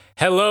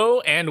Hello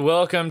and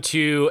welcome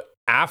to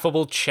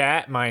Affable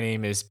Chat. My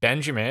name is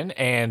Benjamin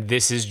and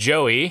this is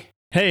Joey.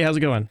 Hey, how's it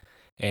going?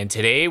 And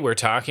today we're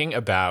talking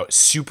about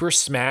Super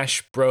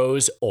Smash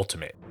Bros.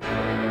 Ultimate. Colors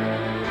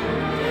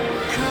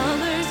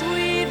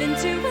weave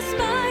into a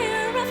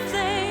spire of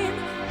flame.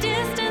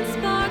 Distant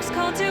sparks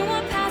call to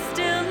a past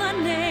still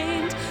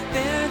unnamed.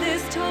 Bear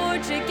this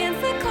torch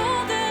against the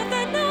cold of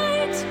the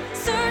night.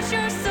 Search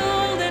your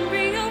soul and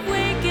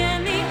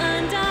reawaken the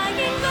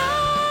undying light.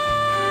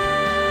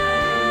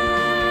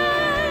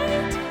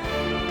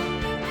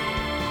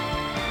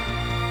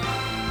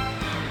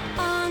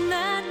 On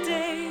that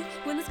day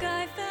when the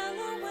sky fell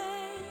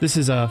away. This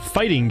is a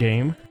fighting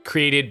game.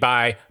 Created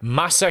by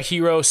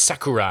Masahiro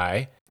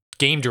Sakurai,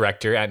 game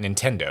director at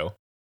Nintendo.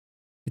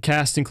 The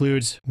cast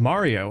includes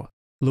Mario,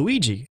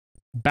 Luigi,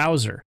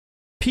 Bowser,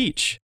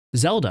 Peach,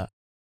 Zelda,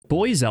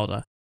 Boy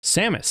Zelda,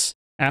 Samus,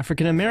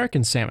 African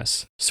American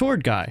Samus,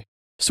 Sword Guy,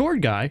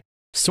 Sword Guy,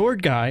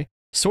 Sword Guy,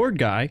 Sword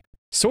Guy,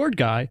 Sword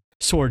Guy,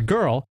 Sword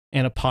Girl,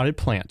 and a potted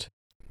plant.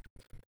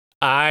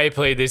 I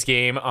played this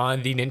game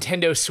on the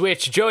Nintendo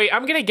Switch. Joey,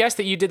 I'm going to guess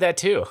that you did that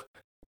too.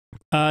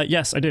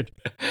 Yes, I did.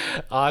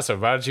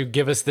 Awesome. Why don't you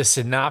give us the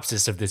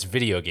synopsis of this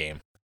video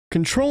game?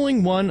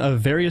 Controlling one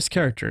of various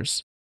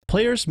characters,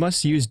 players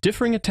must use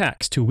differing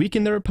attacks to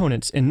weaken their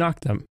opponents and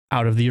knock them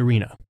out of the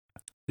arena.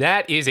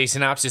 That is a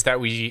synopsis that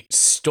we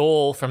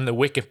stole from the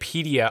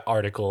Wikipedia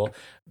article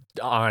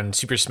on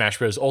Super Smash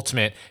Bros.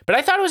 Ultimate, but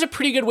I thought it was a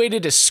pretty good way to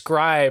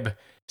describe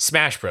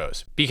Smash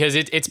Bros. Because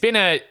it's been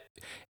a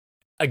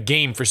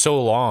game for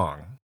so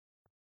long.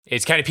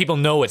 It's kind of, people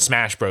know what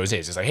Smash Bros.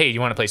 Is. It's like, hey, you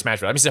want to play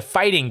Smash Bros? I mean, it's a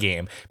fighting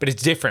game, but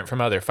it's different from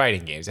other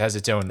fighting games. It has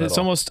its own little... It's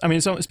almost, I mean,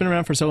 it's been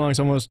around for so long, it's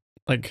almost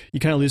like you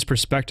kind of lose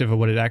perspective of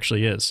what it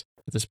actually is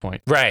at this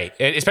point. Right,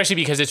 and especially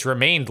because it's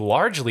remained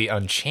largely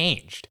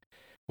unchanged,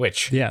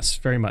 which... Yes,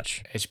 very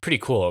much. It's pretty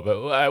cool,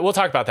 but we'll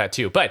talk about that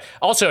too. But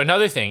also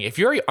another thing, if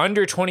you're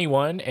under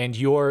 21 and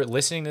you're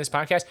listening to this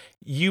podcast,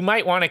 you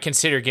might want to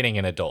consider getting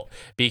an adult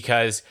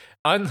because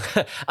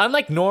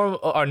unlike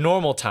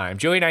normal time,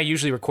 Joey and I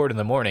usually record in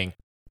the morning.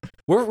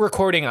 We're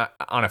recording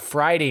on a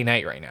Friday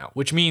night right now,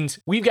 which means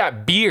we've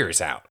got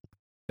beers out.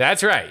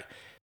 That's right.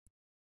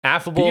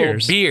 Affable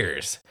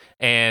beers.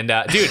 And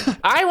dude,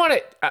 I want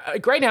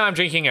to, right now I'm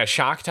drinking a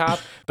Shock Top,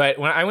 but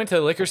when I went to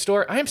the liquor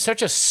store, I am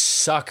such a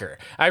sucker.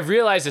 I've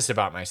realized this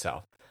about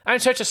myself. I'm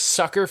such a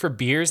sucker for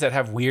beers that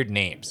have weird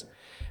names.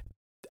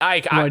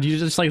 Why, do you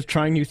just like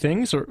trying new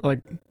things or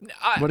like,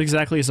 what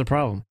exactly is the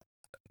problem?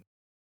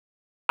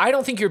 I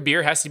don't think your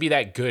beer has to be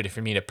that good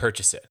for me to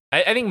purchase it.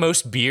 I think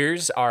most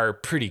beers are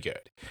pretty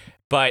good,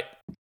 but...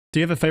 Do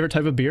you have a favorite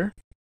type of beer?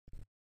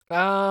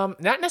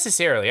 Not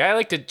necessarily. I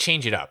like to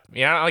change it up. I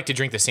don't like to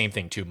drink the same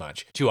thing too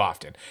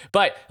often.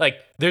 But like,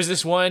 there's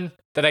this one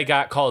that I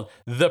got called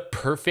The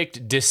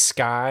Perfect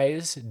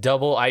Disguise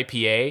Double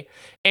IPA,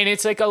 and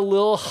it's like a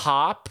little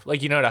hop,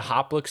 like you know what a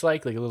hop looks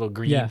like a little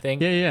green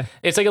thing. Yeah.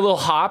 It's like a little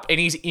hop, and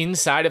he's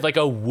inside of like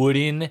a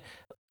wooden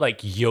like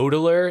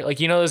yodeler, like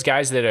you know those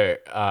guys that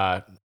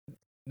are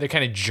they're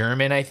kind of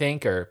German, I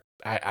think, or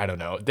I don't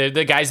know. They're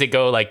the guys that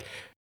go like.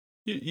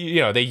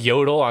 You know, they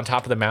yodel on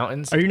top of the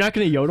mountains. Are you not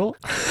going to yodel?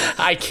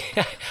 I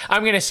can't.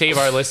 I'm going to save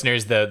our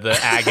listeners the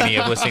agony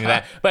of listening to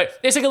that. But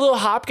it's like a little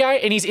hop guy,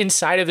 and he's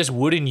inside of this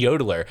wooden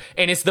yodeler,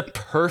 and it's the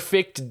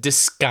perfect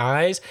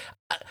disguise.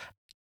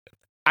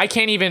 I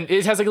can't even.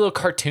 It has like a little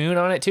cartoon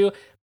on it too,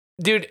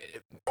 dude.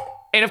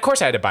 And of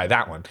course, I had to buy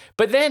that one.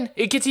 But then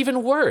it gets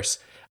even worse.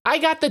 I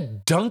got the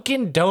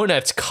Dunkin'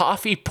 Donuts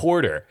coffee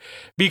porter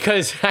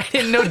because I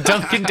didn't know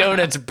Dunkin'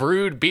 Donuts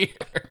brewed beer.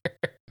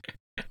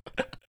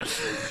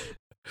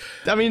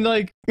 I mean,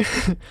 like,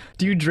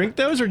 do you drink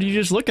those or do you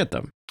just look at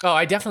them? Oh,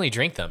 I definitely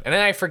drink them, and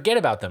then I forget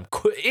about them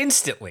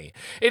instantly.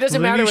 It doesn't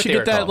Maybe matter you what should they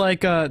get that called.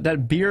 like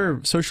that beer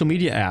social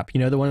media app.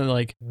 You know, the one that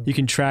like you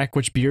can track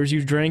which beers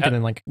you drink and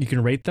then like you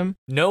can rate them.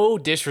 No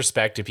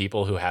disrespect to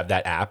people who have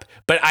that app,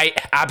 but I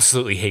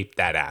absolutely hate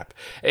that app.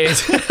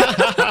 It's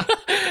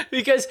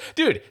because,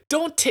 dude,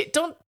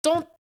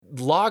 don't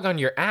log on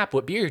your app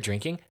what beer you're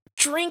drinking.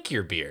 Drink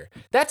your beer.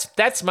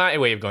 That's my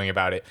way of going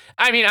about it.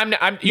 I mean, I'm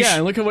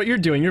and look at what you're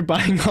doing. You're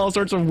buying all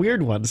sorts of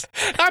weird ones.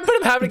 I'm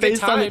having a good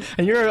time.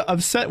 And you're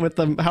upset with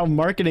how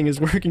marketing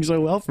is working so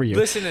well for you.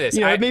 Listen to this.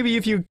 You know, maybe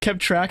if you kept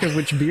track of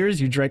which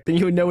beers you drank, then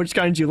you would know which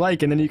kinds you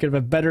like, and then you could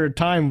have a better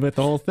time with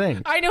the whole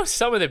thing. I know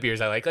some of the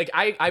beers I like. Like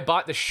I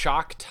bought the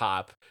Shock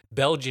Top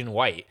Belgian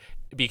White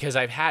because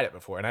I've had it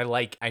before, and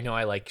I know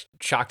I like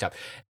Shock Top.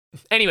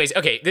 Anyways,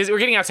 okay, we're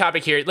getting off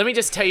topic here. Let me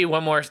just tell you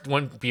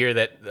one beer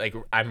that like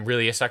I'm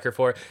really a sucker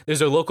for.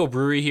 There's a local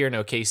brewery here in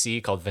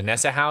OKC called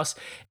Vanessa House,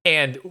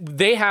 and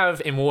they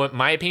have, in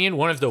my opinion,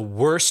 one of the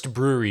worst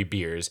brewery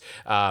beers.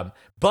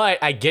 But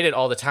I get it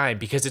all the time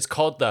because it's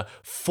called the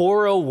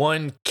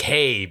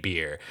 401k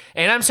beer,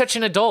 and I'm such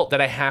an adult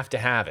that I have to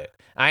have it.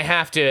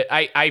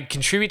 I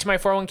contribute to my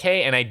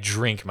 401k and I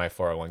drink my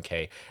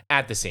 401k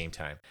at the same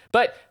time.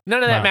 But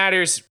none of that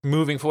matters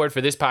moving forward for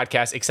this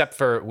podcast, except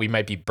for we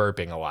might be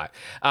burping a lot.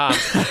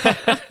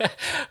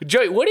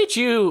 Joey, what did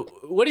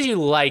you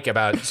like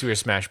about Super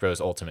Smash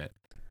Bros. Ultimate?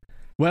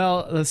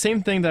 Well, the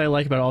same thing that I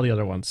like about all the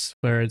other ones,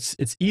 where it's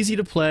easy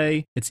to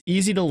play, it's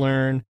easy to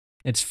learn,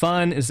 it's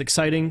fun, it's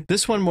exciting.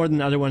 This one more than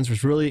the other ones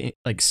was really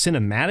like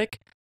cinematic.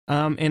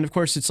 And of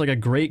course, it's like a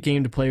great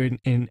game to play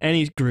in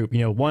any group. You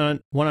know, one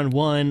on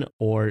one,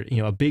 or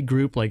a big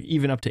group, like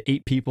even up to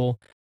 8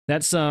 people.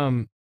 That's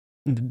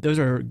those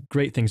are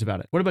great things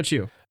about it. What about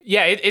you?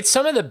 Yeah, it's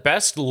some of the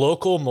best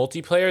local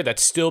multiplayer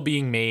that's still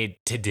being made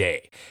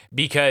today,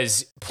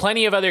 because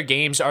plenty of other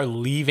games are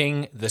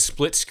leaving the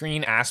split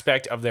screen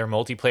aspect of their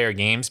multiplayer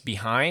games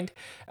behind.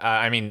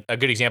 I mean, a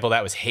good example of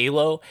that was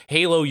Halo.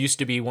 Halo used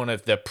to be one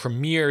of the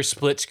premier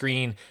split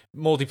screen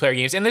multiplayer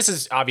games, and this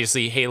is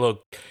obviously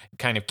Halo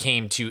kind of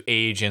came to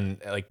age and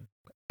like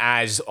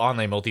as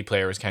online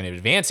multiplayer was kind of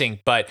advancing,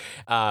 but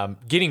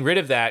getting rid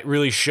of that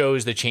really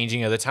shows the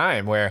changing of the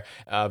time, where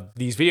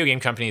these video game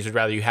companies would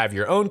rather you have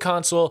your own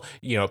console,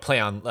 play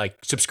on, like,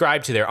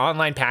 subscribe to their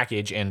online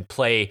package and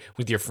play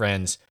with your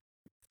friends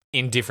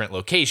in different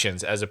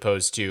locations, as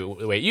opposed to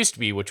the way it used to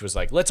be, which was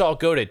like, let's all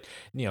go to,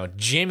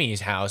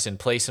 Jimmy's house and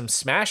play some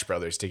Smash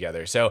Brothers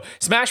together. So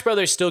Smash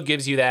Brothers still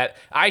gives you that.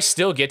 I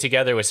still get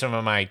together with some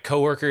of my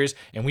coworkers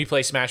and we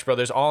play Smash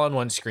Brothers all on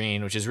one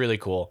screen, which is really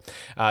cool.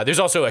 There's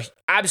also a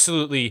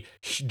absolutely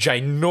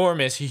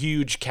ginormous,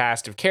 huge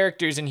cast of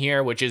characters in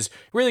here, which is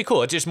really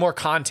cool. It's just more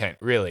content,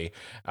 really.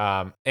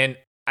 And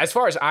as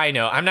far as I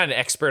know, I'm not an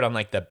expert on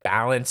like the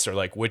balance or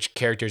like which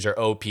characters are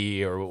OP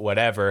or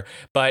whatever,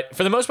 but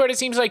for the most part, it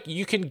seems like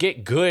you can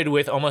get good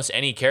with almost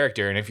any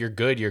character. And if you're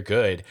good, you're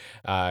good.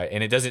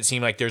 And it doesn't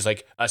seem like there's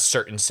like a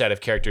certain set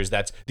of characters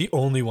that's the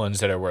only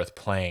ones that are worth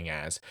playing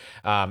as.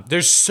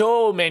 There's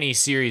so many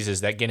series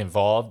that get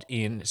involved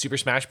in Super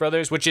Smash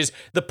Brothers, which is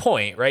the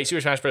point, right?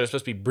 Super Smash Brothers is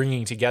supposed to be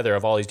bringing together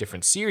of all these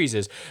different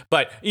series,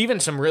 but even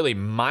some really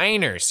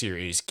minor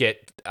series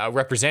get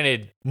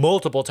represented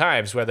multiple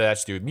times, whether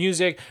that's through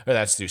music, whether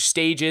that's through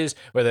stages,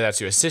 whether that's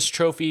through assist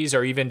trophies,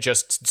 or even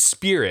just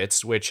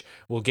spirits, which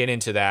we'll get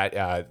into that.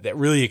 That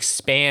really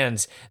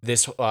expands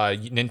this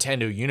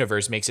Nintendo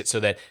universe, makes it so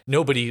that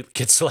nobody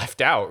gets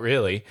left out,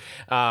 really.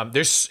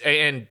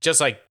 And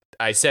just like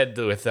I said,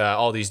 with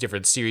all these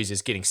different series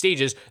is getting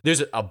stages,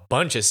 there's a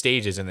bunch of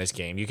stages in this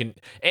game. You can,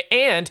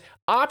 and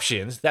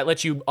options that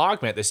let you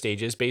augment the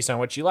stages based on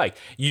what you like.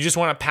 You just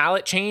want a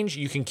palette change,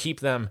 you can keep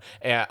them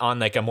on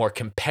like a more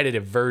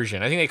competitive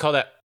version. I think they call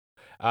that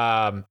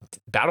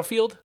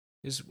Battlefield.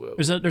 There's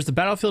the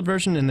Battlefield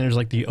version, and there's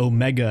like the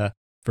Omega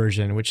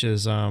version, which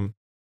is like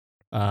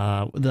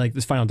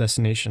this Final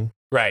Destination.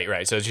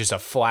 Right. So it's just a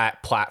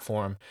flat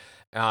platform.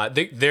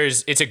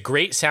 It's a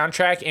great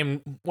soundtrack,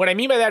 and what I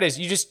mean by that is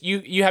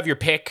you have your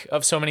pick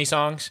of so many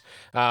songs.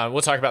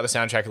 We'll talk about the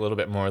soundtrack a little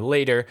bit more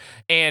later,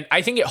 and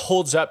I think it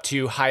holds up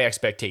to high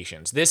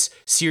expectations. This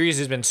series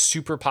has been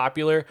super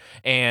popular,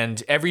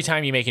 and every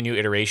time you make a new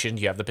iteration,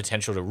 you have the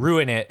potential to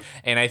ruin it.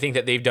 And I think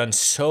that they've done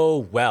so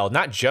well,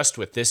 not just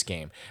with this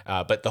game,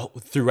 but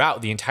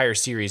throughout the entire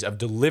series, of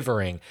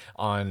delivering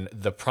on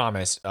the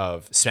promise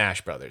of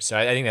Smash Brothers. So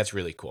I think that's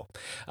really cool.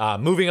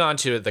 Moving on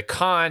to the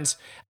cons.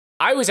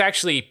 I was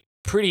actually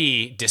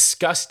pretty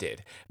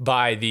disgusted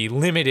by the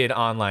limited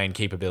online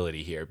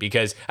capability here,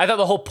 because I thought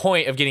the whole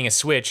point of getting a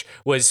Switch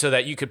was so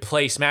that you could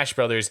play Smash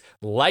Brothers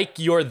like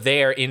you're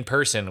there in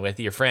person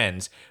with your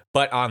friends,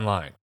 but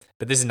online.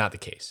 But this is not the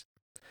case.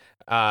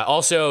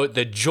 Also,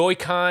 the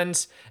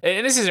Joy-Cons,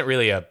 and this isn't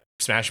really a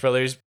Smash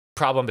Brothers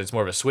problem, but it's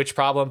more of a Switch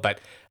problem, but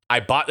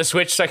I bought the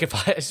Switch so I could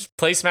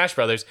play Smash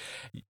Brothers.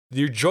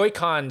 Your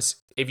Joy-Cons,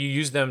 if you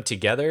use them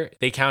together,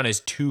 they count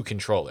as 2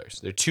 controllers.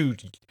 They're 2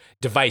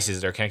 devices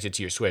that are connected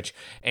to your Switch,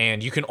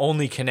 and you can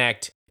only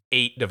connect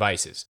 8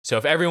 devices. So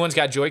if everyone's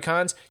got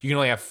Joy-Cons, you can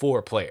only have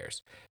 4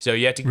 players. So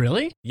you have to...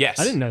 Really? Yes.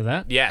 I didn't know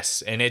that.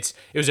 Yes, and it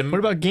was a... What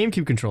about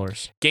GameCube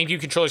controllers?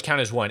 GameCube controllers count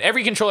as 1.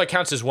 Every controller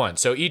counts as 1,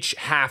 so each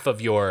half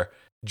of your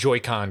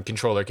Joy-Con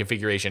controller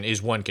configuration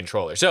is 1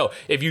 controller. So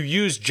if you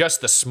use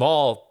just the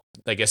small,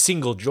 like a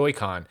single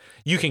Joy-Con,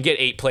 you can get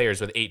 8 players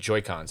with 8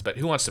 Joy-Cons, but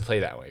who wants to play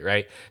that way,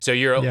 right? So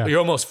you're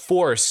almost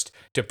forced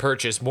to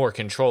purchase more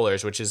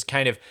controllers, which is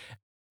kind of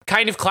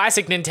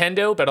classic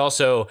Nintendo, but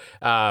also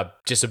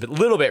just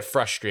little bit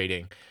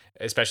frustrating,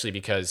 especially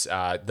because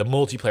the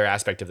multiplayer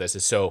aspect of this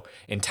is so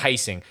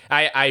enticing.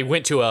 I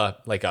went to a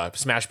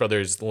Smash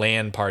Brothers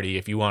LAN party,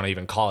 if you want to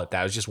even call it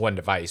that. It was just 1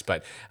 device,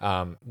 but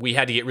we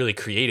had to get really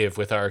creative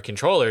with our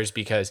controllers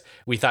because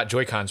we thought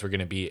Joy-Cons were going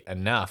to be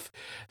enough.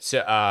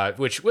 So,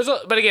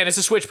 but again, it's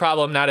a Switch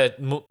problem, not a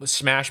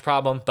Smash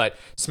problem. But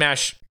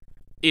Smash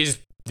is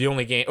the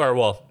only game,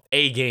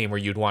 a game where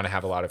you'd want to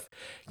have a lot of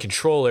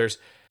controllers.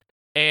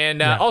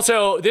 And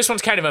also, this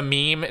one's kind of a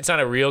meme. It's not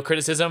a real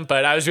criticism,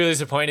 but I was really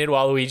disappointed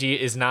Waluigi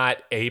is not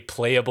a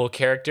playable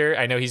character.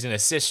 I know he's an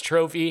assist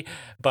trophy,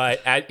 but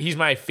he's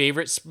my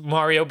favorite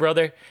Mario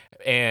brother,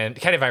 and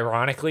kind of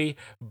ironically,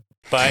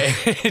 but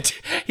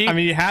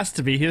he has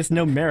to be. He has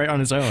no merit on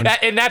his own.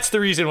 And that's the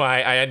reason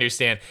why I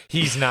understand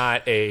he's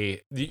not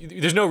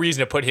there's no reason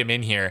to put him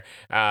in here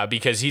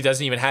because he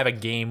doesn't even have a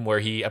game where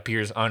he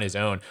appears on his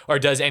own or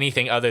does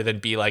anything other than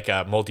be like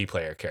a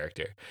multiplayer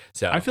character.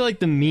 So I feel like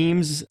the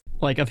memes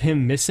of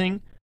him missing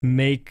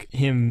make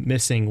him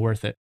missing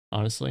worth it,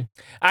 honestly.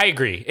 I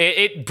agree.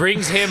 It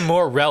brings him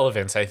more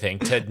relevance, I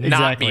think, to not be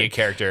Exactly. a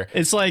character.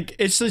 It's like,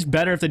 it's just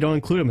better if they don't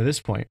include him at this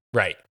point.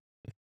 Right.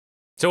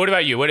 So what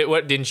about you?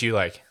 What didn't you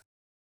like?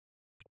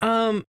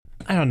 I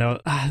don't know.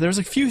 There's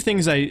a few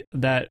things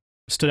that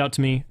stood out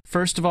to me.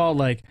 First of all,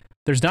 like,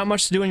 there's not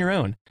much to do on your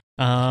own.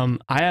 I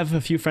have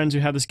a few friends who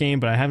have this game,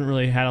 but I haven't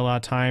really had a lot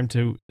of time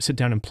to sit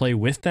down and play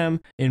with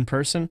them in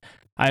person.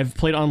 I've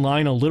played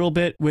online a little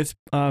bit with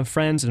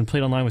friends and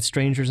played online with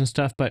strangers and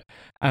stuff, but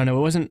I don't know,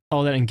 it wasn't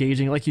all that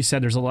engaging. Like you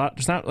said, there's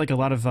not like a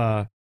lot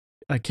of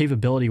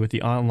capability with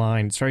the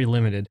online. It's very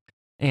limited.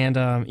 And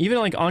even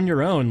like on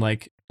your own,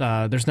 like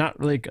there's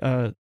not like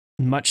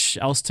much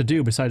else to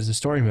do besides the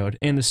story mode.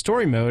 And the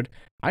story mode,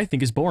 I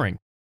think, is boring.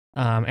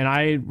 And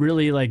I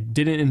really like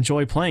didn't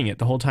enjoy playing it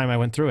the whole time I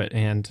went through it.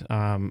 And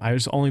I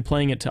was only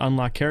playing it to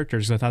unlock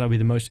characters because I thought that would be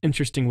the most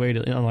interesting way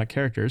to unlock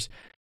characters.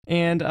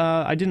 And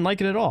I didn't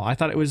like it at all. I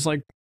thought it was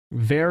like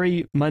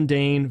very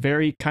mundane,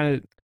 very kind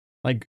of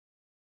like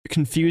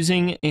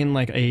confusing in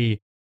like a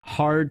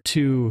hard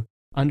to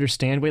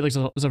understand way. Like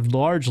there's a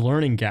large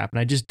learning gap, and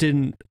I just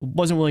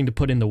wasn't willing to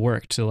put in the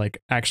work to like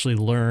actually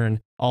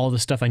learn all the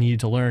stuff I needed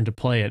to learn to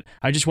play it.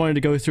 I just wanted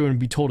to go through and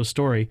be told a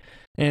story,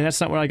 and that's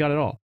not what I got at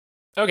all.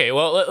 Okay,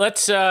 well,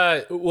 let's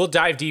we'll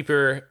dive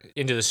deeper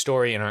into the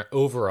story in our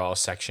overall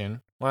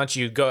section. Why don't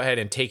you go ahead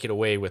and take it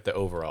away with the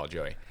overall,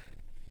 Joey?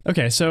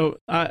 Okay, so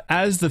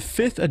as the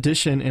 5th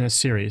edition in a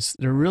series,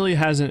 there really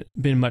hasn't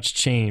been much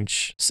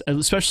change,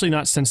 especially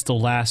not since the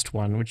last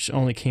one, which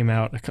only came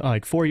out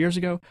like 4 years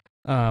ago.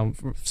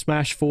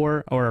 Smash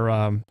 4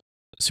 or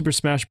Super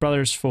Smash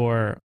Brothers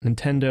for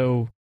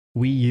Nintendo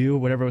Wii U,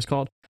 whatever it was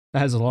called. That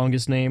has the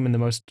longest name and the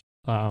most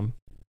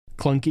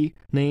clunky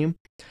name.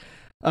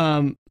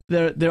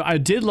 I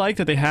did like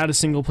that they had a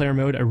single player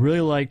mode. I really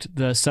liked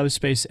the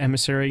Subspace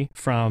Emissary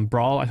from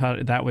Brawl. I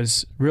thought that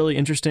was really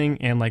interesting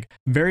and like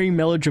very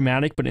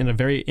melodramatic, but in a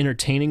very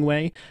entertaining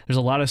way. There's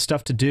a lot of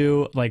stuff to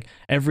do. Like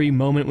every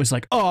moment was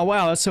like, oh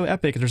wow, that's so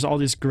epic. There's all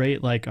these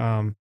great like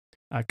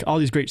all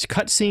these great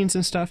cutscenes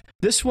and stuff.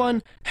 This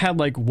one had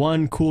like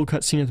one cool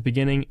cutscene at the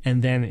beginning,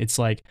 and then it's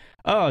like,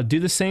 oh, do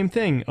the same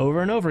thing over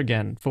and over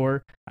again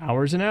for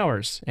hours and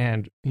hours,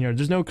 and you know,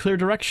 there's no clear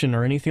direction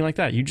or anything like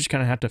that. You just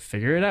kind of have to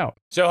figure it out.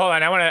 So hold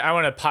on, I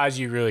want to pause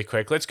you really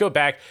quick. Let's go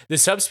back. The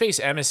Subspace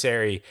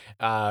Emissary,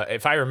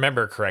 if I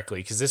remember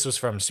correctly, because this was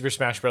from Super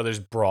Smash Brothers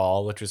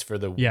Brawl, which was for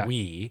the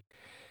Wii.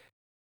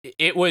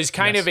 It was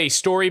kind of a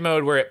story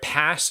mode where it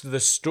passed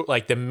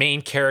the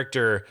main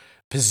character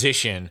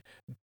position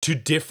to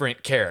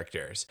different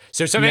characters.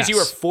 So sometimes you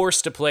were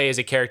forced to play as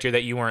a character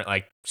that you weren't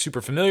like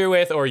super familiar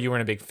with or you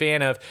weren't a big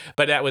fan of,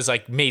 but that was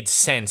like made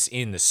sense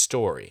in the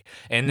story.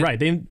 And right,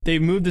 they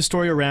moved the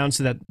story around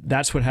so that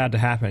that's what had to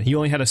happen. He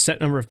only had a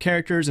set number of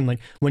characters, and like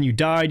when you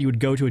died, you would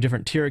go to a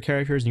different tier of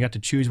characters, and you got to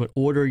choose what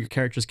order your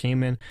characters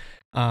came in.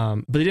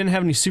 But they didn't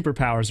have any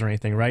superpowers or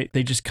anything, right?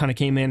 They just kind of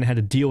came in and had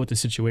to deal with the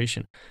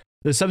situation.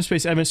 The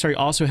Subspace Emissary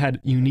also had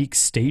unique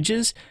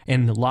stages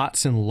and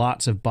lots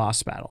of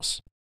boss battles,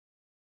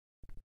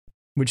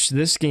 which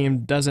this game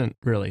doesn't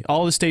really.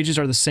 All the stages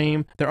are the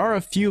same. There are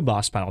a few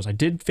boss battles. I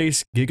did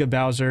face Giga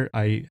Bowser.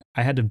 I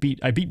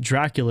beat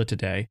Dracula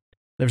today.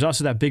 There's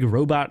also that big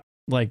robot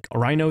like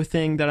rhino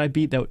thing that I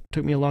beat that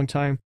took me a long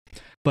time.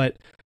 But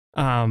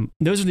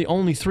those are the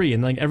only 3,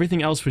 and like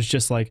everything else was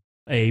just like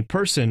a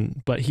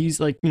person, but he's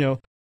like, you know,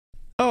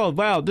 oh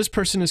wow, this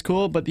person is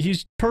cool, but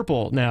he's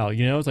purple now,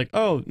 you know? It's like,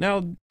 oh,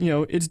 now, you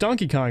know, it's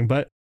Donkey Kong,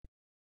 but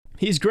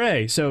he's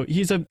gray, so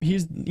he's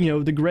you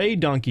know, the gray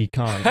Donkey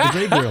Kong, the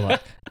gray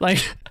gorilla.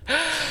 Like,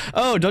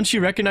 oh, don't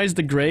you recognize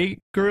the gray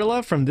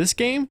gorilla from this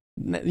game?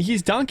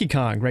 He's Donkey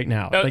Kong right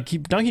now. Donkey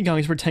Kong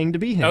is pretending to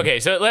be him.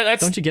 Okay, so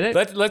let's don't you get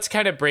it? Let's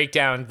kind of break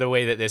down the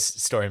way that this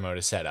story mode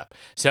is set up.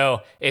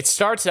 So it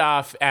starts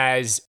off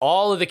as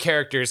all of the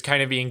characters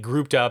kind of being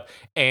grouped up,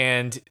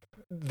 and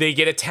they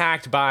get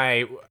attacked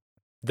by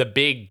the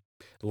big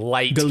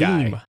light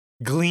guy.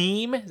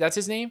 Gleam, that's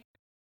his name?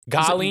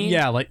 Galeem?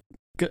 Yeah, like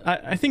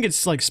I think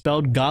it's like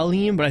spelled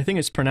Galeem, but I think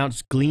it's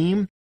pronounced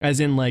Gleam, as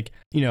in like,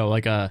 you know,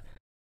 like a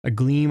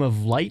gleam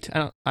of light.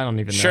 I don't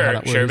even know how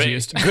that word is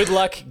used.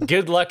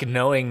 Good luck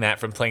knowing that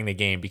from playing the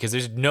game, because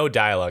there's no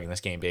dialogue in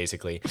this game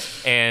basically.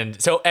 And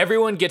so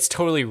everyone gets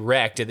totally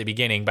wrecked at the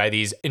beginning by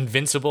these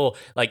invincible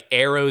like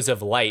arrows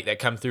of light that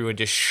come through and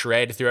just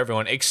shred through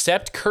everyone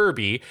except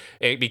Kirby,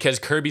 because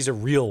Kirby's a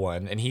real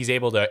one and he's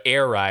able to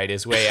air ride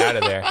his way out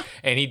of there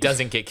and he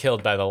doesn't get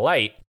killed by the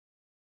light.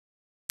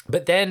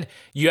 But then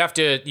you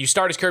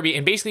start as Kirby,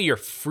 and basically you're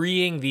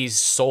freeing these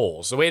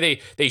souls. The way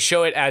they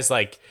show it as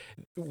like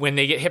when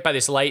they get hit by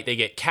this light, they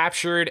get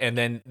captured, and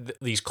then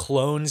these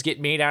clones get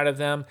made out of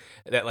them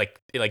that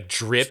it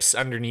drips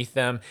underneath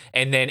them,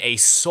 and then a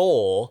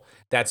soul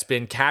that's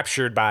been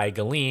captured by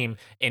Galeem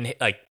and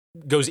like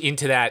goes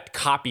into that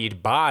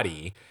copied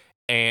body,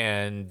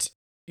 and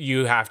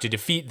you have to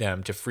defeat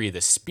them to free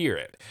the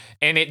spirit.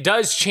 And it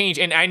does change.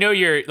 And I know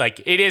you're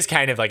like, it is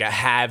kind of like a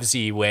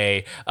halvesy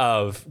way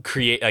of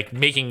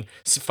making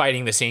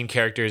fighting the same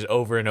characters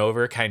over and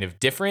over kind of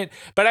different.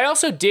 But I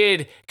also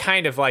did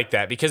kind of like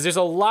that because there's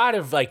a lot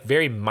of like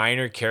very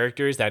minor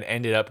characters that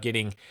ended up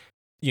getting,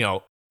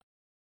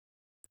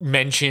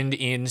 mentioned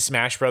in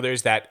Smash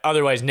Brothers that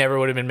otherwise never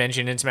would have been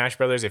mentioned in Smash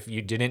Brothers if you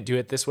didn't do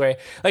it this way.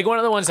 Like one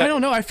of the ones that I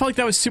don't know. I felt like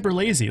that was super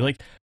lazy.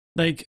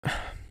 I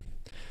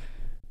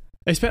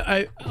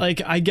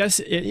guess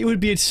it would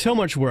be so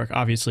much work,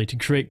 obviously, to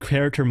create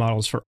character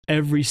models for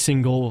every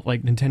single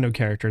like Nintendo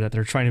character that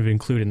they're trying to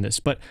include in this.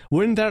 But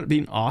wouldn't that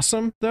be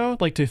awesome though?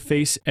 Like to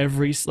face a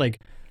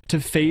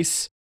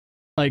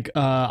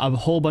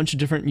whole bunch of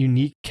different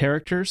unique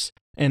characters,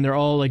 and they're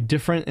all like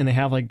different, and they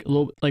have like a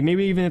little like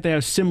maybe even if they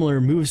have similar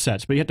move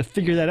sets, but you have to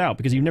figure that out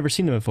because you've never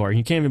seen them before, and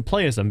you can't even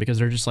play as them because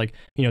they're just like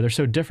they're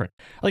so different.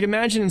 Like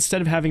imagine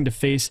instead of having to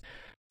face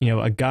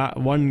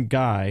one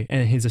guy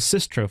and his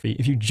assist trophy,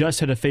 if you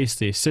just had to face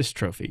the assist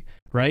trophy,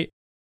 right?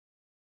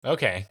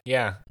 Okay,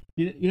 yeah.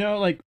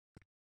 Like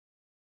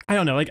I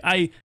don't know. Like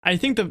I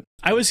think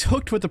I was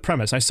hooked with the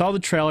premise. I saw the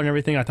trailer and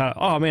everything. I thought,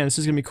 oh man, this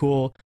is gonna be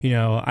cool.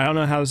 I don't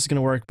know how this is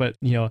gonna work, but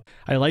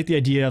I like the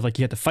idea of like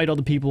you have to fight all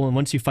the people, and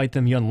once you fight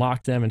them, you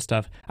unlock them and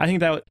stuff. I think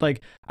that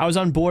like I was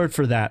on board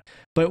for that.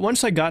 But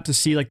once I got to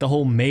see like the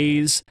whole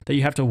maze that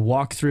you have to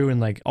walk through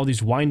and like all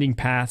these winding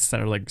paths that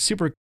are like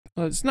super,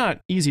 it's not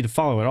easy to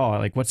follow at all.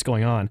 Like what's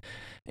going on,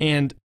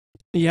 and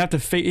you have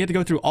to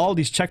go through all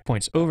these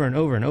checkpoints over and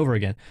over and over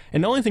again.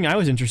 And the only thing I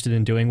was interested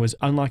in doing was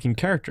unlocking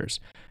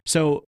characters.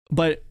 So,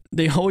 but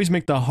they always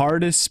make the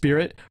hardest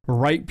spirit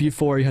right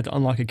before you have to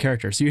unlock a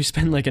character. So you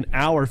spend like an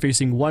hour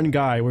facing one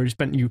guy where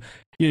you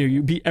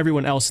beat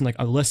everyone else in like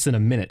less than a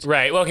minute.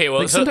 Right. Okay. Well,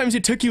 like sometimes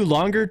it took you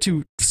longer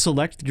to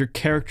select your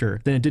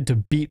character than it did to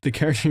beat the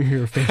character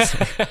you were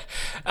facing.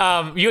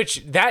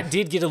 That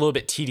did get a little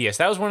bit tedious.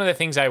 That was one of the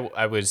things I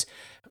was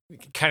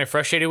kind of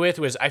frustrated with.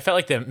 Was I felt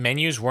like the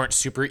menus weren't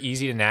super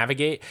easy to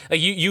navigate. Like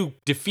you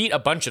defeat a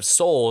bunch of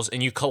souls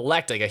and you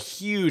collect like a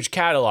huge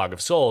catalog of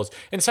souls,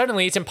 and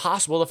suddenly it's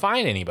impossible to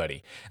find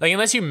anybody. Like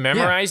unless you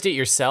memorized it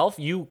yourself,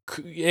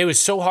 it was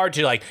so hard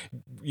to like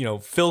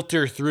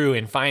filter through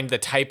and find the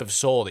type of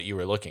soul that you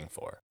were looking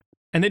for.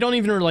 And they don't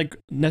even like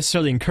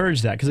necessarily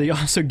encourage that because they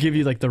also give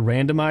you like the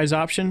randomize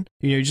option.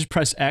 You just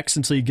press X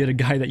until you get a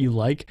guy that you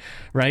like,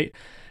 right?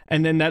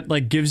 And then that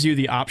like gives you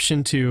the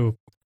option to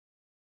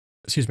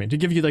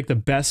give you like the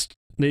best,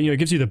 it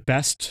gives you the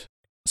best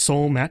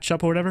soul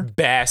matchup or whatever.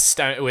 Best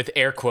with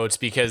air quotes,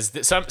 because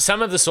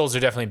some of the souls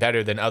are definitely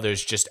better than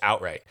others just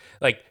outright.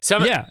 Like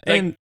some,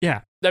 I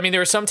mean,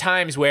 there are some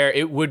times where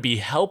it would be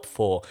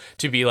helpful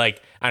to be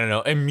like, I don't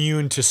know,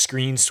 immune to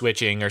screen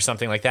switching or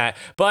something like that.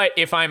 But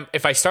if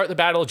I start the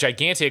battle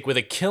gigantic with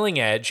a killing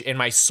edge and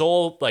my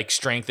soul like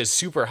strength is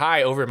super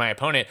high over my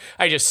opponent,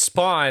 I just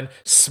spawn,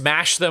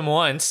 smash them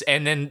once,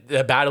 and then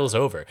the battle's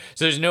over.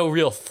 So there's no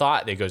real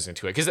thought that goes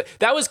into it. Because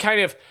that was kind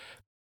of,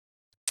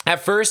 at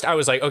first, I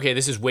was like, okay,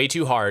 this is way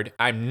too hard.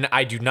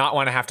 I do not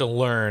want to have to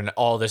learn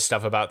all this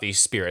stuff about these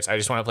spirits. I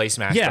just want to play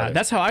Smash Brothers. Yeah,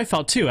 that's how I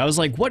felt too. I was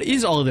like, what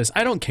is all of this?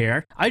 I don't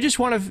care. I just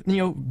want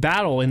to,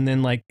 battle and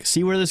then like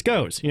see where this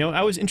goes.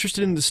 I was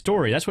interested in the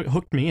story. That's what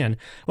hooked me in. I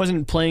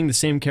wasn't playing the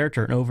same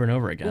character over and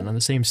over again on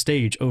the same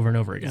stage over and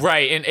over again.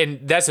 Right,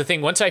 and that's the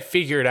thing. Once I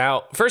figured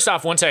out, first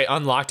off, once I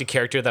unlocked a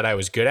character that I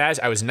was good as,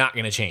 I was not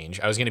going to change.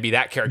 I was going to be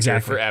that character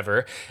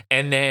forever.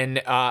 And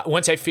then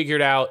once I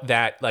figured out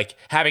that like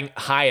having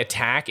high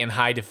attack and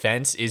high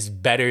defense is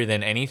better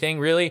than anything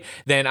really,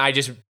 then I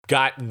just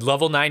got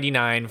level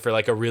 99 for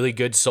like a really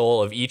good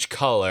soul of each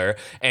color,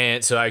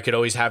 and so I could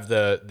always have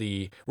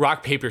the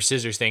rock paper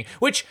scissors thing,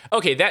 which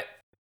okay, that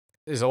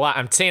is a lot.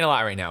 I'm saying a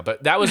lot right now,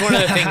 but that was one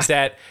of the things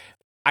that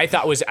I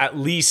thought was at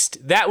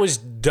least that was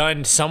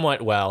done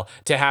somewhat well,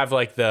 to have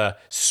like the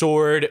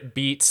sword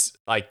beats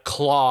like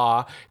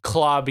claw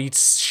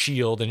beats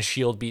shield, and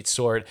shield beats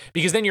sword,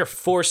 because then you're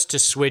forced to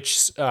switch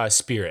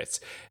spirits,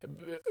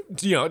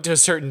 to a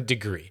certain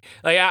degree.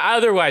 Like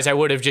otherwise I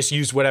would have just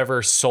used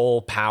whatever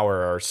soul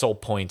power or soul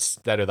points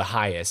that are the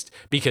highest,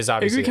 because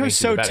obviously it becomes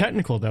so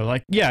technical though.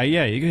 Like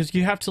yeah, because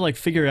you have to like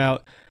figure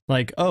out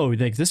like, oh,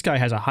 like this guy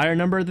has a higher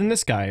number than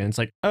this guy, and it's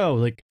like, oh,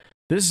 like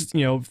this,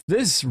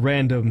 this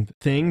random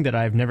thing that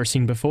I've never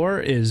seen before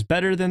is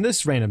better than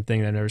this random thing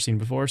that I've never seen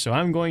before, so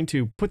I'm going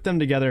to put them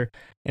together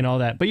and all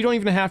that. But you don't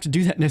even have to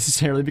do that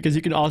necessarily, because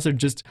you can also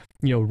just,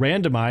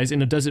 randomize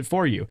and it does it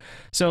for you.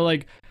 So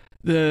like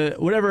the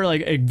whatever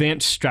like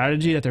advanced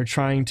strategy that they're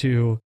trying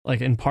to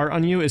like impart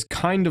on you is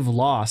kind of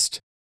lost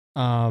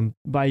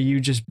by you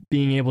just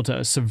being able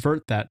to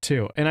subvert that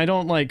too. And I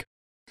don't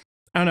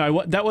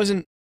know, that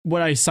wasn't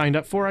what I signed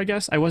up for, I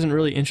guess. I wasn't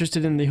really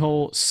interested in the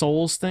whole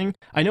souls thing.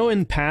 I know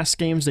in past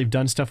games they've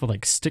done stuff with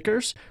like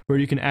stickers, where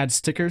you can add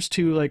stickers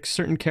to like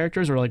certain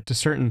characters or like to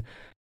certain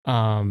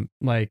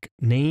like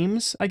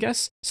names, I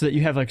guess, so that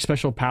you have like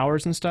special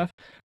powers and stuff.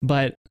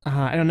 But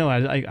I don't know,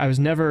 I was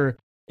never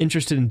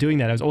interested in doing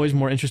that. I was always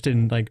more interested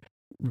in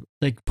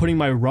like putting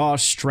my raw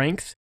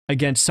strength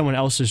against someone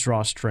else's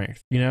raw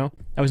strength, you know?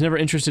 I was never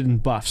interested in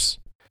buffs.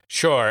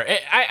 Sure.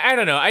 I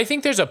don't know. I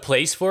think there's a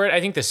place for it. I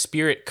think the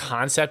spirit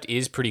concept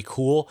is pretty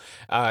cool.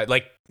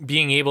 Like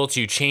being able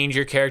to change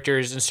your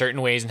characters in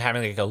certain ways and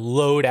having like a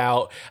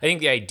loadout. I think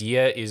the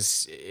idea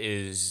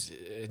is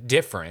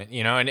different,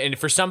 you know, and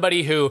for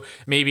somebody who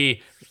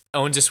maybe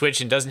owns a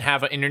Switch and doesn't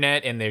have an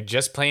internet and they're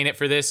just playing it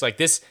for this, like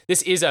this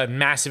is a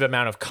massive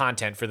amount of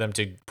content for them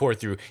to pour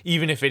through,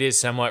 even if it is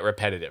somewhat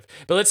repetitive.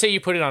 But let's say you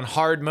put it on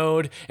hard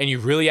mode and you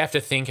really have to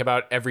think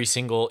about every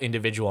single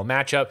individual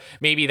matchup.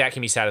 Maybe that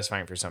can be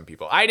satisfying for some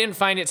people. I didn't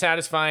find it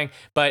satisfying,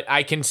 but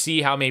I can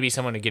see how maybe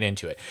someone would get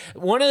into it.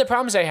 One of the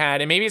problems I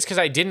had, and maybe it's because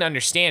I didn't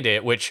understand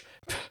it, which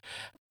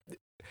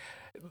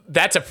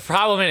that's a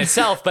problem in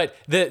itself, but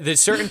the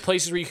certain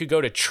places where you could go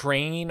to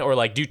train or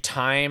like do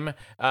time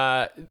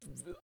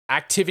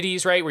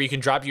activities, right, where you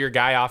can drop your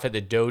guy off at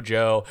the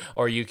dojo,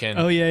 or you can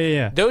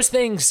those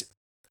things.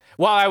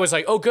 While I was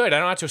like, oh good, I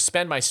don't have to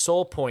spend my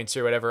soul points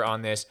or whatever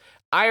on this,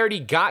 I already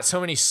got so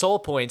many soul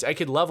points, I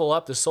could level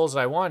up the souls that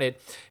I wanted.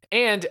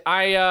 And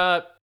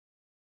I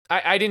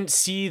didn't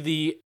see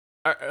the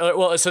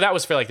well, so that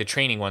was for like the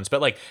training ones,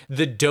 but like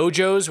the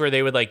dojos where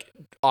they would like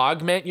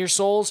augment your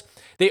souls,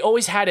 they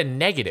always had a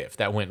negative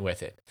that went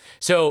with it.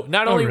 So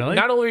not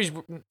only,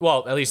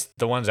 well, at least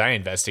the ones I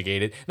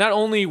investigated, not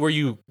only were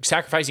you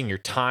sacrificing your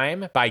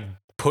time by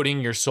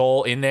putting your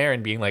soul in there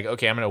and being like,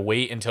 okay, I'm going to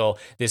wait until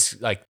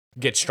this like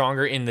gets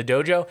stronger in the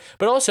dojo,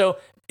 but also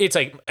it's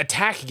like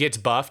attack gets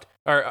buffed,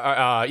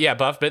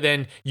 buffed, but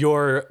then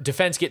your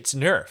defense gets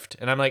nerfed.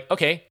 And I'm like,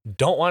 okay,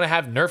 don't want to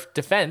have nerfed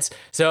defense,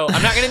 so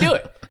I'm not going to do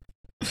it.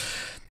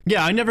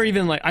 Yeah, I never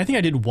even I think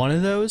I did one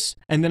of those,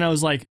 and then I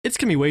was like, it's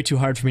gonna be way too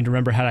hard for me to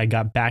remember how I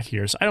got back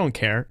here, so I don't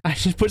care. I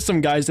just put some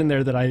guys in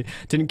there that I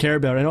didn't care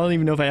about. I don't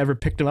even know if I ever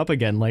picked them up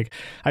again. Like,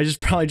 I just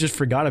probably just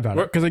forgot about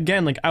it. Because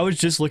again, like, I was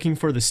just looking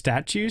for the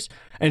statues,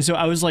 and so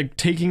I was like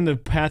taking the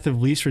path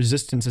of least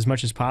resistance as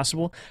much as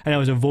possible, and I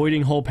was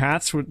avoiding whole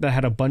paths that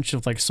had a bunch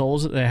of like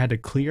souls that I had to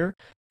clear.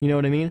 You know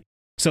what I mean?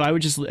 So I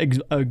would just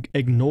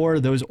ignore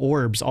those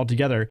orbs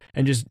altogether,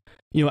 and just,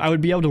 you know, I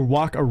would be able to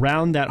walk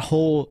around that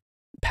whole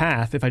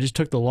path if I just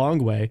took the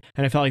long way,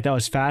 and I felt like that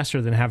was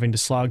faster than having to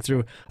slog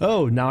through,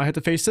 oh, now I have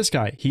to face this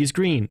guy, he's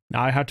green,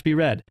 now I have to be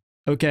red,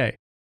 okay,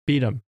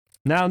 beat him.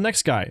 Now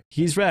next guy,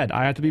 he's red,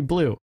 I have to be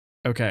blue,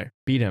 okay,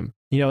 beat him.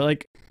 You know,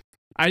 like,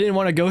 I didn't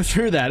want to go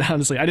through that,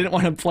 honestly. I didn't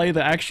want to play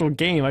the actual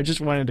game. I just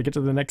wanted to get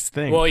to the next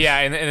thing. Well, yeah,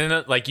 and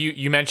then like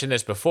you mentioned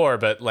this before,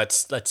 but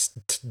let's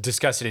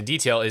discuss it in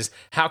detail, is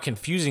how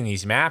confusing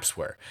these maps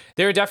were.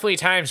 There were definitely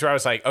times where I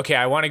was like, okay,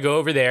 I want to go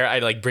over there.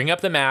 I'd like bring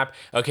up the map.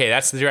 Okay,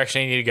 that's the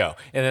direction I need to go.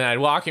 And then I'd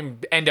walk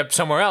and end up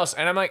somewhere else.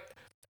 And I'm like,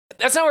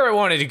 that's not where I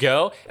wanted to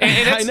go.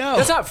 And I know.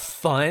 That's not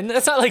fun.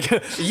 That's not like,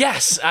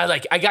 yes,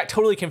 I got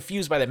totally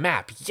confused by the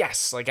map.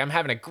 Yes, like I'm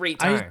having a great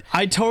time.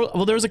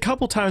 Well, there was a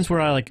couple times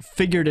where I like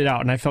figured it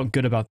out and I felt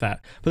good about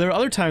that. But there are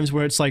other times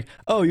where it's like,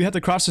 oh, you have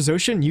to cross this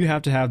ocean, you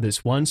have to have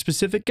this one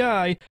specific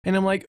guy. And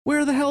I'm like,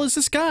 where the hell is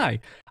this guy?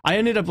 I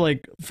ended up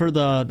like, for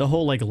the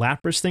whole like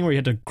Lapras thing where you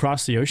had to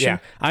cross the ocean,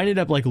 I ended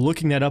up like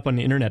looking that up on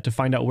the internet to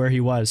find out where he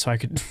was so I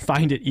could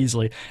find it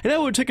easily. And that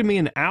would have taken me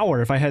an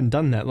hour if I hadn't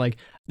done that. Like,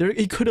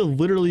 he could have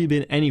literally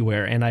been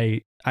anywhere, and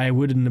I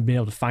wouldn't have been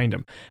able to find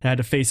him. And I had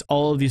to face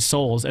all of these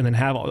souls and then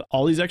have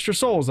all these extra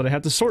souls that I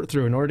had to sort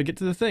through in order to get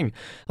to the thing.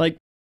 Like,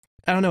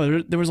 I don't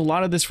know, there was a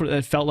lot of this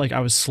that felt like I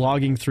was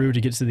slogging through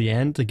to get to the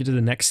end, to get to the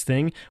next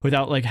thing,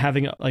 without like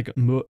having like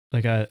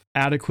a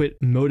adequate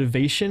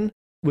motivation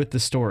with the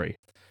story.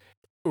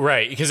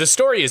 Right, because the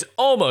story is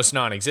almost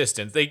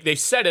non-existent. They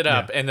set it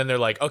up, and then they're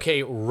like,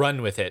 okay,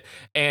 run with it.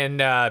 And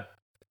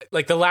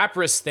like the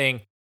Lapras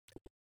thing,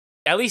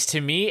 at least to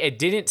me, it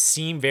didn't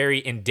seem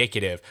very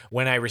indicative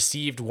when I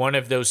received one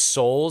of those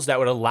souls that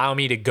would allow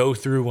me to go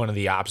through one of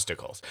the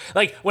obstacles.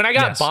 Like when I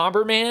got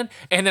Bomberman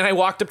and then I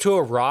walked up to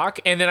a rock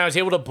and then I was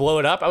able to blow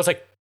it up, I was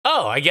like,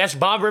 oh, I guess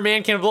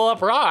Bomberman can blow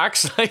up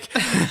rocks. Like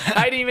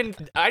I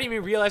didn't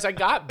even realize I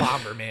got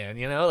Bomberman,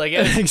 you know? Like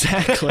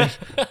exactly.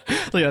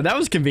 Yeah, that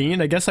was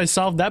convenient. I guess I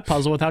solved that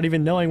puzzle without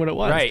even knowing what it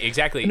was. Right,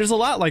 exactly. And there's a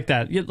lot like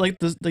that.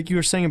 Like you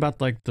were saying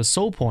about like the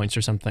soul points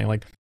or something.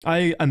 Like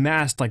I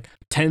amassed like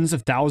tens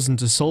of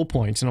thousands of soul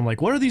points, and I'm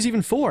like, what are these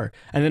even for?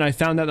 And then I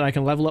found out that I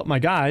can level up my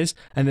guys,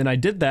 and then I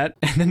did that,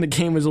 and then the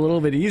game was a little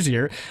bit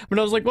easier. But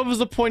I was like, what was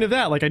the point of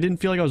that? Like, I didn't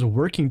feel like I was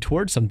working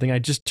towards something. I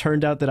just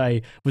turned out that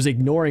I was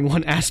ignoring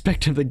one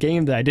aspect of the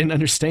game that I didn't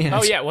understand.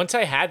 Oh yeah, once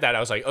I had that, I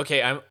was like,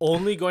 okay, I'm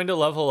only going to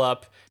level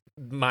up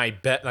my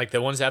bet, like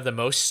the ones that have the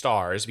most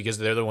stars, because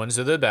they're the ones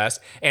that are the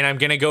best, and I'm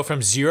gonna go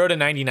from 0 to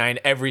 99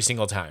 every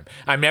single time.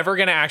 I'm never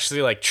gonna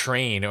actually like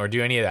train or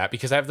do any of that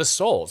because I have the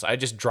souls. I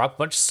just drop a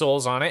bunch of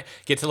souls on it,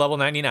 get to level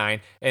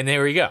 99, and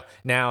there we go.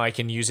 Now I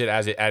can use it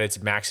at its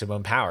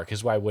maximum power,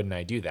 because why wouldn't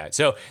I do that?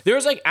 So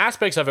there's like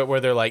aspects of it where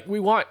they're like, we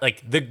want,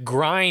 like, the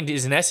grind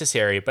is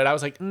necessary, but I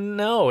was like,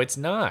 no, it's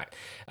not.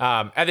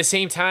 At the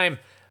same time,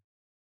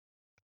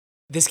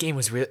 this game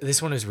was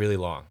this one was really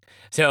long.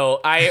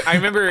 So I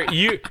remember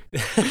you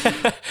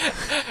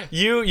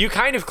you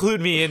kind of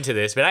clued me into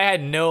this, but I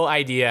had no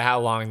idea how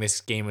long this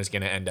game was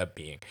going to end up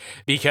being,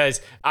 because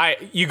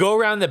you go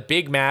around the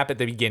big map at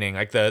the beginning,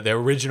 like the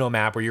original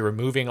map where you're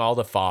removing all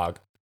the fog.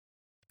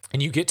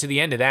 And you get to the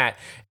end of that,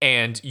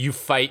 and you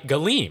fight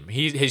Galeem.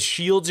 His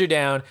shields are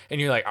down, and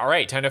you're like, all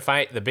right, time to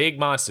fight the big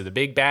monster, the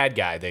big bad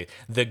guy,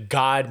 the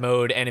God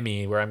mode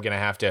enemy, where I'm gonna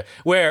have to.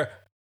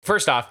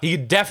 First off, he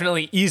could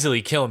definitely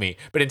easily kill me,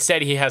 but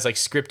instead he has like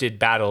scripted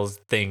battles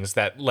things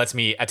that lets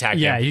me attack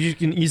him. Yeah, you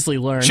can easily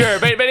learn. Sure,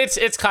 but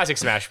it's classic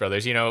Smash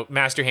Brothers. You know,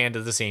 Master Hand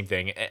does the same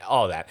thing,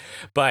 all that.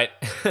 But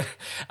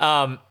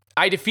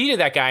I defeated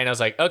that guy, and I was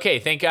like, okay,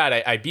 thank God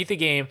I beat the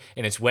game,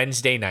 and it's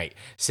Wednesday night.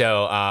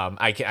 So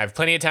I have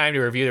plenty of time to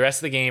review the rest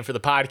of the game for the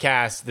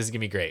podcast. This is going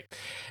to be great.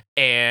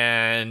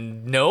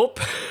 And nope.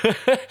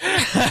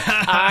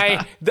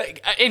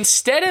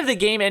 Instead of the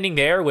game ending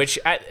there, which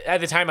at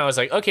the time I was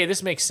like, okay,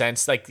 this makes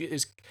sense. Like,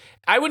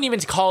 I wouldn't even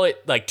call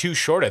it like too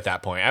short at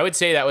that point. I would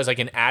say that was like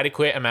an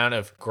adequate amount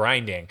of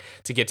grinding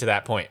to get to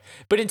that point.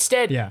 But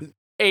instead,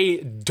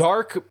 a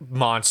dark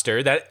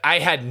monster that I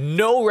had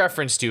no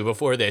reference to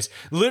before this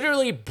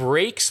literally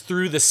breaks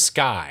through the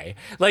sky.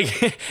 Like,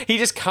 he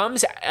just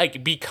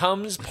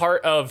becomes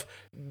part of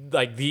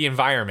like the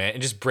environment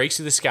and just breaks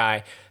through the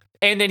sky.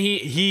 And then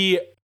he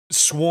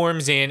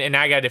swarms in, and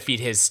I got to defeat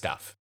his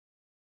stuff,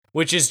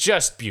 which is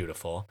just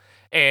beautiful.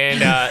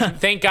 And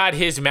thank God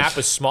his map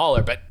was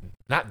smaller, but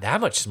not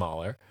that much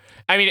smaller.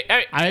 I mean,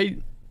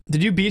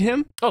 did you beat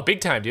him? Oh, big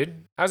time, dude.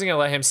 I wasn't gonna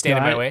let him stand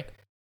in my way.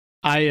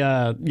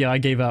 I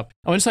gave up.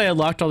 Once I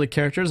unlocked all the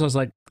characters, I was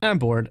like, I'm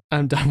bored.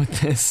 I'm done with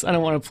this. I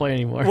don't want to play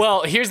anymore.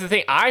 Well, here's the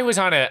thing. I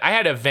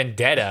had a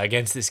vendetta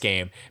against this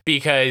game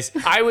because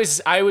I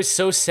was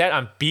so set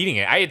on beating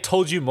it. I had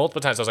told you multiple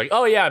times. I was like,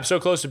 oh yeah, I'm so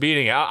close to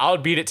beating it. I'll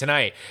beat it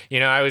tonight. You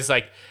know, I was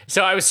like,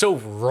 so I was so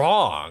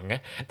wrong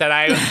that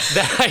I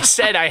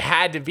said I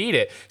had to beat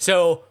it.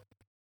 So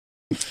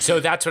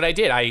that's what I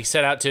did. I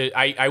set out to.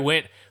 I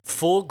went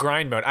full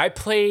grind mode. I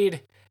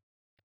played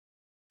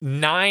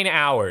 9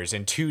 hours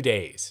in 2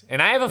 days,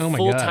 and I have a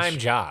full-time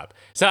job.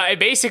 So I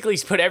basically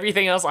put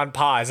everything else on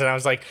pause, and I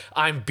was like,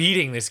 I'm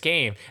beating this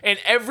game. And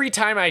every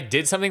time I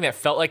did something that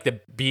felt like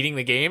beating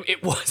the game,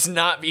 it was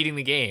not beating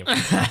the game,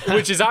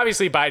 which is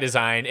obviously by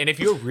design. And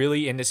if you're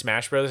really into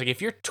Smash Bros., like if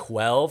you're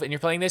 12 and you're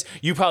playing this,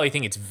 you probably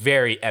think it's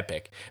very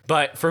epic.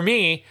 But for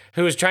me,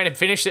 who was trying to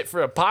finish it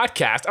for a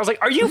podcast, I was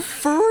like, are you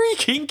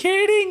freaking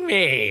kidding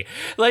me?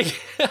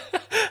 Like,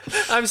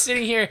 I'm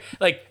sitting here,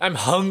 like, I'm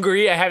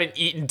hungry. I haven't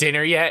eaten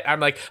dinner yet. I'm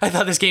like, I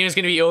thought this game was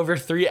going to be over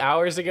 3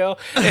 hours ago.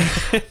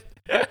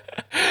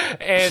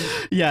 And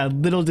yeah,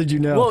 little did you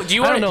know. Well, do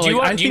you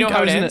know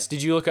how it ends?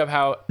 Did you look up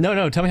how?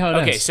 No, tell me how it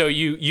ends. Okay, so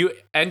you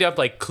end up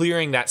like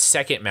clearing that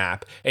second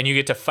map, and you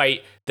get to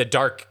fight the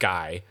dark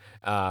guy.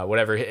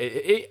 Whatever.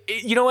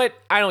 You know what?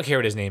 I don't care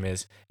what his name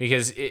is,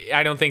 because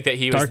I don't think that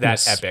he was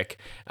that epic.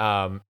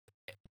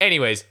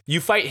 Anyways,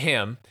 you fight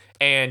him,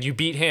 and you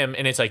beat him,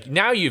 and it's like,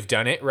 now you've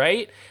done it,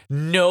 right?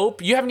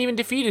 Nope, you haven't even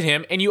defeated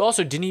him, and you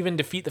also didn't even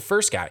defeat the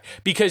first guy,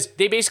 because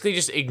they basically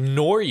just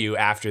ignore you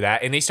after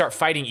that, and they start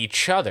fighting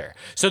each other.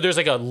 So there's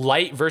like a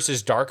light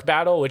versus dark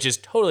battle, which is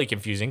totally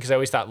confusing, because I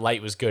always thought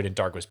light was good and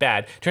dark was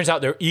bad. Turns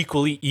out they're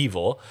equally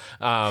evil.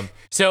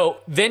 So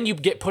then you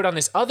get put on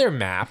this other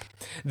map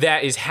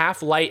that is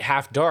half light,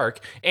 half dark,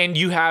 and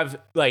you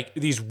have like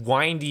these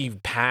windy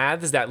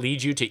paths that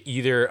lead you to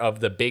either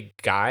of the big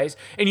guys,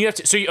 and you have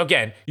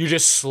to, you're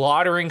just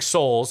slaughtering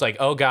souls, like,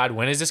 oh God,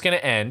 when is this going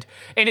to end?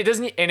 And it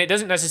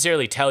doesn't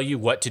necessarily tell you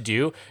what to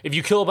do. If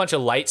you kill a bunch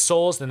of light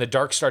souls, then the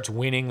dark starts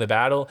winning the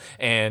battle,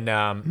 and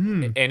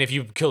if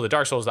you kill the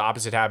dark souls, the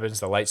opposite happens.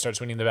 The light starts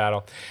winning the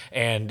battle,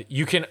 and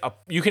you can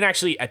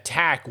actually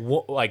attack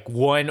like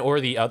one or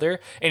the other.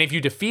 And if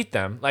you defeat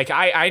them, like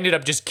I ended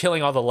up just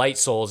killing all the light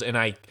souls, and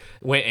I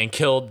went and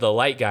killed the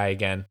light guy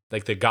again,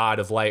 like the god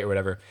of light or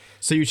whatever.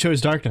 So you chose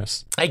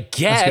darkness. I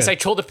guess I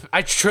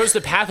chose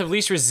the path of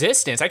least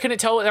resistance. I couldn't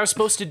tell what I was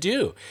supposed to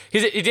do,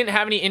 because it didn't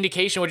have any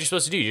indication what you're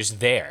supposed to do. You're just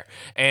there.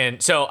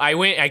 And so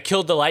I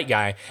killed the light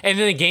guy, and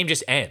then the game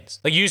just ends.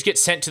 Like, you just get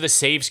sent to the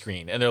save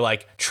screen, and they're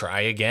like,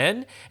 try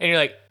again? And you're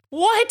like,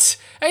 what?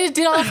 I just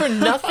did all that for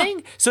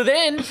nothing? So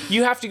then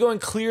you have to go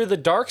and clear the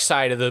dark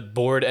side of the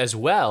board as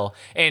well.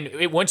 And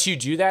once you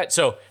do that,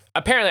 so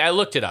apparently, I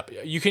looked it up.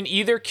 You can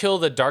either kill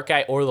the dark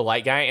guy or the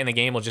light guy, and the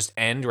game will just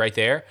end right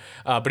there.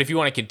 But if you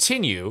want to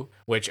continue,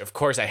 which of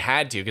course I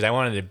had to because I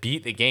wanted to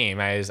beat the game,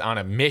 I was on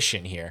a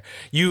mission here.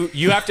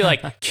 You have to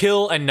like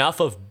kill enough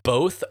of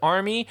both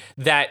army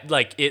that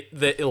like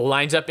it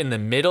lines up in the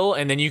middle,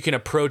 and then you can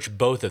approach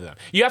both of them.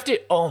 You have to.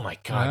 Oh my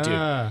God,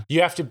 dude!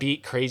 You have to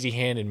beat Crazy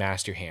Hand and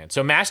Master Hand.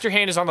 So Master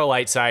Hand is on the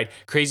light side,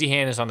 Crazy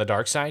Hand is on the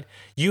dark side.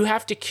 You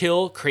have to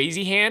kill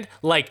Crazy Hand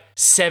like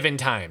 7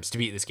 times to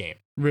beat this game.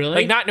 Really?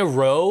 Like, not in a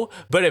row,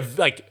 but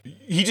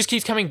he just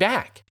keeps coming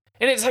back.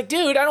 And it's like,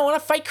 dude, I don't want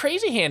to fight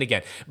Crazy Hand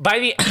again. By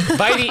the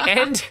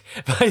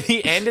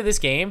end of this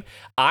game,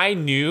 I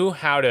knew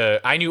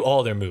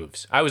all their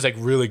moves. I was like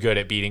really good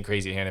at beating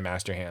Crazy Hand and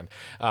Master Hand.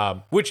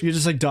 Which You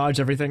just like dodge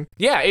everything.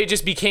 yeah, it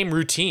just became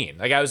routine.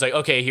 Like I was like,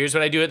 okay, here's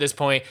what I do at this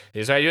point.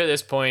 Here's what I do at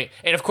this point.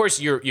 And of course,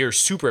 you're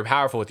super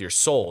powerful with your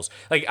souls.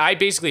 Like I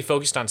basically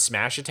focused on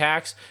smash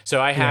attacks.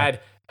 So I had,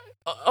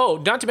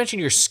 not to mention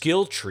your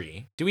skill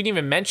tree. Did we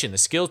even mention the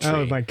skill tree?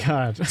 Oh my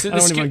god! So I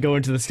don't even go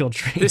into the skill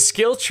tree. The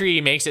skill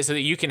tree makes it so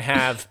that you can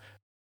have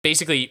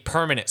basically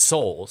permanent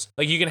souls.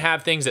 Like you can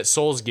have things that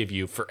souls give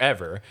you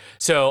forever.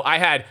 So I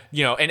had,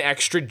 an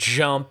extra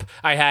jump.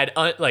 I had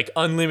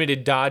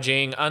unlimited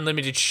dodging,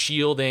 unlimited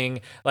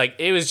shielding. Like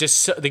it was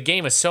just the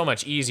game was so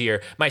much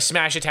easier. My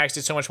smash attacks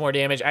did so much more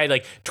damage. I had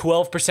like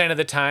 12% of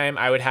the time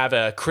I would have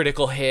a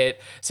critical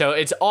hit. So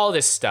it's all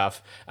this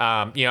stuff.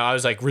 I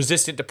was like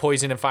resistant to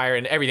poison and fire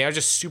and everything. I was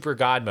just super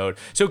god mode.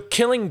 So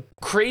killing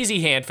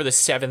Crazy Hand for the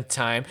 7th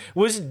time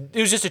was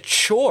just a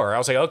chore. I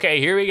was like, okay,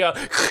 here we go.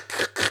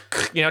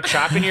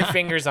 Chopping your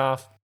fingers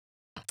off.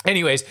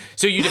 Anyways,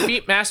 so you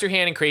defeat Master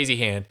Hand and Crazy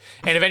Hand,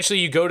 and eventually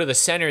you go to the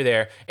center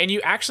there, and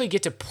you actually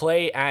get to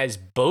play as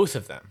both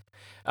of them.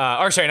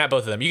 Sorry, not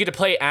both of them. You get to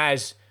play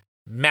as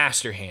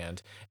Master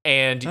Hand,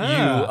 and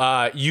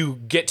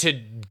you get to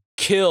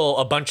kill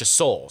a bunch of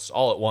souls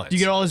all at once. Do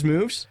you get all his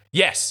moves?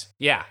 Yes.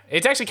 Yeah.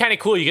 It's actually kind of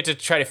cool. You get to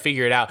try to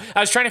figure it out.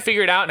 I was trying to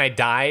figure it out and I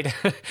died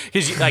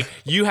because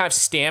you have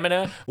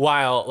stamina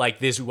while like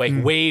this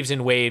waves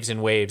and waves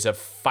and waves of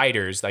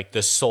fighters, like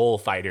the soul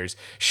fighters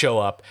show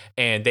up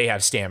and they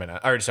have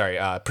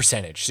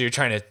percentage. So you're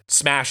trying to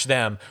smash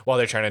them while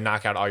they're trying to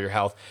knock out all your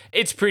health.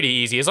 It's pretty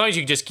easy. As long as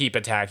you just keep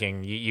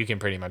attacking, you can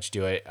pretty much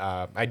do it.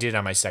 I did it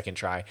on my second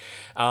try.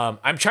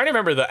 I'm trying to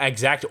remember the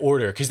exact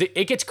order because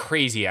it gets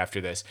crazy after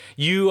this.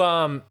 You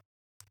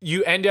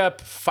end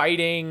up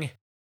fighting.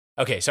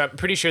 Okay, so I'm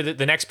pretty sure that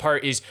the next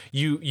part is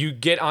you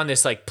get on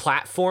this like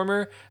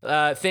platformer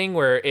thing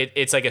where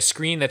it's like a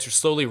screen that's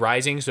slowly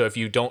rising. So if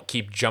you don't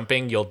keep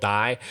jumping, you'll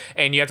die,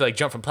 and you have to like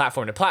jump from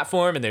platform to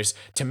platform. And there's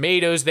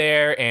tomatoes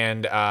there,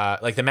 and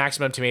like the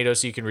maximum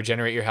tomatoes, so you can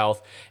regenerate your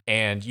health.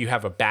 And you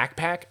have a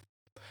backpack.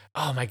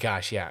 Oh my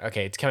gosh, yeah.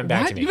 Okay, it's coming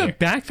back to me. You have a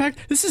backpack?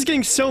 This is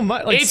getting so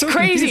much. Like, it's so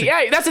crazy. confusing.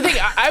 Yeah, that's the thing.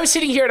 I was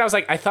sitting here and I was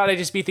like, I thought I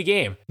just beat the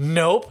game.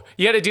 Nope.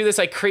 You got to do this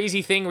like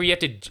crazy thing where you have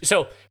to.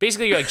 So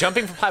basically, you're like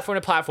jumping from platform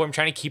to platform,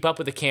 trying to keep up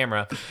with the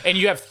camera, and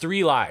you have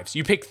 3 lives.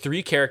 You pick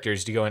 3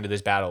 characters to go into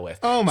this battle with.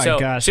 Oh my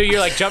gosh. So you're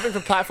like jumping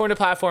from platform to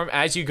platform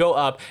as you go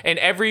up, and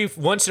every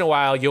once in a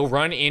while, you'll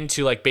run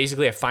into like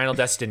basically a Final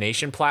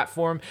Destination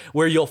platform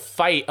where you'll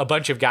fight a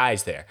bunch of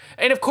guys there.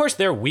 And of course,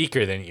 they're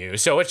weaker than you,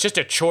 so it's just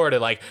a chore to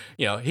like,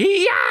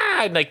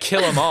 and like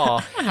kill them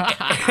all.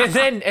 and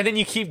then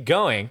you keep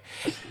going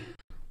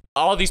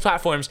all these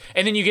platforms,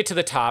 and then you get to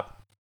the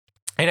top,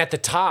 and at the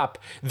top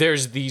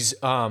there's these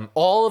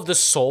all of the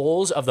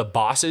souls of the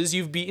bosses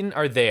you've beaten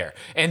are there,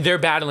 and they're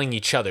battling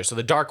each other. So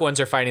the dark ones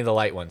are fighting the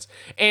light ones,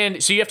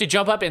 and so you have to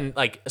jump up and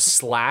like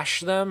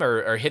slash them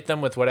or hit them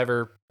with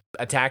whatever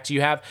attacks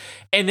you have,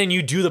 and then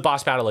you do the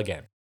boss battle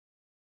again,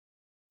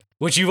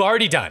 which you've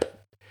already done.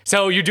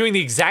 So you're doing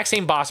the exact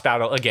same boss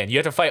battle again. You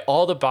have to fight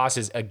all the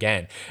bosses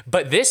again.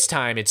 But this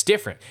time it's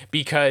different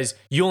because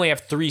you only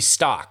have 3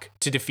 stock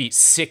to defeat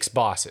 6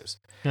 bosses.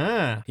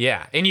 Ah.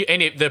 Yeah. And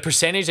the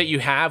percentage that you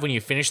have when you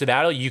finish the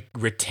battle, you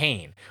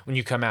retain when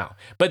you come out.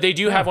 But they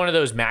do have one of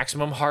those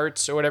maximum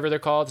hearts or whatever they're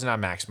called. It's not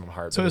maximum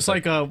heart. So it's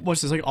like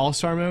what's this, like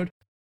all-star mode?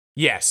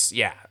 Yes,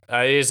 yeah.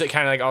 It is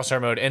kind of like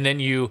all-star mode. And then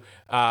you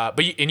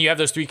have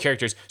those 3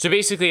 characters. So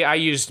basically I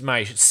used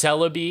my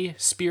Celebi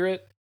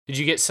spirit. Did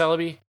you get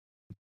Celebi?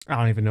 I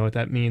don't even know what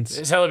that means.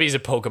 Celebi is a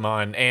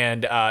Pokemon,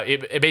 and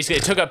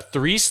it took up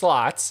 3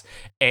 slots,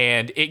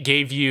 and it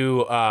gave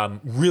you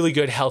really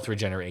good health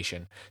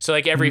regeneration. So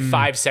like every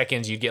 5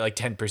 seconds, you'd get like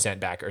 10%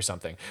 back or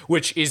something,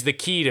 which is the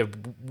key to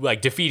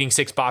like defeating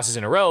 6 bosses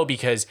in a row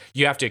because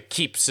you have to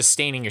keep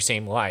sustaining your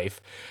same life.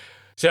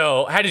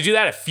 So I had to do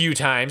that a few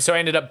times. So I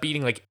ended up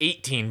beating like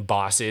 18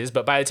 bosses.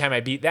 But by the time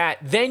I beat that,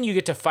 then you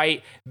get to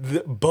fight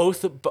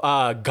both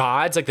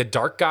gods, like the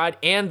dark god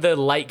and the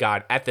light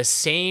god at the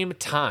same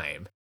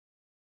time.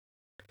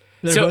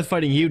 They're both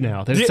fighting you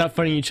now. They stopped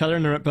fighting each other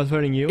and they're both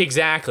fighting you?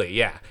 Exactly,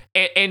 yeah.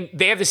 And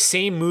they have the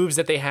same moves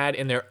that they had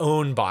in their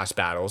own boss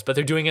battles, but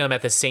they're doing them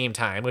at the same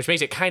time, which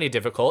makes it kind of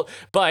difficult.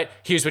 But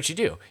here's what you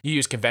do. You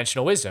use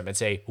conventional wisdom and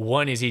say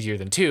 1 is easier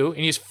than 2,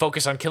 and you just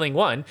focus on killing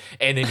 1,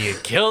 and then you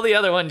kill the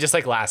other one just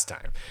like last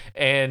time.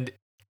 And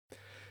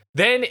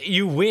then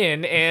you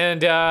win,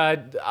 and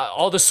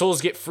all the souls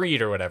get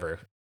freed or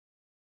whatever.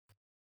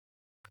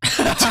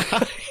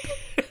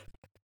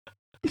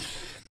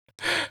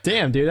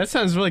 Damn, dude, that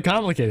sounds really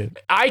complicated.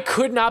 I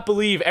could not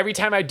believe every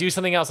time I do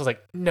something else, I was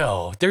like,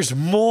 no, there's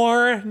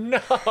more.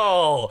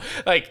 No.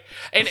 Like,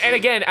 and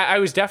again, I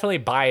was definitely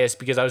biased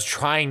because I was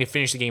trying to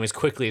finish the game as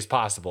quickly as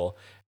possible.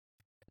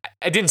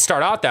 I didn't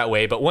start out that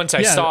way, but once I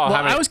Yeah, saw well,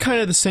 how many, I was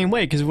kind of the same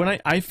way because when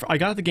I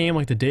got the game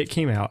like the day it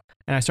came out,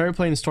 and I started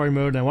playing the story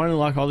mode, and I wanted to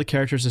unlock all the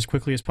characters as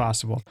quickly as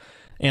possible,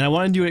 and I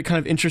wanted to do it kind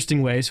of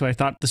interesting way, so I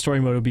thought the story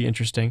mode would be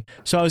interesting.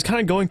 So I was kind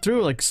of going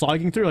through, like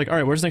slogging through, like, all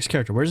right, where's the next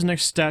character? Where's the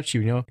next statue?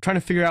 You know, trying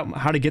to figure out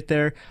how to get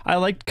there. I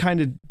liked kind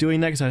of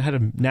doing that because I had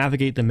to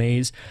navigate the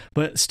maze,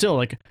 but still,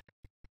 like,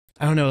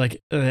 I don't know, like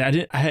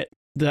I had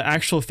the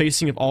actual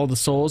facing of all the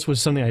souls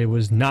was something I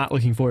was not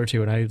looking forward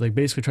to, and I like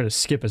basically tried to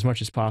skip as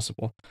much as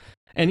possible.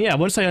 And yeah,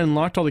 once I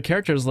unlocked all the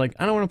characters, like,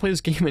 I don't want to play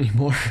this game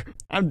anymore.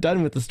 I'm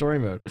done with the story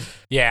mode.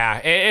 yeah,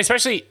 and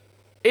especially,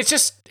 it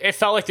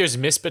felt like there's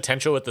missed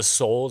potential with the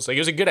souls. Like,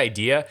 it was a good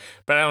idea,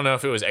 but I don't know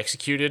if it was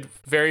executed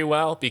very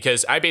well,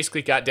 because I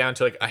basically got down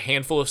to like a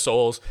handful of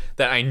souls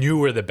that I knew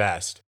were the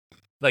best.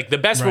 Like the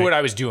best for Right. what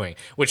I was doing,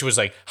 which was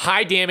like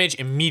high damage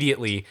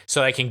immediately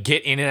so that I can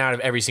get in and out of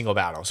every single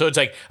battle. So it's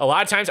like a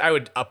lot of times I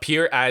would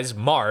appear as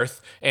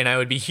Marth and I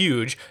would be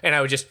huge and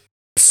I would just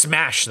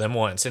smash them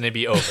once and it'd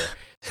be over.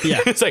 Yeah.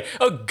 It's like,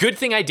 oh, good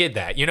thing I did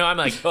that. You know, I'm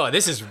like, oh,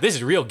 this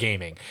is real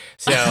gaming.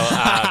 So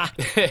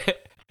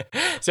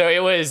so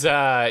it was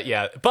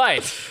yeah.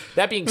 But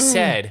that being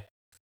said,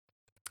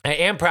 I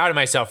am proud of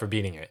myself for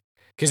beating it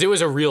because it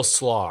was a real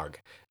slog.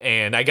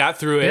 And I got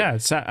through it. Yeah,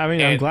 I mean,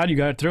 I'm And- glad you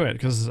got through it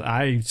because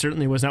I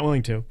certainly was not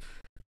willing to.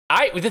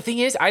 The thing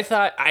is, I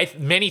thought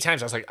many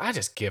times I was like, I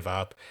just give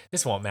up.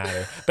 This won't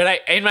matter. But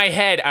in my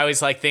head, I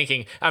was like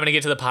thinking, I'm gonna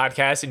get to the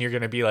podcast and you're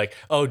gonna be like,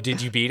 oh,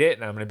 did you beat it?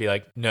 And I'm gonna be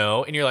like,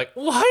 no. And you're like,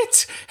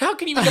 what? How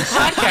can you make a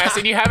podcast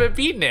and you haven't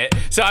beaten it?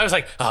 So I was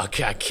like, oh,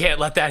 God, I can't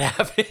let that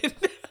happen.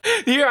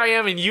 Here I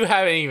am, and you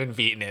haven't even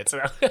beaten it. So.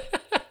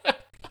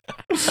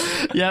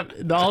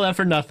 Yep, all that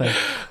for nothing.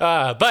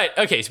 But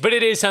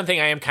it is something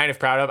I am kind of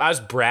proud of. I was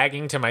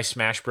bragging to my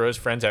Smash Bros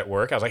friends at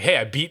work. I was like, hey,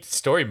 I beat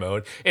story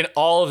mode. And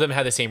all of them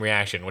had the same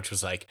reaction, which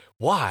was like,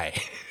 why?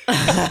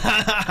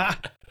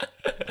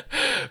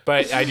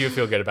 But I do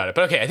feel good about it.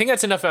 But okay, I think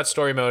that's enough about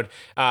story mode.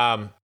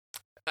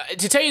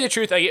 To tell you the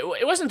truth, like,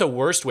 it wasn't the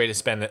worst way to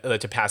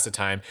to pass the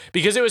time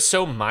because it was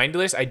so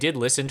mindless. I did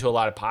listen to a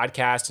lot of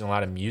podcasts and a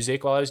lot of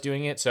music while I was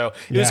doing it, so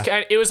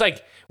it was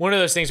like one of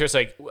those things where it's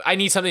like I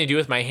need something to do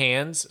with my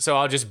hands, so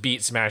I'll just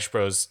beat Smash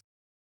Bros.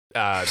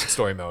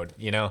 Story mode,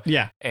 you know,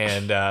 Yeah.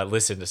 and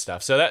listen to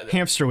stuff. So that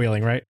Hamster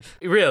wheeling, right?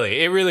 it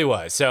really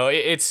was. So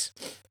it's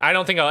I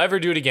don't think I'll ever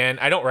do it again.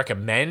 I don't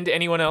recommend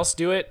anyone else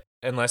do it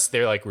unless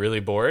they're like really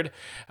bored.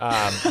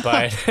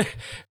 But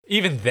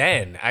even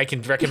then, I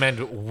can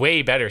recommend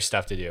way better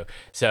stuff to do.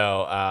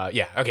 So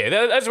yeah, okay,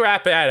 let's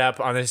wrap that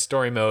up on this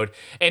story mode.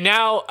 And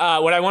now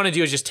what I want to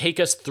do is just take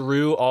us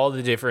through all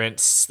the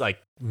different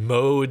like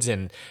modes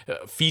and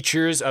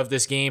features of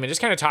this game and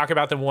just kind of talk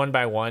about them one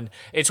by one.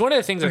 It's one of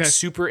the things that's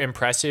super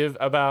impressive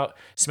about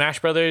Smash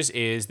Brothers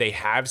is they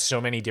have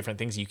so many different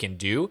things you can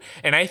do.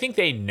 And I think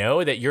they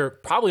know that you're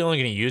probably only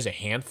going to use a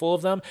handful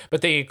of them,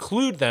 but they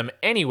include them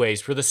anyways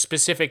for the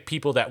specific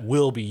people that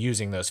will be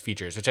using those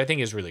features, which I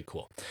think is really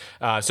cool.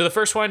 So the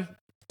first one,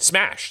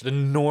 Smash, the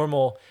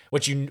normal,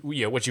 what you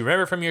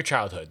remember from your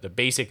childhood, the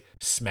basic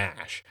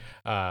Smash.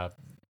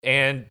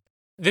 And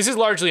this is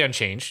largely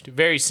unchanged,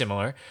 very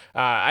similar.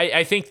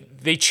 I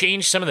think they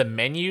changed some of the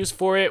menus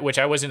for it, which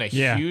I wasn't a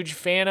huge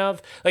fan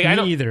of. Like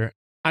Me either.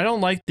 I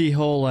don't like the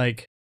whole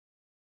like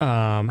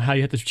how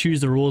you have to choose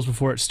the rules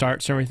before it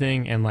starts and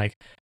everything, and like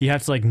you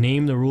have to like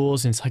name the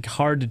rules, and it's like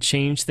hard to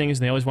change things,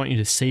 and they always want you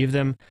to save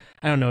them.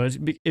 I don't know.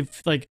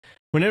 If like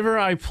whenever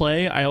I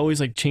play, I always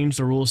like change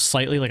the rules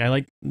slightly. Like I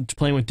like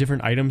playing with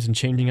different items and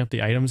changing up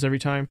the items every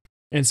time.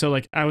 And so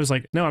like I was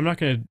like, no, I'm not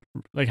gonna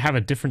like have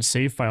a different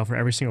save file for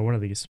every single one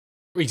of these.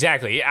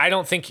 Exactly. I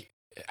think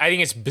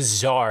it's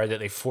bizarre that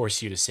they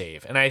force you to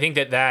save. And I think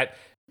that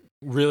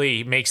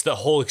really makes the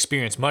whole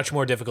experience much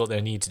more difficult than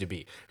it needs to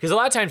be. Because a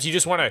lot of times you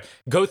just want to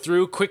go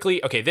through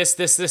quickly, okay, this.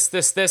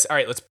 All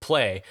right, let's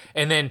play.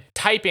 And then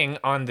typing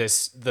on the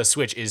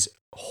Switch is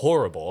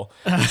horrible.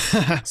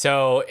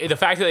 So the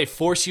fact that they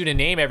force you to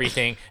name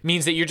everything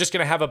means that you're just going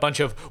to have a bunch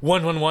of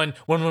 111,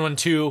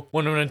 1112,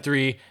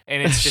 1113,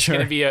 and it's just Sure.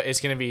 going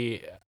to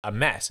be a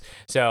mess.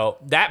 So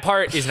that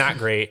part is not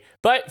great,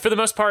 but for the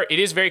most part, it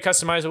is very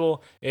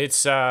customizable.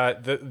 It's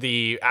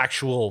the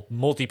actual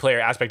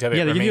multiplayer aspect of it.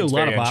 Yeah, they give you a remains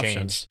lot very of unchanged.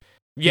 options.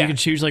 Yeah, You can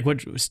choose like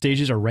what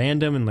stages are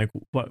random and like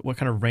what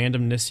kind of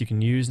randomness you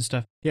can use and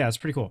stuff. Yeah, it's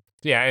pretty cool.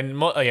 yeah,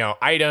 and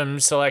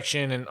item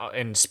selection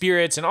and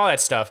spirits and all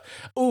that stuff.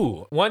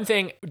 Ooh, one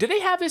thing, did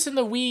they have this in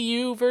the Wii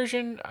U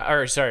version?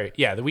 Or sorry,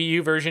 yeah, the Wii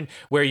U version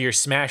where your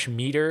Smash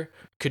meter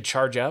could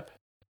charge up,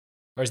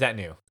 or is that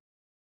new?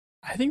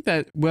 I think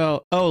that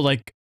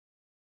like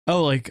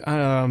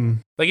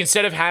Like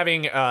instead of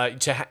having hit a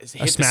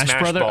the Smash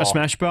Brother, ball, a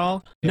Smash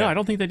Ball. No, Yeah. I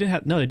don't think they did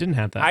have. No, they didn't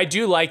have that. I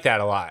do like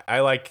that a lot. I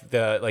like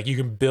you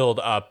can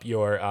build up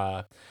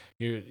your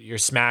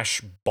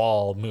Smash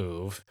ball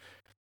move.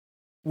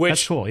 Which,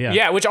 That's cool, yeah.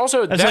 Yeah, which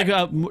also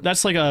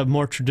That's like a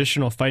more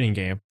traditional fighting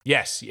game.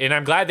 yes, and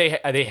I'm glad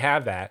they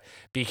have that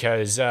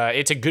because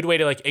it's a good way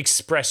to like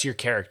express your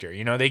character.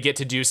 You know, they get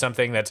to do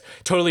something that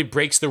totally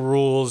breaks the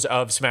rules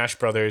of Smash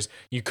Brothers.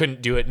 You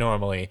couldn't do it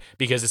normally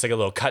because it's like a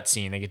little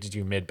cutscene they get to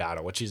do mid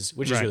battle, which is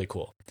Right. really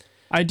cool.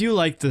 I do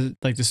like the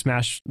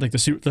smash, like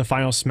the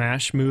final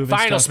smash move. And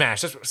Final stuff.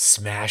 Smash, that's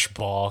Smash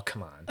Ball.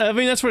 Come on. I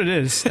mean, that's what it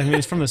is. I mean,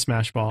 it's from the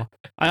Smash Ball.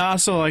 I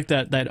also like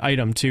that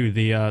item too,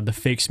 the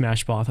fake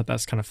Smash Ball. I thought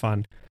that's kind of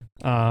fun.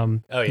 Oh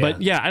yeah.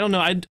 But yeah, I don't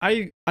know.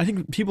 I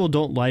think people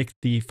don't like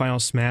the Final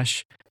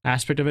Smash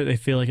aspect of it. They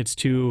feel like it's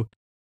too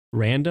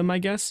random, I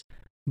guess.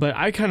 But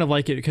I kind of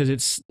like it because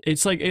it's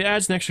like it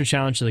adds an extra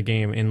challenge to the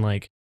game, and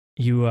like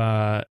you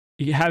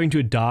having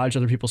to dodge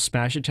other people's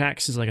smash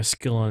attacks is like a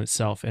skill in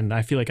itself. And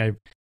I feel like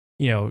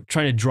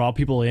trying to draw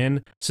people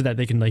in so that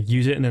they can like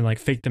use it and then like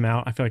fake them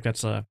out. I feel like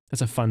that's a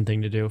fun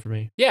thing to do for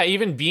me. Yeah,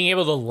 even being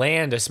able to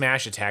land a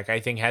smash attack, I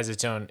think has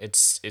its own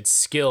its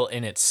skill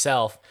in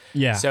itself.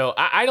 Yeah. So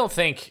I don't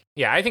think,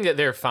 I think that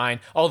they're fine.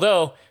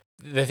 Although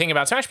the thing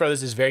about Smash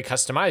Brothers is very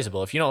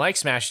customizable. If you don't like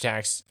smash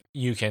attacks,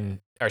 if you Take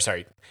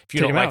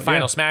don't them like out,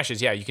 final yeah. smashes,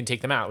 you can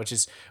take them out, which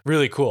is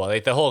really cool.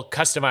 Like the whole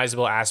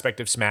customizable aspect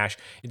of Smash,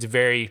 it's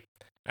very,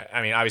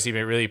 I mean, obviously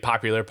a really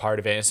popular part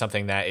of it and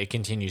something that it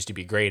continues to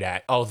be great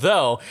at.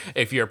 Although,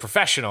 if you're a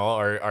professional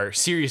or are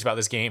serious about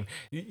this game,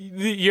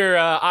 your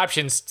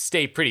options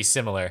stay pretty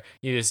similar.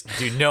 You just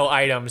do no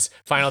items,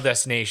 final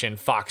destination,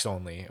 Fox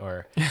only,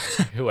 or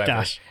whoever.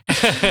 Gosh.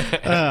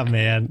 Oh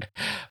man.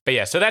 But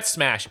yeah, so that's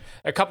Smash.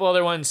 A couple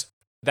other ones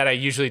that I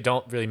usually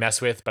don't really mess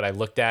with, but I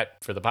looked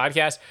at for the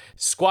podcast.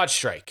 Squad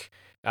Strike,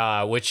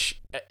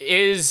 which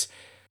is...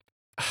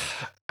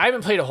 I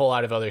haven't played a whole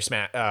lot of other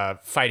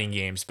fighting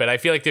games, but I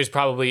feel like there's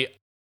probably...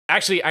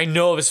 Actually, I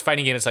know of a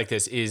fighting game that's like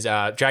this is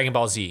Dragon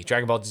Ball Z.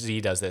 Dragon Ball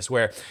Z does this,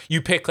 where you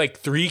pick like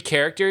 3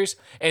 characters,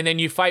 and then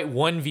you fight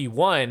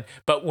 1v1,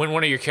 but when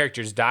one of your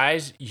characters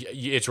dies,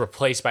 it's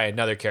replaced by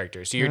another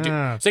character. So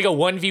it's like a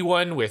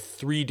 1v1 with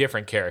 3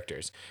 different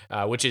characters,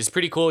 which is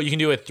pretty cool. You can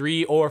do a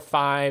 3 or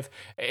 5.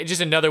 It's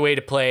just another way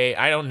to play.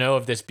 I don't know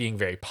if this being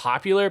very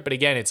popular, but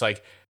again, it's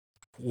like,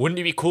 wouldn't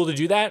it be cool to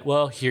do that?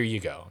 Well, here you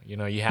go. You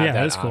have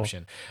that cool.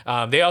 option.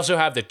 They also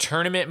have the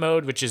tournament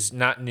mode, which is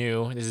not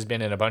new. This has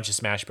been in a bunch of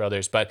Smash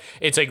Brothers, but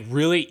it's like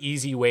really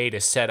easy way to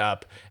set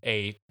up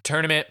a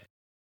tournament.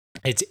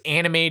 It's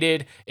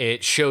animated.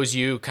 It shows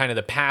you kind of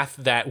the path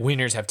that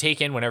winners have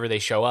taken whenever they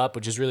show up,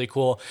 which is really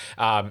cool.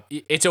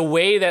 It's a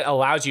way that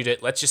allows you to,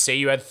 let's just say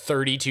you had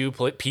 32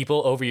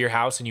 people over your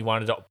house and you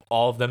wanted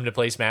all of them to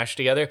play Smash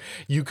together.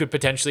 You could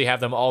potentially have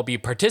them all be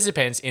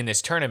participants in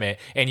this tournament,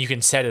 and you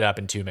can set it up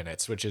in 2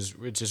 minutes, which is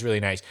really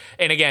nice.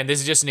 And again, this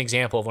is just an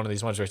example of one of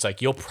these ones where it's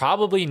like, you'll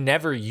probably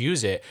never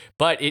use it,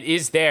 but it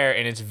is there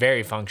and it's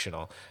very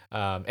functional.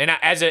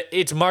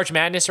 It's March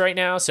Madness right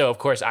now, so of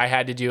course I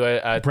had to do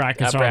a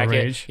Brackets are all the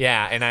rage.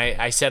 Yeah, and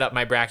I set up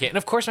my bracket, and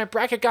of course my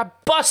bracket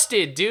got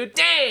busted, dude.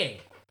 Dang!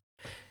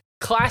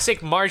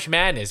 Classic March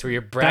Madness where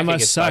your bracket must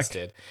gets suck.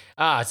 busted.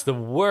 It's the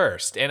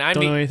worst. And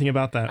Don't know anything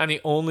about that. I'm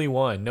the only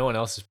one. No one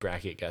else's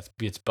bracket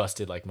gets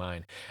busted like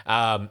mine.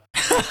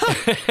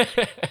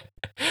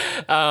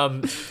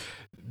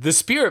 The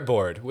Spirit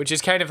Board, which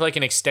is kind of like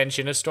an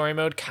extension of story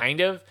mode, kind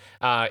of.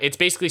 It's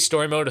basically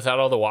story mode without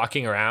all the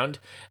walking around.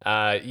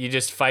 You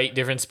just fight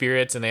different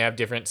spirits, and they have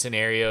different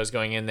scenarios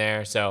going in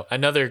there. So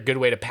another good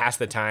way to pass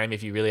the time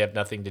if you really have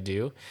nothing to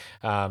do.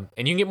 And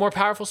you can get more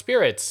powerful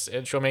spirits,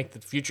 and she'll make the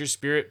future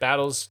spirit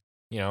battles,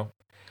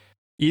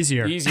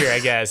 Easier I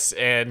guess.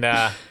 And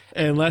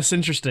and less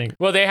interesting.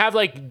 well, they have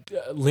like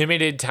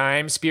limited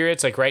time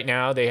spirits. Like right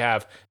now, they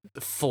have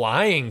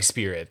flying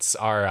spirits.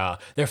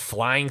 They're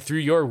flying through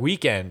your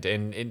weekend,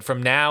 and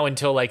from now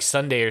until like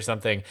Sunday or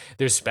something,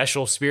 there's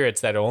special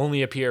spirits that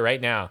only appear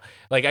right now.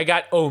 Like I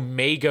got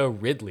Omega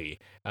Ridley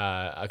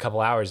a couple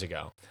hours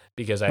ago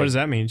because What does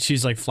that mean?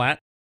 She's like flat?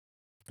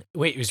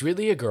 Wait, was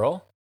Ridley a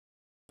girl?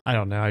 I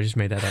don't know. I just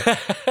made that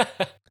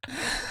up.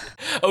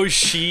 Oh, is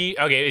she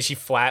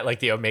flat like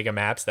the Omega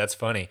maps? That's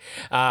funny.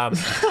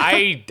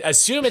 I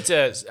assume it's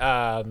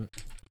not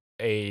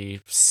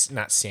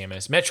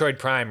Samus, Metroid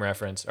Prime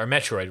reference or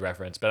Metroid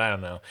reference, but I don't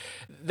know.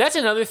 That's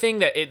another thing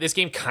that this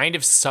game kind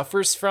of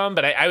suffers from,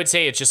 but I would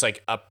say it's just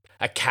like a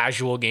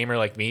casual gamer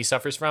like me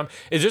suffers from,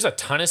 is there's a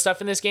ton of stuff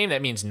in this game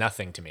that means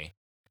nothing to me.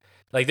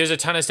 Like there's a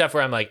ton of stuff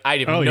where I'm like, I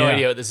have no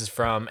idea what this is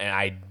from, and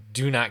I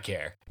do not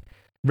care.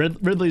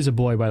 Ridley's a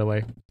boy, by the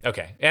way.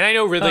 Okay. And I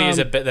know Ridley is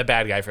the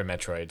bad guy from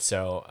Metroid,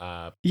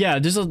 so... yeah,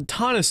 there's a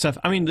ton of stuff.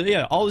 I mean,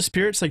 yeah, all the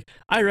spirits, like,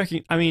 I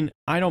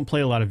don't play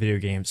a lot of video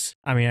games.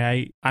 I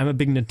mean, I'm a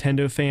big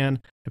Nintendo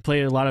fan. I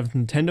play a lot of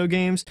Nintendo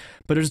games,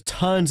 but there's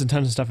tons and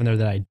tons of stuff in there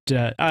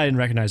that I didn't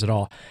recognize at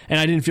all. And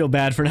I didn't feel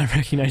bad for not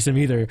recognizing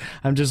them either.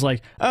 I'm just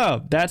like,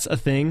 oh, that's a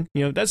thing.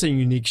 That's a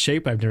unique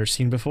shape I've never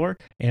seen before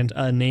and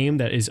a name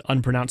that is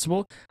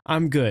unpronounceable.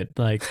 I'm good.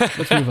 Like,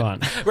 let's move on.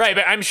 Right,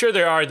 but I'm sure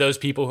there are those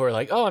people who are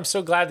like, oh, I'm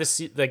so glad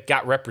this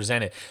got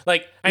represented.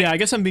 Like, I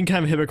guess I'm being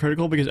kind of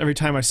hypocritical because every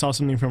time I saw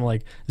something from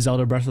like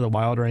Zelda Breath of the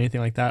Wild or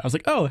anything like that, I was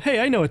like, oh, hey,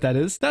 I know what that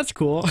is. That's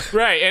cool.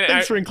 Right. And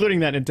Thanks for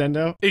including that,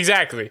 Nintendo.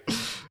 Exactly.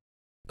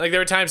 Like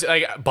there were times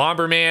like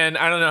Bomberman.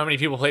 I don't know how many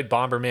people played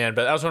Bomberman,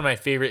 but that was one of my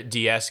favorite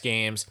DS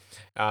games.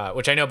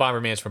 Which I know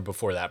Bomberman's from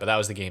before that, but that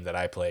was the game that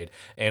I played.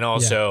 And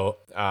also,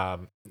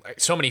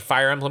 so many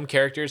Fire Emblem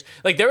characters.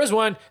 Like that was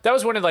one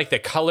of like the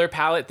color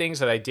palette things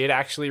that I did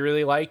actually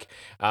really like.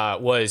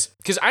 Was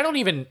because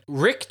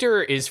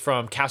Richter is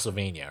from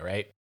Castlevania,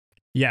 right?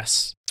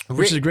 Yes,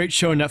 which is a great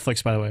show on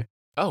Netflix, by the way.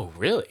 Oh,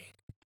 really?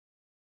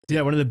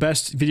 Yeah, one of the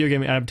best video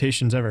game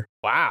adaptations ever.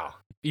 Wow,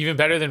 even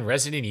better than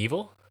Resident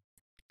Evil.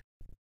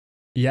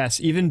 Yes,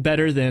 even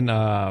better than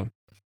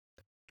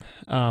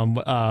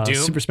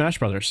Super Smash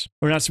Brothers,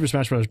 or not Super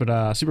Smash Brothers,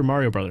 but Super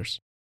Mario Brothers.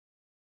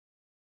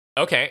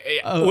 Okay.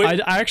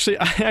 I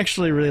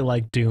actually really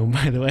like Doom,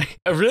 by the way.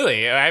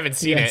 Really? I haven't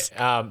seen it.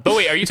 But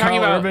wait, are you talking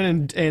Carl about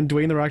Urban and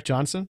Dwayne the Rock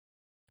Johnson?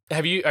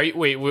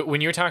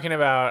 When you're talking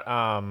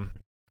about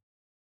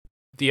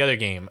the other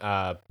game,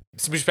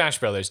 Super Smash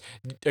Brothers,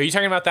 are you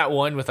talking about that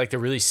one with like the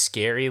really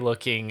scary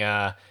looking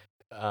like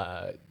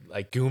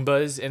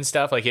Goombas and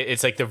stuff? Like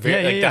it's like the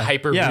the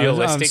hyper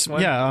realistic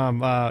one.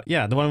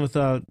 The one with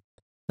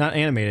not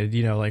animated,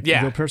 like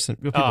real people.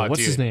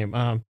 What's his name?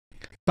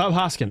 Bob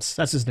Hoskins.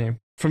 That's his name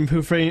from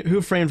Who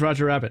Framed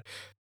Roger Rabbit.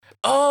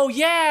 Oh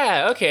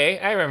yeah, okay,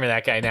 I remember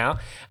that guy now.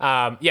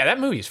 That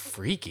movie is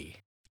freaky.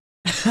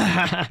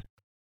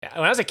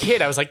 When I was a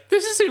kid, I was like,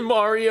 "This isn't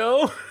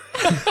Mario."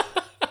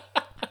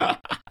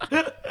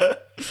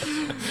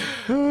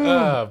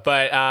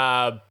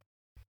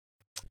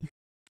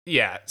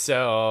 Yeah,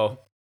 so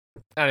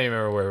I don't even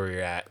remember where we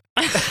were at.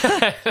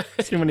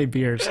 Too many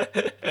beers.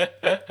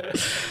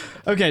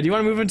 Okay, do you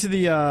want to move into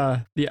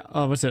the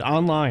what's it?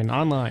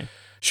 Online.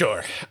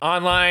 Sure.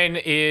 Online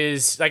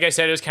is, like I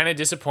said, it was kind of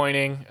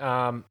disappointing.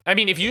 I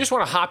mean, if you just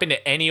want to hop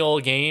into any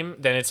old game,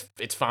 then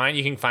it's fine.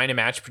 You can find a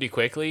match pretty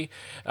quickly.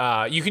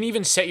 You can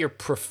even set your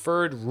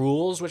preferred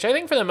rules, which I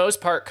think for the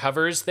most part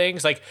covers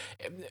things. Like,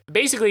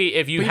 basically,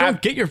 if you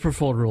don't get your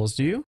preferred rules,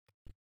 do you?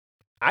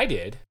 I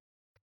did.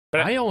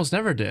 But I almost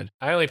never did.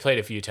 I only played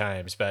a few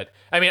times, but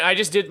I mean, I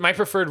just did. My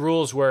preferred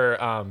rules were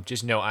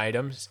just no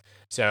items.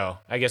 So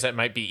I guess that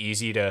might be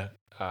easy to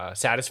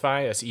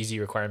satisfy. That's an easy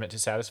requirement to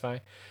satisfy.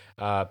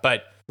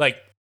 But like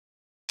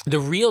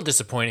the real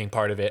disappointing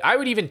part of it, I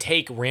would even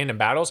take random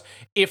battles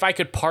if I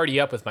could party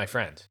up with my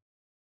friends.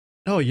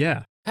 Oh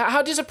yeah.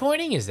 How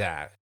disappointing is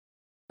that?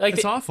 Like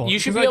it's awful. You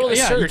should be able to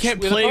search. You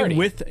can't play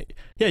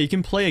you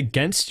can play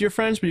against your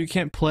friends, but you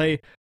can't play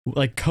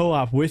like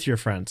co-op with your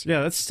friends.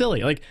 Yeah, that's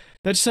silly. Like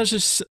that's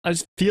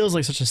it feels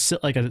like such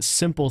a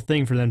simple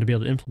thing for them to be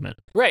able to implement.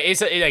 Right.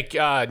 It's like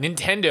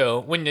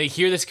Nintendo, when they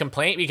hear this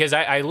complaint, because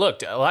I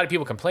looked, a lot of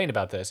people complained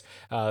about this.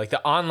 Like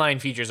the online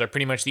features are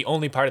pretty much the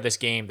only part of this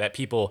game that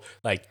people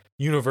like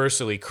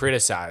universally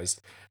criticized.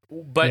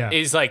 But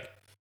it's like,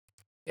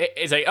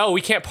 oh,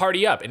 we can't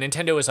party up. And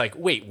Nintendo is like,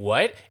 wait,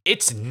 what?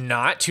 It's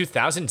not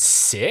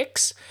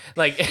 2006?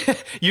 Like,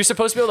 you're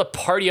supposed to be able to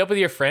party up with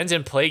your friends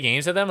and play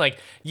games with them? Like,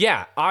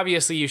 yeah,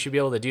 obviously you should be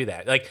able to do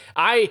that. Like,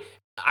 I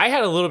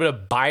had a little bit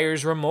of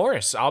buyer's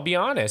remorse, I'll be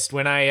honest,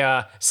 when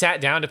I sat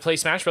down to play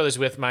Smash Brothers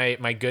with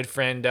my good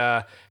friend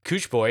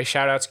Cooch Boy.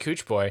 Shout out to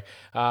Cooch Boy.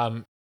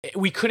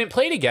 We couldn't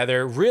play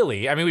together,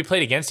 really. I mean, we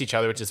played against each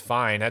other, which is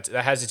fine. That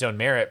has its own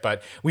merit.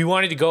 But we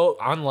wanted to go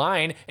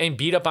online and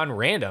beat up on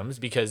randoms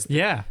because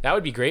that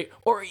would be great.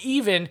 Or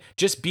even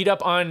just beat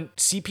up on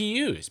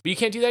CPUs. But you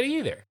can't do that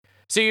either.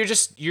 So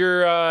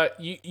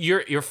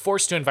you're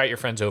forced to invite your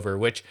friends over,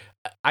 which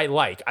I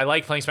like. I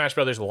like playing Smash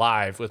Brothers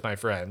live with my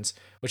friends,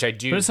 which I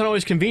do. But it's not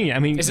always convenient. I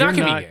mean, it's you're not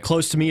convenient. Not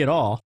close to me at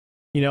all.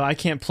 I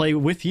can't play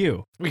with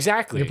you.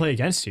 Exactly. I can play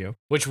against you.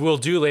 Which we'll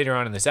do later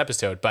on in this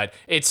episode. But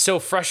it's so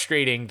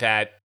frustrating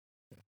that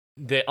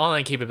the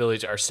online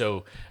capabilities are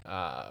so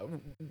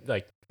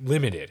like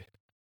limited.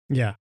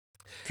 Yeah,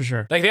 for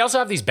sure. Like they also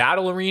have these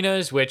battle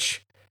arenas,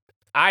 which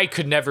I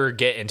could never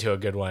get into a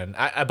good one.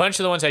 A bunch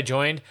of the ones I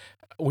joined,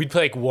 we'd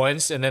play like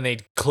once and then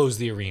they'd close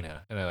the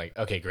arena. And I'm like,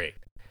 okay, great.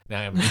 Now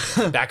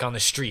I'm back on the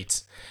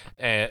streets.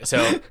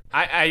 So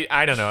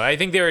I don't know. I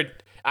think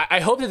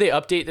I hope that they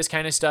update this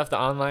kind of stuff, the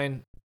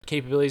online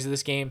capabilities of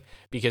this game,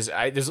 because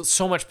there's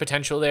so much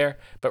potential there,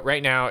 but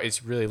right now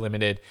it's really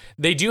limited.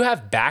 They do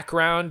have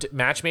background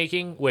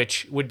matchmaking,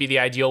 which would be the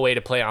ideal way to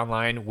play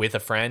online with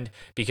a friend,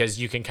 because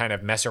you can kind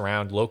of mess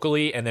around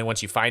locally, and then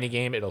once you find a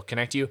game, it'll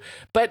connect you.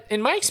 But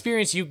in my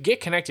experience, you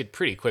get connected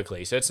pretty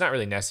quickly, so it's not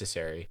really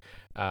necessary.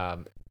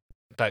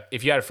 But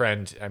if you had a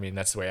friend, I mean,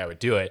 that's the way I would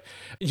do it.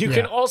 You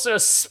can also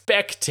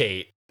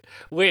spectate,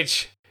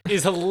 which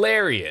is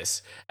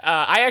hilarious.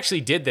 I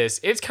actually did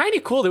this. It's kind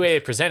of cool the way they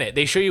present it.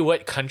 They show you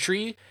what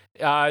country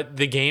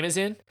the game is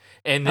in,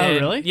 and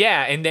then really?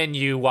 yeah, and then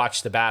you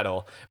watch the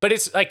battle. But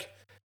it's like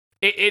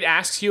it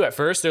asks you at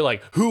first. They're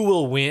like, "Who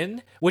will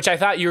win?" Which I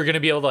thought you were going to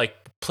be able to like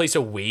place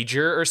a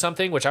wager or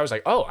something, which I was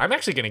like, oh, I'm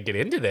actually going to get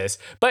into this,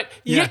 but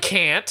you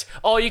can't.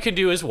 All you can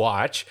do is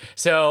watch.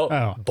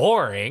 So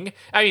boring.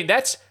 I mean,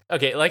 that's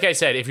okay. Like I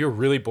said, if you're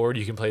really bored,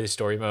 you can play the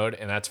story mode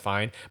and that's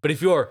fine. But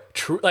if you're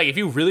if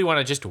you really want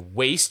to just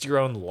waste your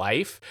own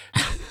life,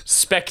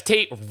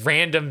 spectate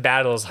random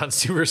battles on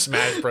Super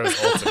Smash Bros.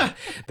 Ultimate.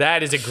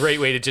 That is a great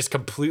way to just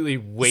completely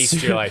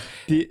waste your life.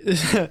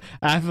 The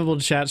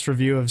Affable Chat's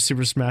review of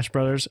Super Smash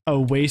Brothers, a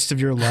waste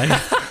of your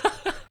life.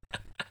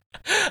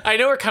 I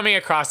know we're coming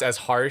across as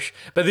harsh,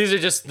 but these are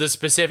just the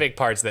specific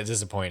parts that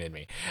disappointed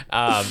me.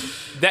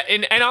 That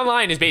and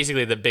online is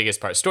basically the biggest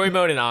part. Story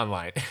mode and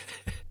online.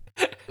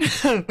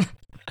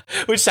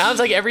 Which sounds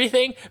like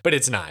everything, but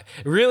it's not.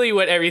 Really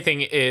what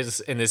everything is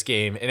in this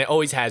game, and it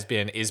always has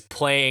been, is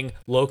playing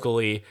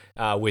locally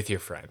with your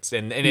friends.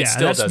 And it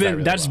still does that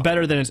really that's well.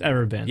 better than it's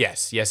ever been.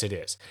 Yes, it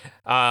is.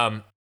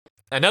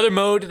 Another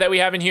mode that we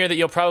have in here that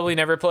you'll probably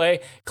never play,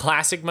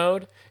 classic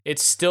mode.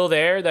 It's still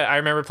there. That I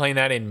remember playing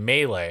that in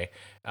Melee,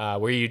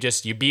 where you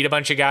beat a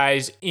bunch of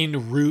guys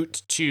en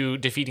route to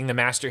defeating the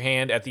Master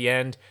Hand at the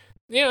end.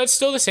 You know, it's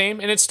still the same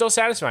and it's still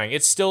satisfying.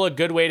 It's still a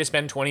good way to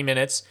spend 20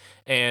 minutes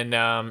and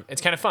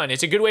it's kind of fun.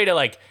 It's a good way to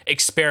like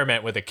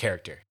experiment with a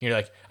character. You're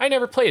like, I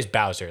never play as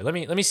Bowser. Let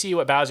me see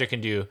what Bowser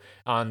can do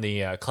on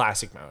the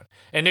classic mode.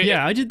 And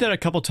I did that a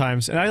couple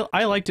times and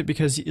I liked it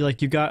because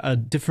like you got a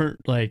different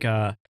like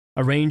a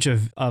range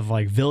of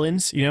like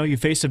villains. You know, you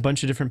faced a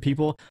bunch of different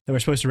people that were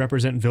supposed to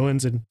represent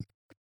villains in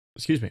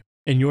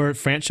your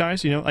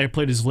franchise. You know, I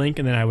played as Link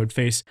and then I would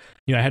face,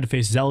 I had to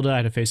face Zelda, I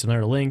had to face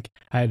another Link,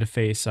 I had to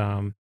face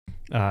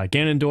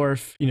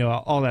Ganondorf,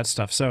 all that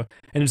stuff. So,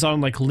 and it's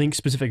on like Link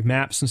specific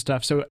maps and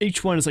stuff. So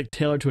each one is like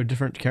tailored to a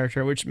different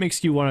character, which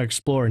makes you want to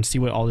explore and see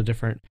what all the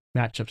different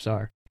matchups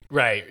are.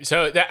 Right.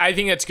 So I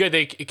think that's good.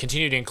 They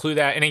continue to include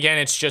that. And again,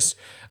 it's just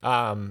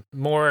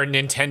more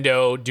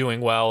Nintendo doing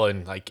well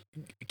and like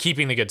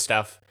keeping the good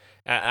stuff.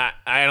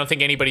 I don't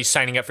think anybody's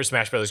signing up for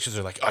Smash Brothers because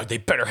they're like, oh, they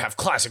better have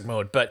classic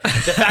mode. But the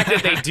fact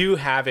that they do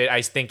have it,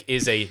 I think,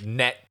 is a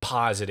net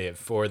positive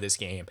for this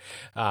game.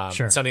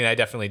 Sure. Something that I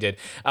definitely did.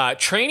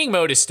 Training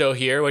mode is still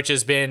here, which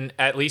has been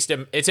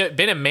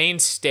been a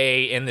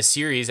mainstay in the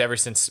series ever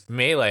since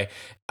Melee.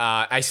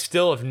 I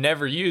still have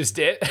never used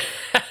it.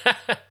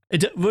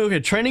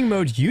 Training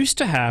mode used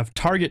to have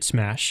Target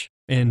Smash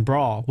in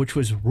Brawl, which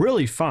was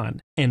really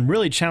fun and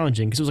really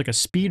challenging because it was like a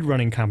speed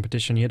running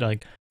competition. You had to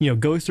like,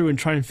 go through and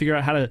try and figure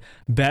out how to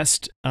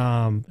best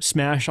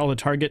smash all the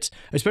targets,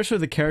 especially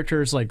the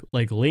characters like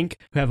Link,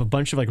 who have a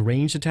bunch of like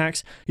ranged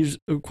attacks. It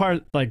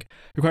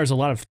requires a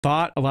lot of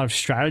thought, a lot of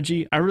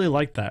strategy. I really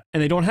like that.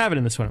 And they don't have it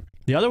in this one.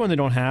 The other one they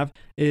don't have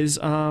is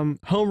Home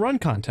Run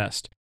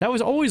Contest. That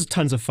was always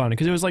tons of fun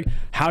because it was like,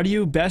 how do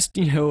you best,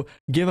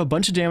 give a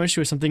bunch of damage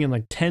to something in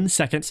like 10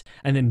 seconds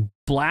and then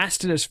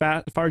blast it as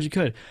far as you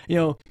could.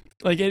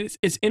 Like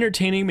it's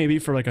entertaining maybe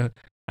for like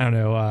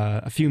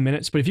a few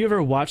minutes. But if you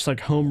ever watch like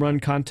home run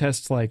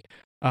contests, like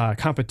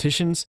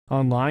competitions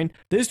online,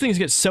 these things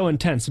get so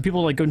intense and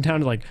people like go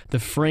down to like the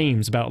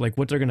frames about like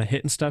what they're gonna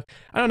hit and stuff.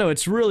 I don't know,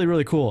 it's really,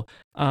 really cool.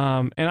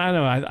 And I don't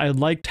know, I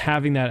liked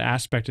having that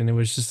aspect, and it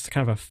was just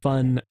kind of a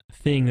fun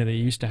thing that they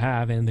used to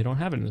have, and they don't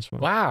have it in this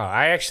one. Wow,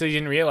 I actually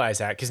didn't realize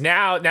that, because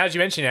now as you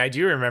mention it, I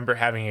do remember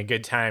having a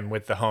good time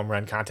with the home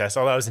run contest,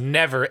 although I was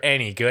never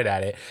any good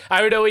at it.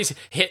 I would always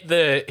hit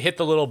the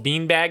little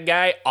beanbag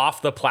guy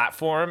off the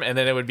platform, and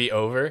then it would be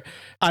over.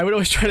 I would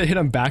always try to hit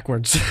him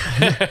backwards.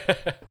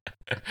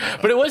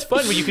 But it was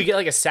fun when you could get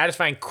like a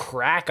satisfying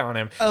crack on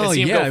him. Oh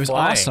see him yeah, go it was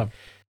flying. awesome.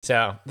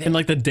 So and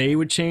like the day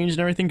would change and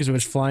everything because it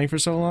was flying for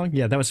so long.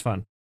 Yeah, that was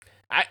fun.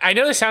 I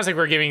know this sounds like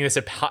we're giving this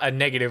a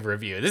negative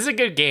review. This is a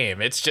good game.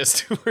 It's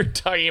just we're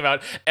talking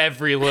about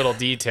every little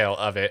detail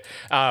of it.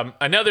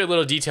 Another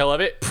little detail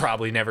of it,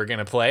 probably never going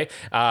to play,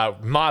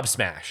 Mob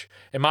Smash.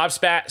 And Mob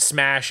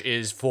Smash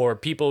is for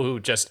people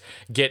who just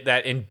get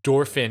that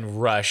endorphin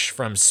rush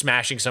from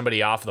smashing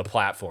somebody off the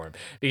platform.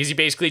 Because you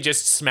basically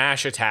just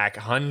smash attack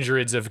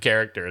hundreds of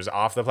characters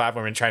off the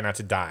platform and try not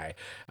to die.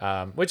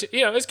 Which,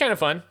 is kind of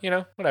fun,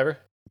 whatever.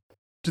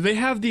 Do they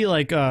have the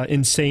like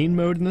insane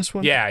mode in this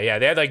one? Yeah,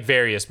 they had like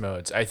various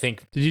modes, I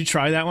think. Did you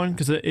try that one?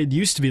 Because it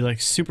used to be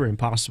like super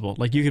impossible.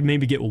 Like you could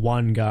maybe get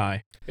one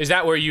guy. Is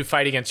that where you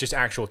fight against just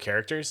actual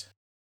characters?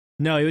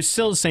 No, it was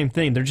still the same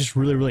thing. They're just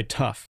really, really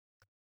tough.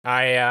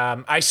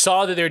 I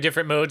saw that there are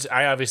different modes.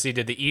 I obviously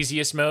did the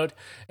easiest mode,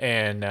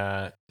 and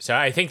so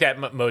I think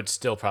that mode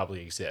still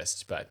probably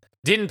exists, but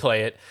didn't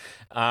play it.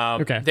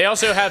 Okay. They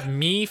also have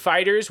Mii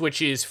Fighters, which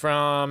is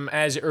from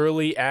as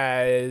early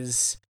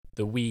as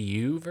the Wii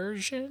U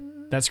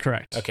version? That's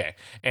correct. Okay.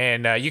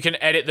 And you can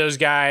edit those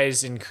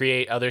guys and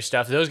create other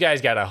stuff. Those guys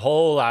got a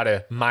whole lot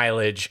of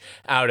mileage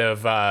out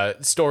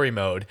of story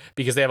mode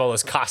because they have all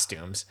those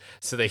costumes.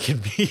 So they can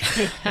be...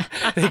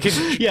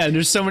 Yeah, and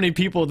there's so many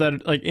people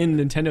that like in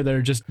Nintendo that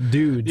are just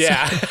dudes.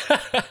 Yeah.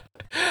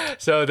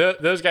 So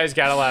those guys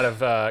got a lot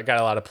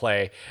of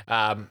play.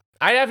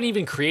 I haven't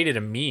even created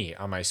a Mii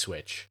on my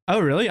Switch. Oh,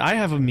 really? I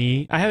have a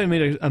Mii. I haven't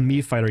made a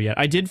Mii fighter yet.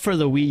 I did for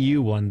the Wii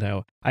U one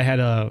though. I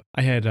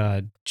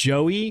had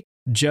Joey,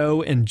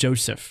 Joe, and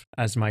Joseph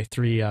as my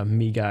 3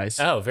 Mii guys.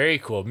 Oh, very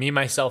cool. Me,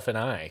 myself, and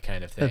I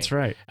kind of thing. That's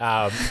right.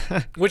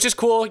 Which is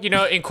cool,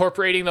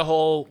 incorporating the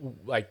whole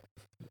like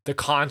the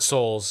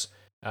consoles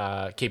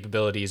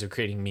capabilities of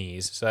creating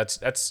Miis. So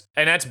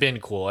that's been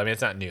cool. I mean,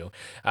 it's not new.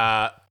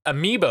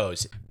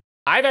 Amiibos.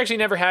 I've actually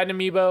never had an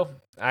Amiibo.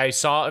 I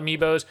saw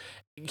Amiibos.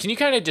 Can you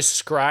kind of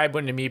describe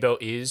what an Amiibo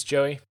is,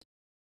 Joey?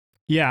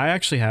 Yeah, I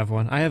actually have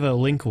one. I have a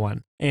Link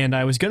one, and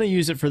I was going to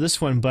use it for this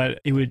one, but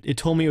it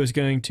told me it was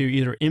going to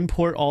either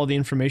import all the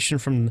information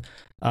from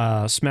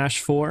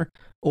Smash 4,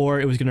 or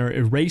it was going to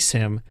erase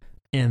him,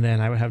 and then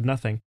I would have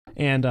nothing.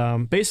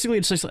 And basically,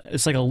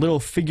 it's like a little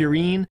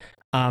figurine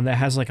that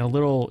has like a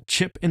little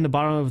chip in the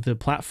bottom of the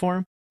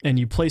platform, and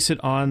you place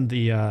it on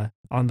the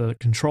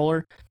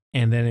controller,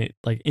 and then it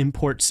like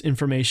imports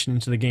information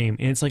into the game,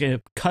 and it's like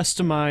a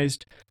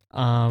customized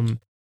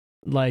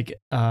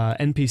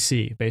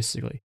NPC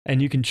basically,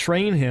 and you can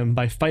train him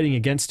by fighting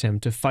against him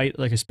to fight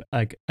like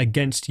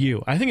against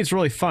you. I think it's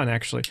really fun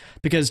actually,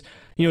 because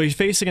you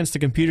face against the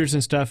computers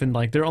and stuff, and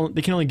like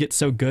they can only get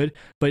so good,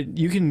 but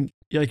you can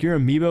like your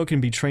Amiibo can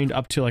be trained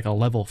up to like a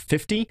level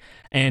 50,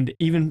 and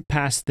even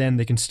past then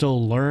they can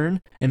still learn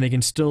and they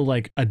can still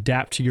like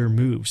adapt to your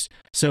moves.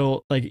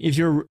 So like if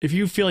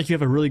you feel like you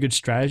have a really good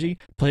strategy,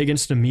 play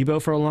against an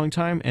Amiibo for a long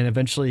time, and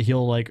eventually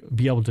he'll like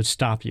be able to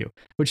stop you,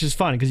 which is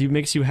fun because it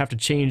makes you have to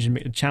change and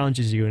it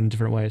challenges you in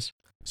different ways.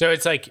 So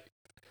it's like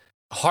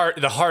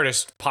the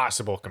hardest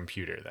possible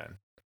computer then.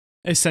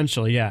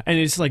 Essentially, yeah, and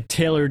it's like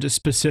tailored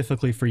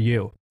specifically for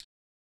you.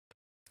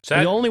 So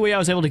the only way I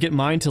was able to get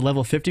mine to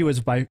level 50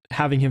 was by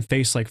having him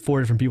face like 4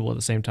 different people at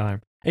the same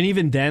time. And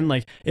even then,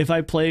 like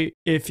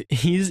if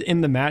he's in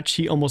the match,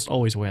 he almost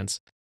always wins.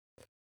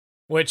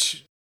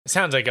 Which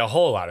sounds like a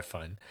whole lot of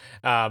fun.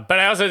 But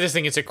I also just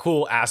think it's a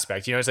cool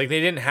aspect. It's like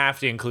they didn't have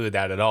to include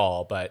that at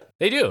all, but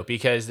they do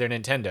because they're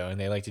Nintendo and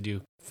they like to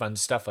do fun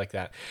stuff like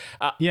that.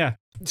 Yeah.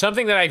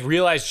 Something that I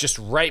realized just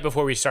right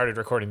before we started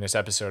recording this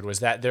episode was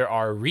that there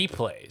are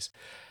replays,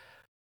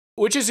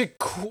 which is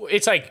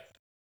it's like,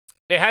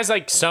 it has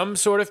like some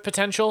sort of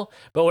potential,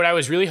 but what I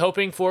was really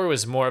hoping for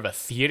was more of a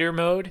theater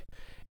mode.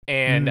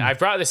 And I've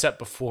brought this up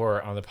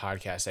before on the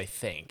podcast, I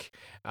think.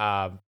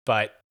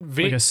 But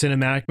like a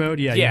cinematic mode?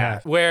 Yeah.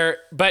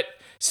 But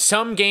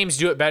some games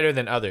do it better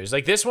than others.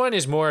 Like this one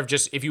is more of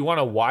just if you want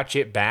to watch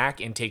it back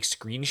and take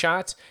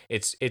screenshots,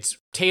 it's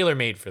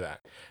tailor-made for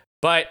that.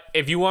 But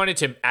if you wanted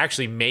to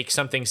actually make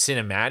something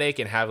cinematic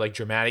and have like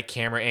dramatic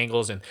camera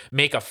angles and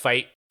make a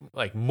fight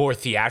like more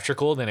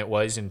theatrical than it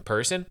was in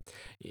person,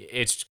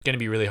 it's going to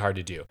be really hard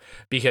to do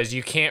because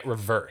you can't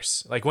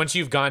reverse. Like once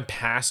you've gone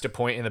past a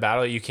point in the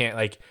battle, you can't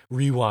like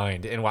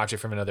rewind and watch it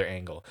from another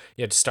angle.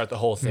 You have to start the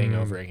whole thing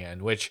over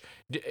again, which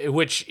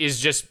is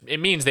just, it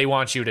means they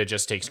want you to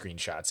just take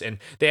screenshots, and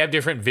they have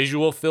different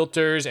visual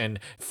filters and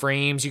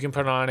frames you can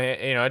put on it.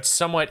 It's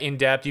somewhat in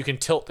depth. You can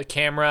tilt the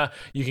camera,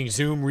 you can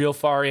zoom real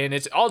far in.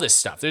 It's all this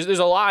stuff. There's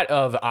a lot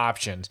of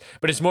options,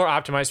 but it's more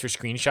optimized for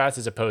screenshots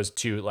as opposed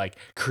to like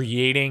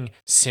creating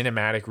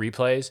cinematic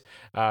replays,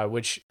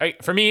 which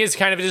for me is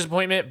kind of a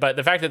disappointment. But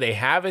the fact that they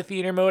have a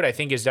theater mode, I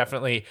think, is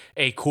definitely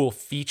a cool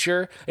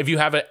feature. If you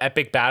have an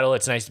epic battle,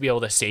 it's nice to be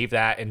able to save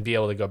that and be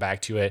able to go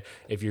back to it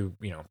if you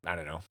I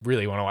don't know,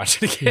 really want to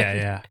watch it again.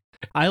 Yeah.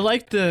 I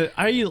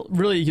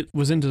really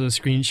was into the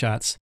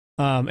screenshots.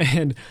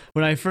 And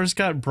when I first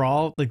got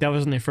Brawl, like that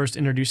was when they first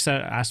introduced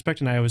that aspect,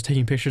 and I was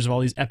taking pictures of all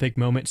these epic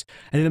moments.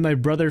 And then my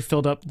brother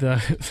filled up the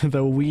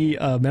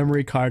Wii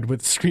memory card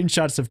with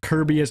screenshots of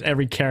Kirby as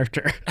every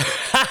character.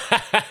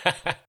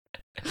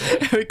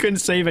 We couldn't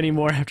save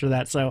anymore after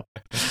that, so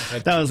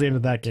that was the end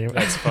of that game.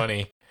 That's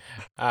funny.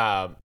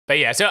 But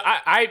yeah, so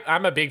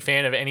I'm a big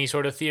fan of any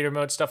sort of theater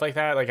mode stuff like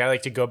that. Like I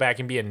like to go back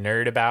and be a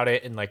nerd about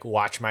it and like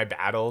watch my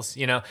battles,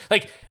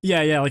 like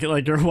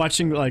like you're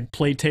watching like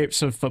play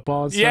tapes of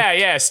football and stuff.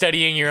 Yeah,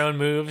 studying your own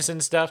moves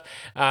and stuff.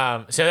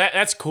 So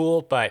that's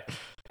cool, but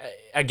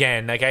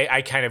again, like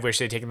I kind of wish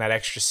they'd taken that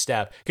extra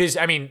step, because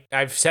I mean,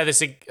 I've said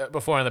this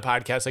before on the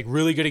podcast, like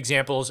really good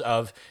examples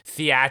of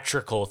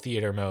theatrical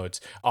theater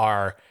modes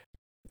are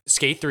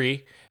Skate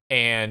 3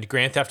 and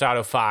Grand Theft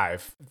Auto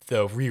 5,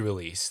 the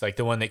re-release, like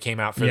the one that came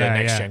out for the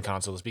next-gen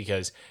consoles,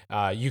 because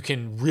you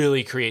can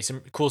really create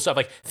some cool stuff,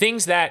 like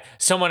things that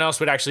someone else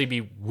would actually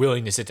be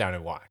willing to sit down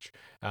and watch,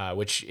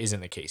 which isn't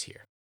the case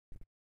here.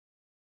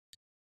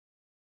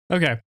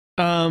 Okay,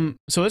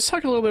 so let's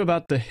talk a little bit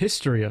about the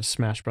history of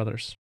Smash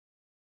Brothers.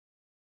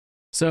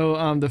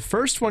 So the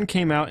first one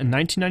came out in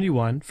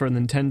 1991 for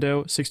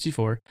Nintendo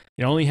 64.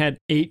 It only had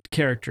 8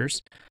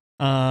 characters.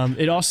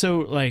 It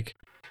also, like...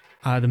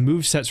 the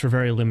move sets were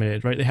very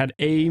limited, right? They had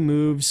A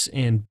moves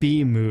and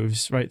B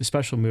moves, right? The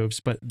special moves,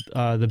 but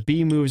the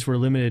B moves were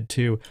limited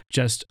to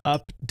just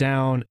up,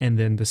 down, and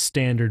then the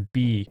standard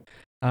B.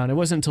 And it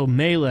wasn't until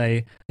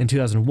Melee in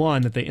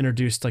 2001 that they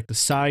introduced like the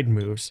side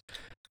moves.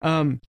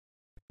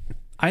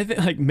 I think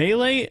like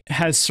Melee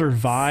has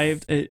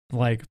survived it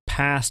like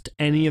past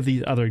any of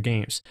these other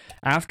games.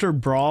 After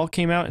Brawl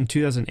came out in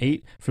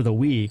 2008 for the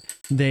Wii,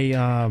 they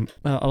a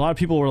lot of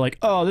people were like,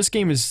 "Oh, this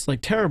game is like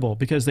terrible,"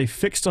 because they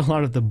fixed a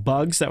lot of the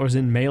bugs that was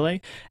in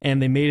Melee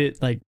and they made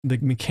it like the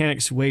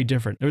mechanics way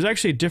different. There was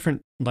actually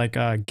different like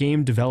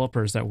game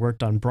developers that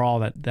worked on Brawl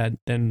that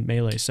than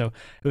Melee, so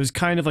it was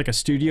kind of like a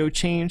studio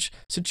change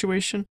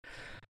situation.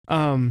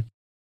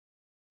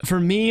 For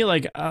me,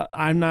 like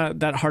I'm not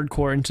that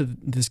hardcore into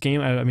this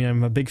game. I mean,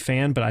 I'm a big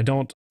fan, but I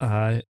don't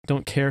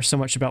care so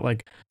much about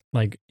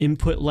like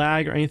input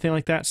lag or anything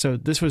like that. So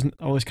this was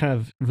always kind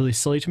of really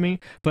silly to me.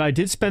 But I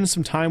did spend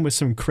some time with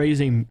some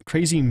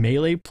crazy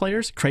Melee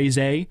players,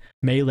 players.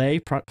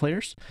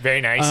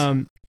 Very nice.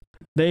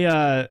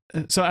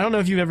 So I don't know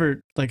if you've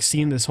ever like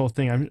seen this whole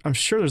thing. I'm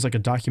sure there's like a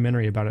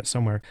documentary about it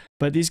somewhere.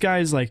 But these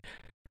guys like,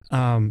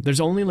 there's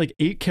only like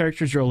 8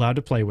 characters you're allowed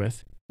to play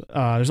with.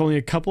 There's only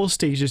a couple of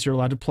stages you're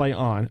allowed to play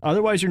on.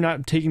 Otherwise, you're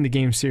not taking the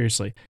game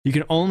seriously. You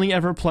can only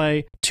ever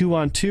play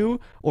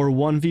 2-on-2 or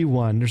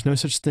 1v1. There's no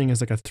such thing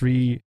as like a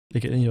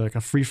like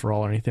a free for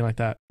all or anything like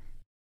that.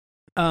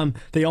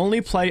 They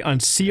only play on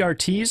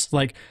CRTs,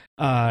 like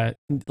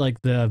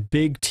the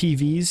big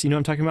TVs. You know what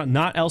I'm talking about?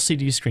 Not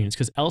LCD screens,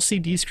 because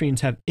LCD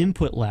screens have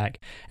input lag,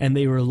 and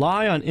they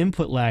rely on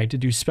input lag to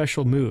do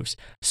special moves.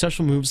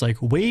 Special moves like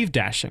wave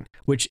dashing,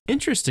 which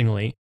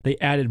interestingly they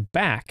added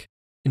back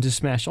into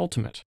Smash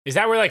Ultimate. Is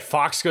that where like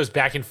Fox goes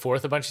back and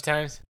forth a bunch of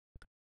times?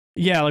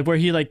 Yeah, like where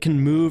he like can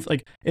move,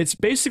 like it's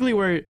basically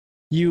where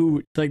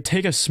you like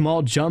take a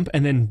small jump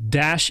and then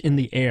dash in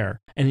the air,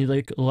 and it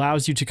like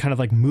allows you to kind of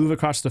like move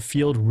across the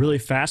field really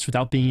fast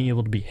without being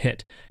able to be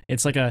hit.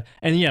 It's like and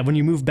yeah, when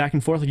you move back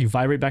and forth, like you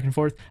vibrate back and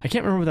forth. I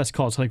can't remember what that's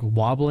called. It's like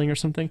wobbling or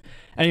something.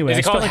 Anyway, Is it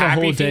I spent called like a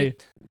Happy whole Feet?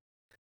 day.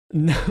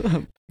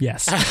 No,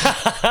 yes.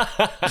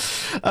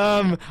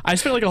 I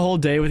spent like a whole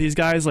day with these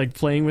guys, like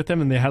playing with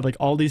them, and they had like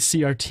all these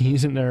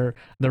CRTs in their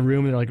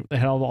room, and they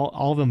had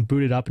all of them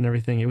booted up and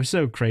everything. It was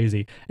so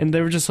crazy, and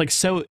they were just like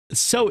so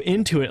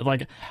into it.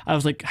 Like I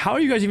was like, how are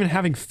you guys even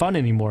having fun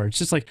anymore? It's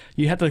just like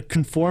you have to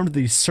conform to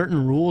these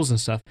certain rules and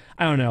stuff.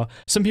 I don't know.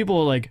 Some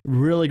people like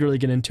really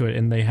get into it,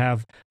 and they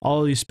have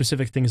all these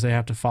specific things they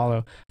have to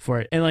follow for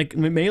it. And like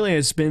Melee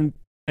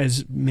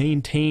has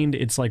maintained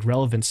its like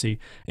relevancy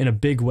in a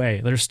big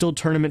way. There's still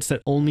tournaments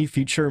that only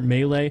feature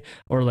Melee,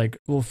 or like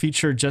will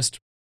feature just,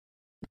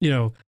 you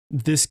know,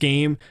 this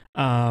game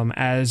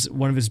as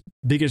one of its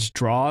biggest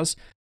draws.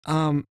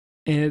 And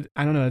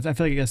I don't know, I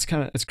feel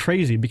like it's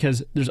crazy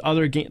because there's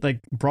other games like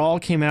Brawl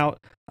came out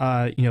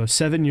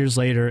 7 years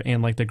later,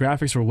 and like the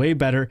graphics were way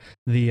better.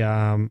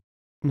 The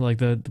like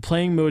the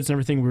playing modes and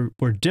everything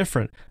were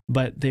different,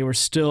 but they were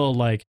still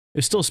like,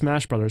 it's still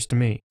Smash Brothers to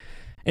me.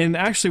 And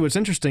actually what's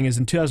interesting is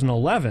in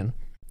 2011,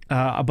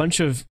 a bunch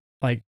of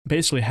like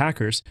basically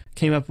hackers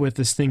came up with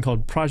this thing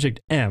called Project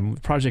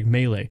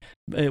Melee,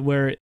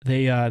 where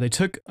they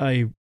took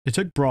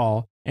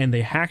Brawl and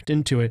they hacked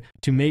into it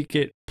to make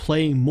it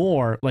play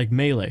more like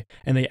Melee.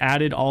 And they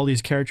added all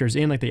these characters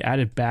in, like they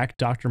added back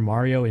Dr.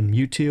 Mario and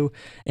Mewtwo,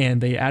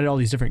 and they added all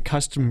these different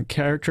custom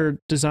character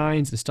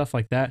designs and stuff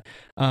like that,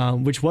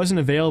 which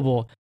wasn't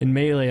available in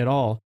Melee at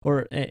all,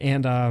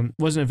 and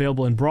wasn't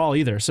available in Brawl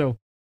either. So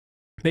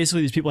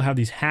basically, these people have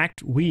these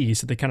hacked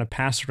Wiis that they kind of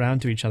pass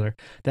around to each other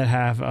that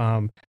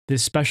have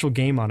this special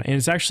game on it, and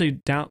it's actually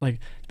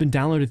been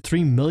downloaded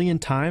 3 million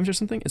times or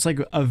something. It's like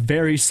a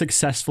very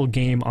successful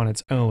game on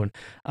its own,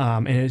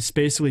 and it's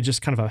basically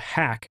just kind of a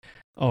hack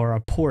or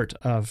a port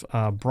of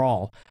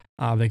Brawl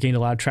that gained a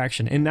lot of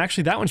traction. And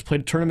actually, that one's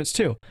played at tournaments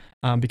too,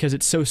 because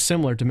it's so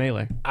similar to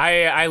Melee.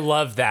 I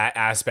love that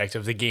aspect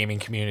of the gaming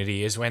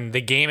community, is when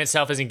the game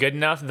itself isn't good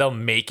enough, they'll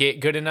make it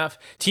good enough.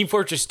 Team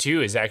Fortress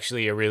 2 is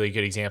actually a really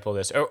good example of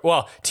this.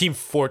 Team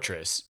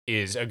Fortress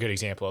is a good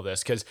example of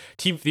this, because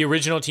the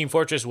original Team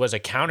Fortress was a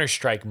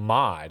Counter-Strike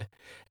mod.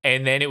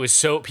 And then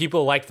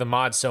people liked the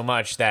mod so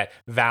much that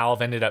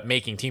Valve ended up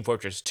making Team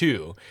Fortress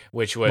 2,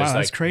 which was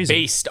like crazy.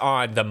 Based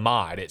on the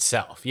mod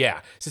itself.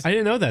 Yeah. I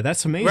didn't know that.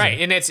 That's amazing. Right.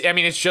 And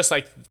it's just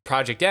like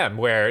Project M,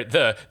 where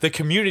the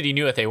community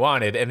knew what they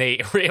wanted and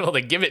they were able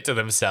to give it to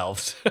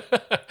themselves,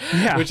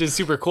 Yeah. Which is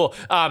super cool.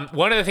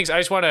 One of the things, I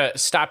just want to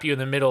stop you in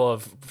the middle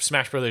of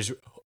Smash Brothers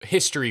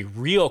history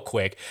real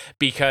quick,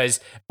 because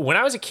when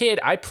I was a kid,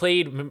 I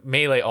played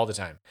Melee all the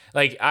time.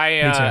 Like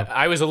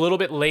I was a little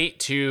bit late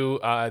to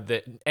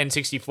the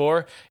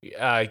N64,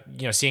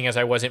 seeing as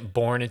I wasn't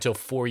born until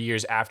 4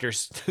 years after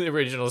the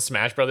original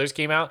Smash Brothers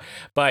came out.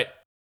 But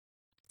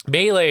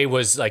Melee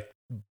was like,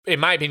 in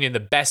my opinion, the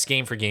best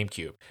game for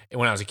GameCube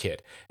when I was a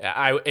kid.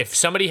 If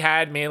somebody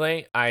had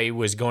Melee, I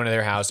was going to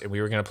their house and we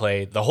were going to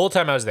play the whole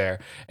time I was there,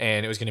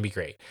 and it was going to be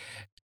great.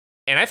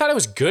 And I thought I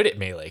was good at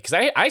Melee because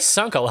I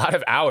sunk a lot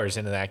of hours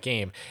into that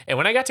game. And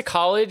when I got to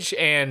college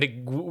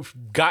and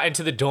got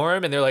into the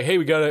dorm, and they're like, "Hey,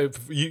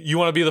 you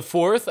want to be the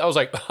fourth?" I was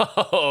like,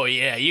 "Oh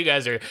yeah, you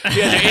guys are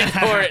in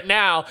for it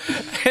now."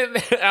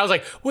 And I was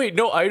like, "Wait,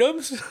 no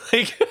items?"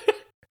 Like,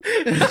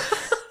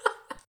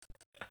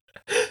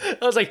 I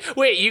was like,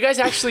 "Wait, you guys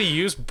actually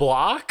use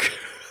block?"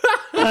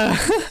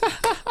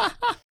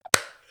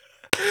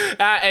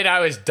 And I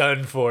was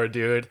done for,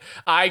 dude.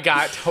 I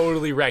got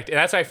totally wrecked. And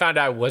that's why I found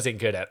out I wasn't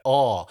good at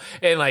all.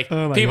 And like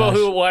Oh my people gosh.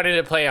 who wanted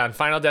to play on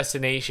Final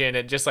Destination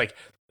and just like,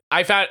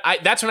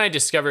 that's when I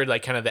discovered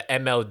like kind of the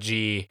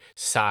MLG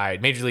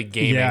side, Major League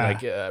Gaming, Yeah.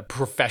 like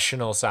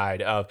professional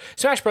side of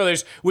Smash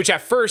Brothers, which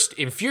at first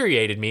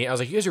infuriated me. I was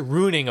like, you guys are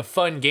ruining a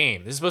fun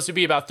game. This is supposed to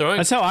be about throwing.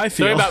 That's how I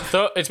feel.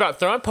 It's about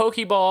throwing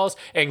Pokeballs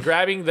and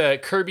grabbing the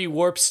Kirby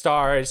Warp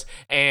Stars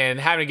and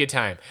having a good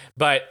time.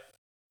 But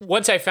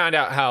once I found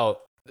out how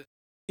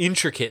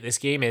intricate this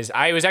game is,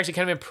 I was actually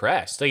kind of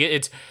impressed. Like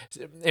it's,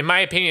 in my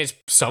opinion, it's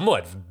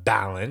somewhat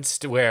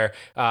balanced where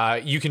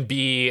you can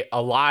be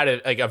a lot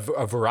of like a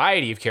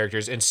variety of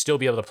characters and still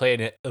be able to play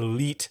at an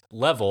elite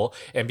level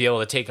and be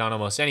able to take on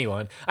almost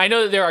anyone. I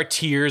know that there are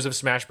tiers of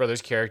Smash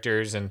Brothers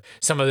characters and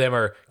some of them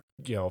are,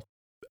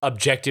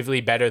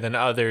 objectively better than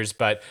others,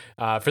 but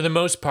for the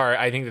most part,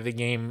 I think that the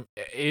game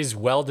is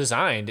well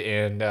designed,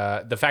 and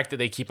the fact that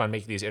they keep on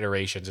making these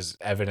iterations is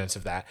evidence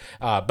of that.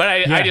 But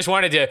I just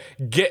wanted to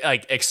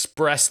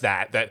express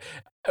that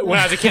when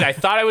I was a kid, I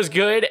thought I was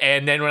good,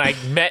 and then when I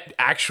met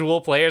actual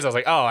players, I was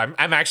like, oh, I'm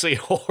actually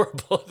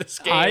horrible at this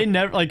game. I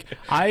never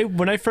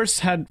when I first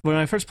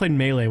played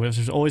Melee, which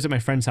was always at my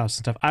friend's house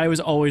and stuff. I was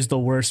always the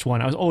worst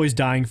one. I was always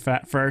dying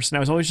first, and I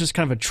was always just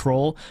kind of a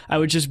troll. I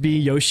would just be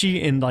Yoshi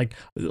and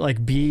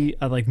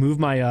move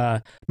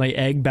my my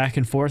egg back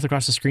and forth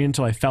across the screen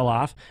until I fell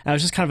off. And I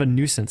was just kind of a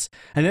nuisance.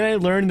 And then I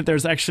learned that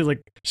there's actually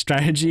like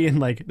strategy and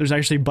like there's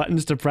actually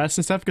buttons to press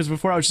and stuff. Because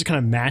before I was just kind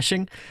of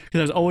mashing because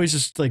I was always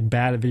just like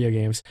bad at video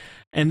games.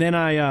 And then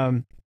I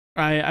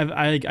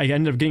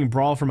ended up getting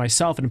Brawl for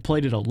myself and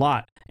played it a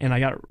lot. And I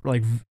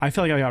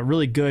feel like I got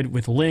really good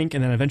with Link,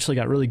 and then eventually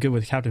got really good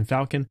with Captain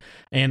Falcon.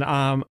 And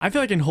I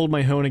feel like I can hold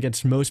my own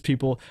against most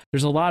people.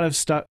 There's a lot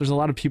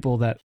of people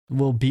that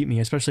will beat me,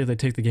 especially if they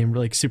take the game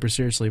really super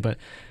seriously. But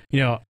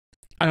I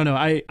don't know.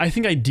 I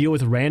think I deal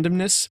with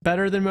randomness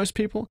better than most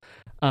people,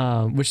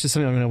 which is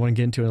something I'm going to want to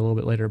get into a little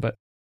bit later. But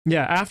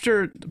yeah,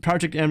 after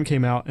Project M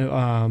came out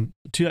in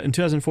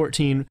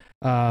 2014,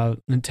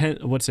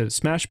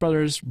 Smash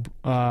Brothers,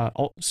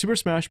 Super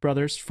Smash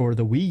Brothers for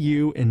the Wii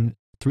U and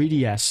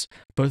 3DS,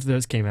 both of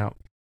those came out.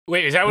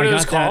 Wait, is that what it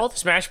was called?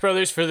 Smash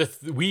Brothers for the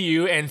Wii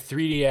U and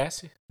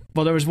 3DS?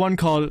 Well, there was one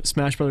called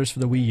Smash Brothers for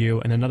the Wii U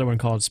and another one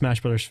called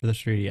Smash Brothers for the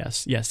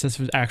 3DS. Yes, this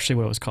was actually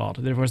what it was called.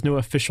 There was no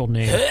official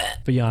name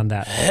beyond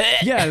that.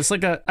 Yeah, it's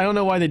like I don't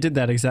know why they did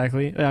that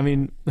exactly. I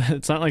mean,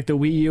 it's not like the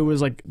Wii U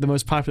was like the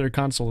most popular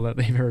console that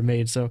they've ever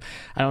made, so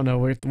I don't know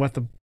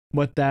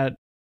what that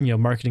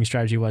marketing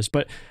strategy was.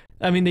 But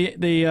I mean,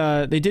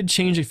 they did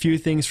change a few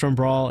things from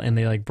Brawl, and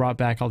they like brought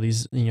back all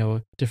these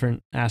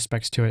different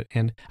aspects to it.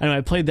 And I know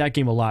I played that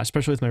game a lot,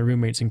 especially with my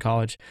roommates in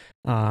college.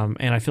 And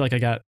I feel like I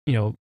got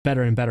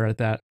better and better at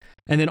that.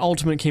 And then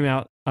Ultimate came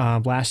out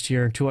last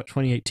year,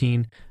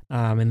 2018.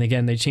 And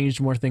again, they changed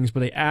more things,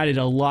 but they added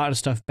a lot of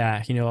stuff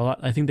back.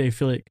 I think I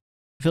feel like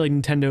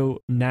Nintendo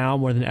now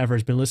more than ever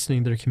has been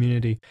listening to their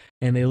community,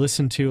 and they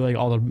listen to like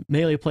all the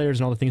Melee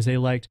players and all the things they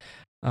liked.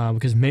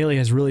 Because Melee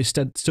has really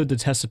stood the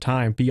test of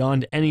time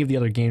beyond any of the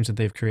other games that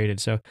they've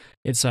created. So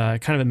it's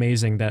kind of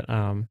amazing that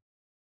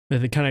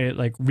they kind of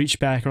like reached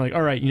back and were like,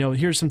 all right,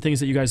 here's some things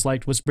that you guys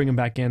liked. Let's bring them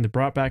back in. They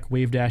brought back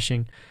wave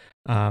dashing.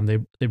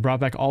 They brought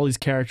back all these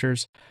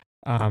characters,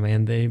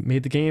 and they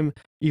made the game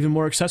even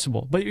more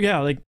accessible. But yeah,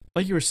 like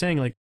you were saying,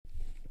 like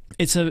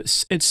it's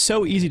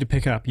so easy to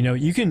pick up.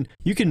 You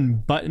can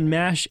button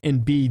mash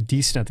and be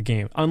decent at the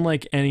game,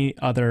 unlike any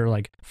other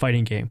like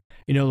fighting game.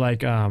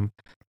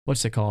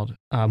 What's it called?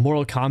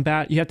 Mortal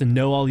Kombat. You have to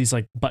know all these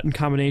like button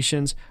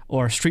combinations,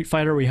 or Street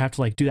Fighter where you have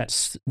to like do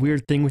that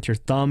weird thing with your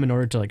thumb in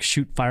order to like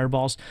shoot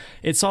fireballs.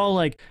 It's all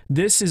like,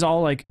 this is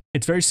all like,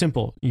 it's very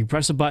simple. You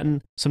press a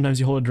button, sometimes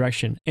you hold a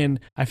direction. And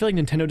I feel like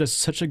Nintendo does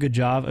such a good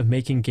job of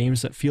making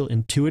games that feel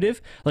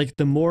intuitive. Like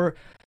the more,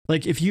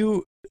 like if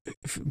you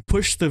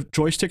push the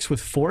joysticks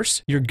with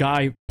force, your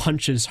guy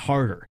punches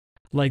harder.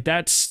 Like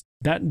that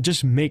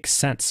just makes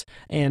sense.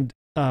 And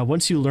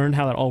once you learn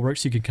how that all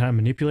works, you can kind of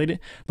manipulate it.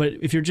 But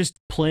if you're just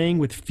playing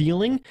with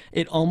feeling,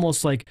 it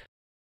almost like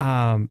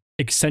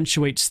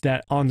accentuates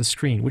that on the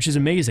screen, which is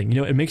amazing.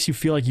 It makes you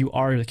feel like you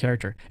are the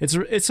character.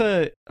 It's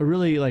a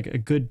really like a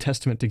good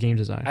testament to game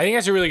design. I think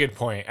that's a really good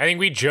point. I think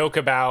we joke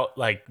about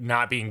like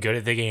not being good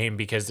at the game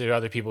because there are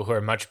other people who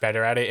are much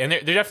better at it, and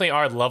there definitely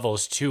are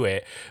levels to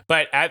it.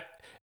 But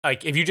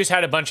if you just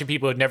had a bunch of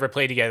people who'd never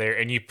played together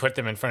and you put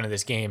them in front of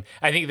this game,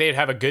 I think they'd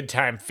have a good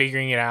time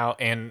figuring it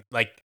out and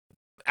like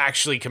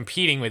actually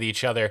competing with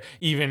each other,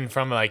 even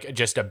from like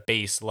just a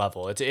base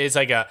level. It's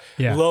like a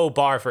low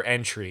bar for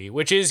entry,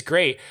 which is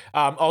great.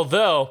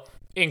 Although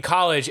in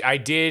college I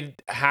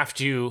did have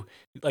to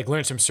like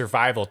learn some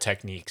survival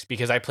techniques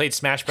because I played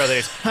Smash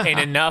Brothers in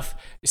enough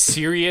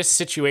serious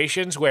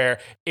situations where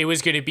it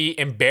was going to be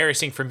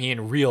embarrassing for me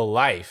in real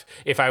life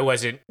if I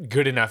wasn't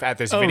good enough at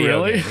this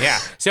video really? game. Yeah.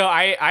 So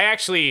I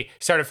actually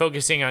started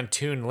focusing on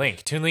Toon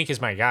Link. Toon Link is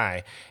my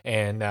guy,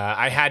 and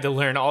I had to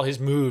learn all his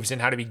moves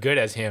and how to be good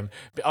as him.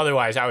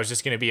 Otherwise, I was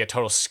just going to be a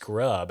total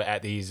scrub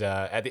at these.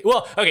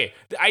 Well, okay,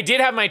 I did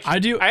have my I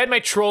had my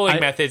trolling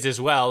methods as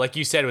well, like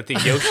you said with the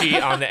Yoshi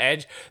on the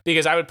edge,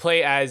 because I would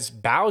play as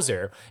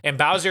Bowser, and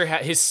Bowser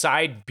had his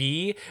side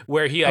B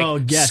where he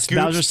like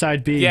Bowser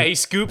side B. Yeah, he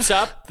scoops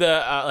up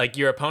the like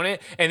your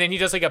opponent, and then he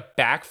does like a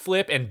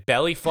backflip and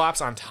belly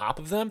flops on top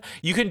of them.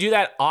 You can do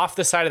that off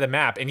the side of the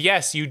map, and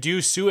yes, you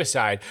do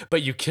suicide,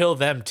 but you kill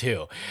them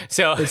too.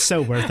 So it's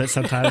so worth it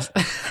sometimes.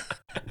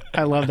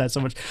 I love that so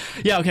much.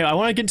 Yeah, okay, I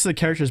want to get into the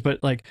characters, but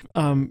like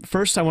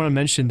first I want to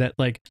mention that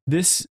like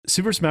this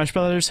Super Smash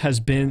Brothers has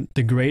been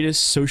the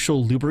greatest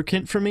social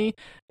lubricant for me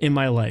in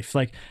my life.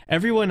 Like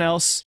everyone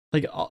else,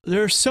 like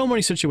there are so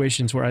many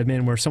situations where I've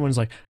been where someone's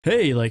like,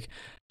 "Hey, like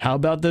how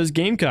about those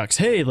Gamecocks?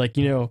 Hey, like,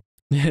 you know,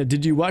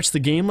 did you watch the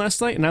game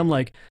last night?" And I'm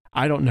like,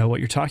 "I don't know what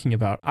you're talking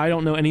about. I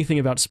don't know anything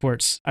about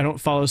sports. I don't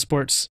follow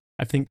sports.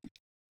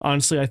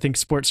 Honestly, I think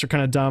sports are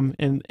kind of dumb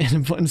in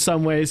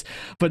some ways,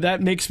 but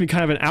that makes me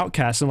kind of an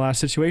outcast in a lot of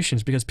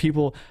situations because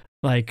people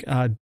like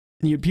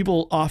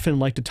people often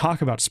like to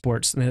talk about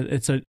sports, and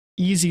it's an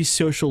easy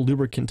social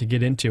lubricant to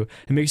get into.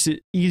 It makes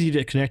it easy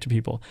to connect to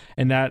people,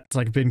 and that's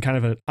like been kind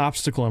of an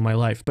obstacle in my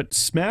life. But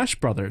Smash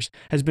Brothers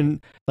has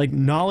been like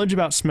knowledge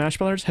about Smash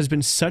Brothers has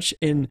been such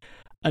an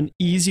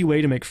easy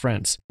way to make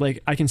friends. Like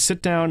I can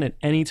sit down at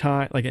any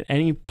time, like at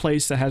any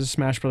place that has a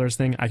Smash Brothers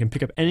thing, I can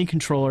pick up any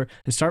controller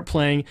and start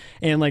playing,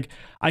 and like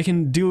I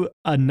can do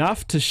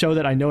enough to show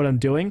that I know what I'm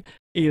doing.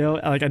 You know,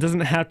 like I don't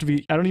even have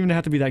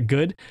to be that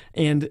good,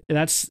 and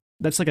that's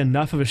like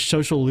enough of a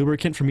social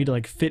lubricant for me to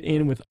like fit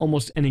in with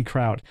almost any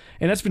crowd,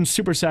 and that's been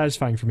super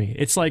satisfying for me.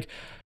 It's like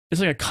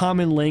a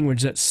common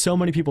language that so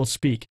many people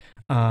speak,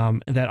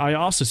 that I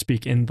also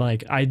speak, and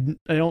like I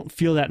don't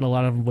feel that in a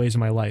lot of ways in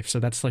my life. So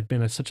that's like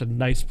been such a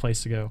nice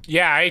place to go.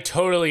 Yeah, I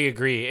totally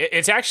agree.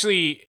 It's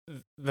actually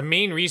the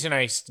main reason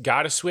I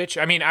got a Switch.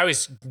 I mean, I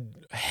was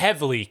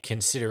heavily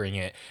considering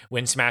it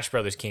when Smash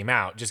Brothers came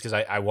out, just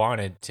because I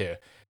wanted to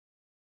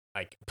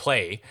like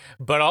play,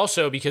 but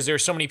also because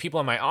there's so many people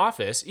in my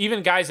office,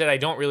 even guys that I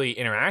don't really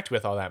interact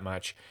with all that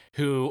much,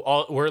 who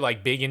all were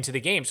like big into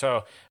the game.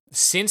 So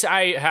since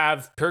I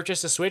have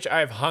purchased a Switch,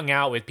 I've hung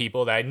out with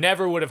people that I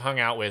never would have hung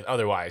out with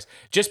otherwise,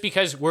 just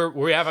because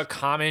we have a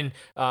common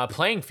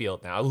playing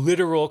field now, a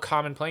literal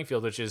common playing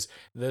field, which is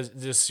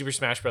the Super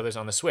Smash Brothers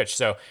on the Switch.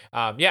 So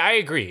yeah, I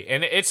agree,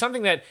 and it's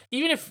something that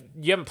even if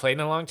you haven't played in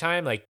a long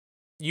time, like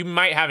you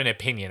might have an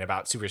opinion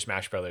about Super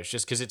Smash Brothers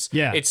just because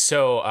it's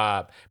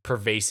so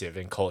pervasive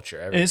in culture.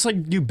 And it's like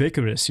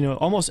ubiquitous. You know,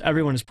 almost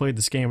everyone has played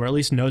this game or at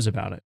least knows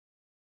about it.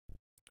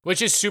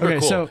 Which is super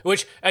cool.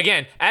 Which,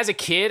 again, as a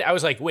kid, I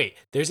was like, wait,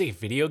 there's a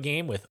video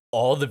game with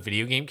all the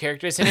video game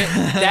characters in it?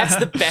 That's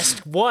the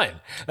best one.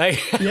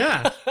 Like,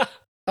 yeah,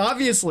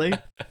 obviously.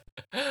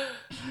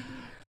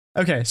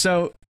 Okay,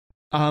 so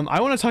I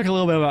want to talk a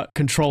little bit about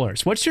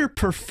controllers. What's your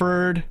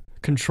preferred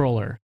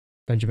controller,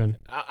 Benjamin?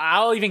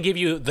 I'll even give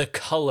you the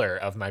color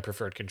of my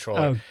preferred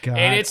controller. Oh, God.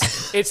 And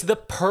it's the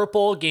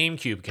purple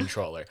GameCube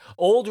controller.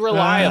 Old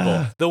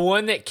Reliable. The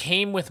one that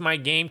came with my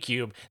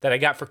GameCube that I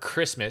got for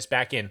Christmas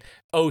back in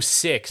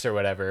 06 or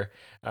whatever.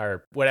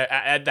 Or what?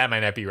 That might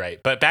not be right.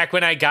 But back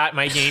when I got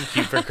my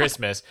GameCube for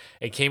Christmas,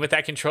 it came with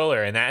that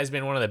controller. And that has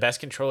been one of the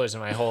best controllers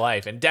in my whole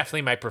life. And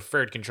definitely my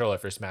preferred controller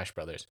for Smash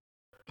Brothers.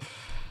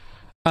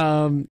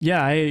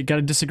 Yeah, I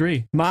gotta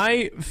disagree.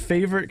 My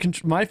favorite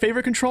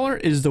controller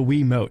is the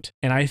Wiimote,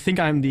 and I think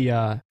I'm the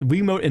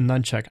Wiimote and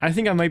Nunchuck. I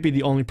think I might be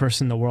the only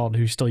person in the world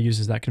who still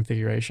uses that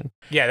configuration.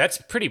 Yeah,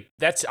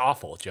 that's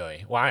awful,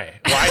 Joey. Why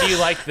do you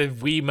like the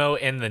Wiimote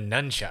and the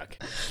Nunchuck?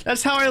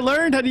 That's how I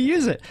learned how to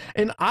use it,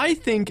 and I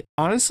think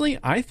honestly,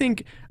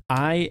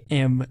 I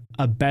am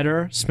a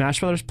better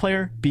Smash Brothers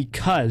player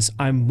because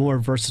I'm more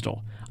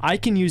versatile. I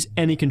can use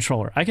any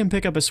controller. I can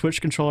pick up a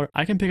Switch controller.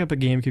 I can pick up a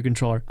GameCube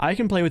controller. I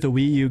can play with a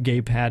Wii U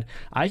gamepad.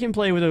 I can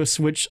play with a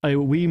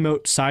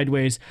Wiimote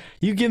sideways.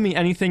 You give me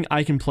anything,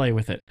 I can play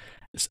with it.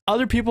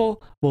 Other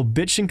people will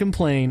bitch and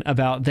complain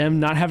about them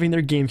not having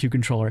their GameCube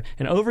controller.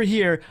 And over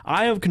here,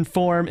 I will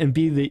conform and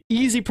be the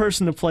easy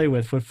person to play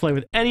with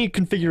any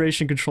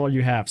configuration controller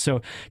you have.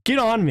 So get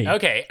on me.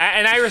 Okay,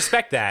 and I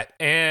respect that.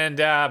 And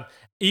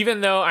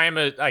even though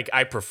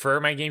I prefer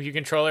my GameCube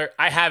controller,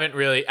 I haven't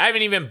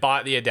even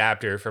bought the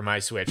adapter for my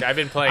Switch. I've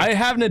been playing. I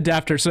have an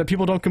adapter so that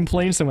people don't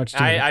complain so much.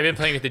 I've been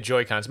playing with the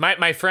Joy-Cons.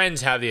 My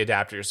friends have the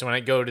adapter, so when I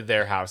go to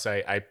their house,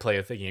 I play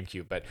with the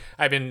GameCube. But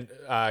I've been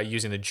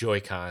using the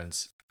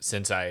Joy-Cons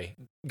since I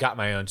got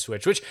my own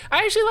Switch, which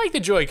I actually like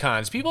the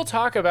Joy-Cons. People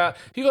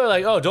are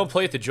like, oh, don't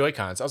play with the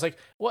Joy-Cons. I was like,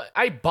 what?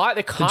 I bought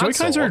the console. The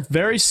Joy-Cons are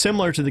very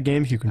similar to the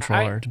GameCube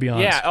controller, to be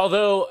honest. Yeah,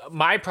 although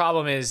my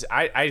problem is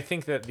I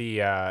think that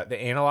the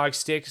analog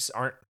sticks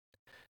aren't.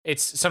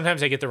 It's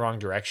sometimes I get the wrong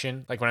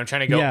direction. Like when I'm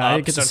trying to go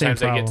up,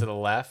 sometimes I get to the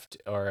left,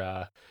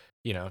 or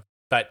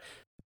But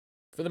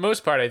for the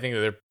most part, I think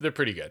that they're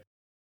pretty good.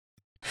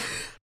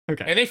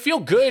 Okay. And they feel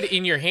good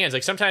in your hands.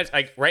 Like sometimes,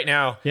 like right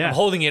now, I'm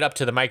holding it up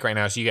to the mic right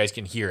now so you guys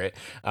can hear it.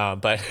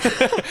 But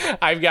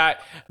I've got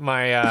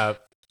my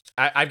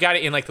I've got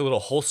it in like the little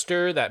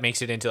holster that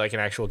makes it into like an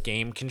actual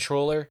game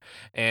controller.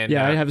 And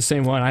I have the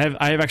same one. I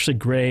have actually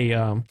gray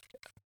a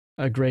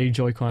gray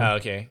Joy-Con. Oh,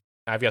 okay.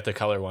 I've got the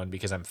color one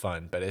because I'm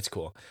fun, but it's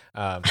cool.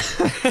 But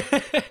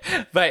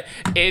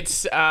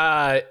it's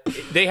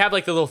they have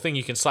like the little thing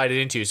you can slide it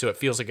into, so it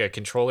feels like a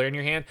controller in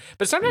your hand.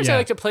 But sometimes I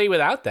like to play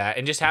without that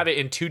and just have it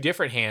in two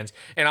different hands,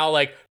 and I'll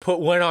like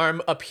put one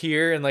arm up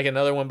here and like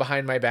another one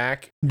behind my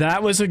back.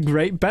 That was a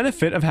great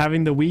benefit of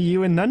having the Wii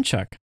U and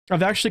Nunchuck.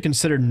 I've actually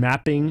considered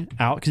mapping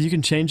out, because you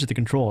can change the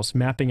controls,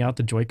 mapping out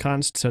the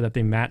Joy-Cons so that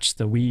they match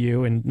the Wii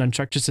U and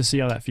Nunchuck just to see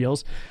how that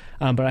feels.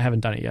 But I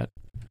haven't done it yet.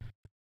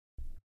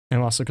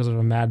 And also because I'm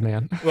a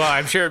madman. Well,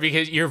 I'm sure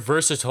because you're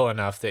versatile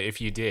enough that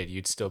if you did,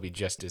 you'd still be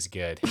just as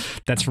good.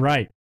 That's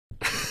right.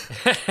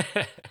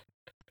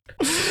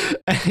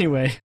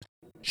 Anyway,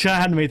 I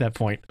had to make that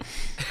point.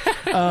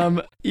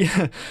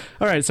 Yeah.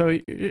 All right. So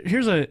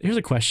here's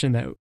a question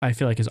that I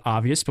feel like is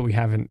obvious, but we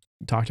haven't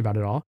talked about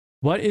at all.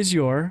 What is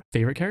your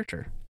favorite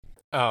character?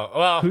 Oh,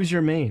 well. Who's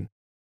your main?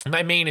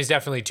 My main is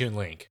definitely Toon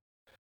Link.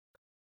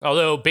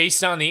 Although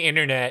based on the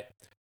internet,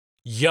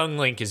 Young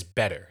Link is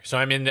better. So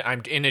I'm in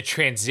a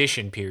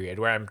transition period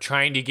where I'm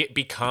trying to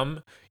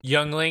become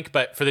Young Link,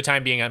 but for the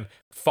time being, I'm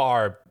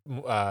far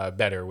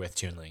better with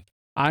Toon Link.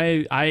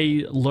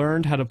 I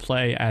learned how to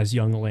play as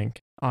Young Link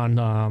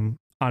on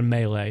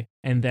Melee,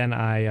 and then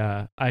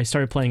I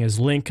started playing as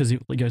Link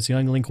because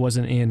Young Link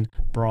wasn't in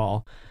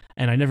Brawl,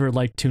 and I never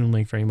liked Toon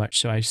Link very much,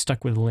 so I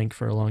stuck with Link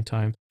for a long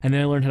time. And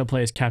then I learned how to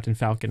play as Captain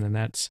Falcon,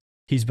 and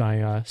he's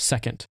my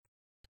second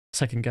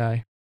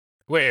guy.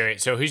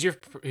 Wait. So who's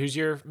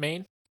your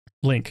main?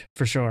 Link,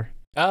 for sure.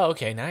 Oh,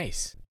 okay,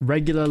 nice.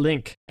 Regular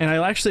Link. And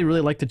I actually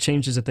really like the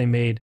changes that they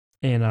made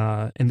in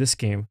this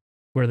game,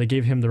 where they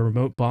gave him the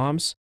remote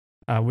bombs,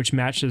 which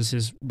matches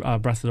his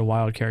Breath of the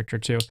Wild character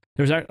too.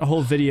 There was a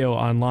whole video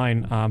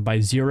online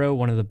by Zero,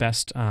 one of the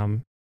best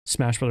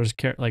Smash Brothers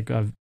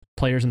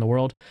players in the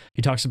world.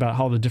 He talks about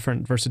all the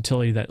different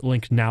versatility that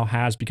Link now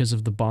has because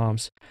of the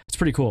bombs. It's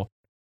pretty cool.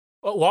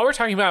 Well, while we're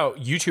talking about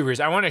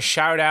YouTubers, I want to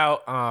shout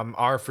out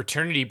our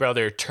fraternity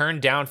brother,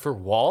 Turned Down for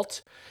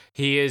Walt.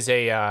 He is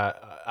a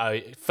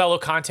fellow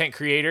content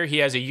creator. He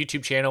has a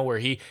YouTube channel where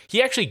he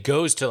actually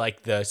goes to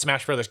like the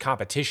Smash Brothers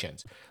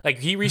competitions. Like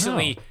he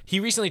recently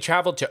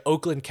traveled to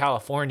Oakland,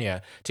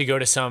 California to go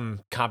to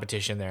some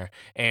competition there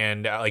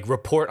and like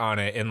report on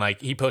it. And like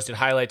he posted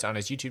highlights on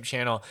his YouTube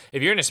channel.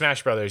 If you're into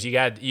Smash Brothers,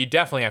 you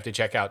definitely have to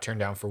check out Turned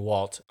Down for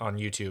Walt on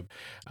YouTube.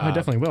 I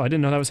definitely will. I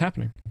didn't know that was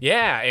happening.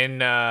 Yeah,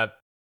 and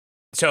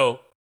So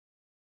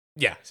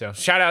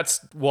shout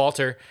outs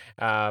Walter,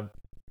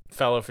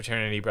 fellow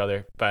fraternity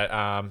brother. But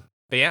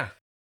yeah.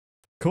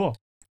 Cool.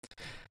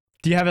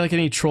 Do you have like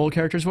any troll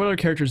characters? What other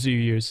characters do you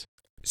use?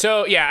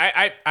 So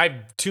yeah, I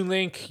Toon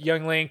Link,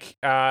 Young Link,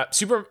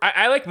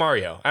 I like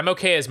Mario. I'm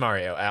okay as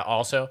Mario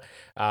also,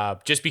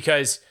 just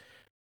because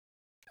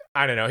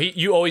I don't know.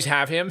 You always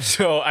have him,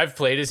 so I've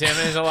played as him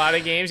in a lot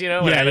of games, when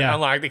I haven't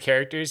unlocked the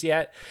characters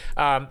yet.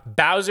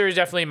 Bowser is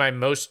definitely my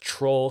most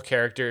troll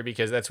character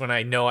because that's when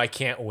I know I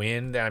can't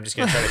win, that I'm just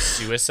going to try to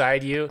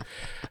suicide you.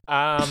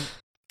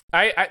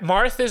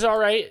 Marth is all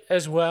right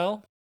as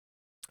well.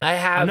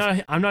 I'm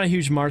not a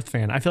huge Marth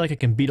fan. I feel like I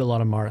can beat a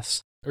lot of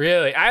Marths.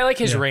 Really? I like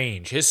his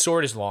range. His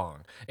sword is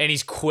long and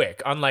he's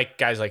quick, unlike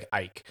guys like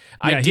Ike.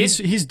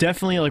 He's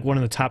definitely like one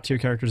of the top tier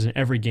characters in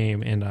every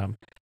game, and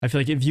I feel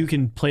like if you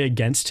can play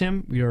against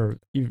him, you're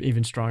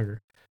even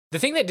stronger. The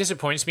thing that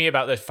disappoints me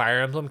about the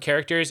Fire Emblem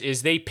characters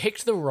is they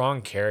picked the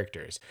wrong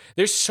characters.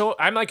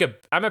 I'm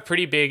a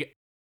pretty big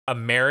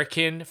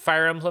American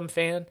Fire Emblem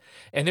fan,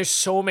 and there's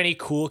so many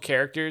cool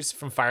characters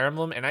from Fire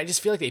Emblem, and I just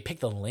feel like they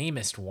picked the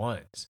lamest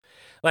ones.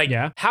 Like,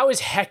 how is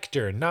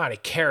Hector not a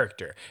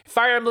character?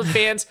 Fire Emblem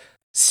fans,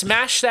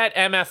 smash that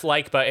MF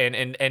like button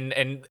and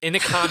in the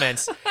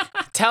comments,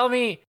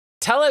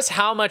 tell us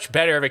how much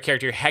better of a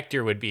character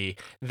Hector would be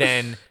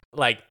than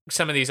like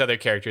some of these other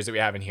characters that we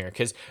have in here.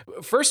 Because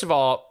first of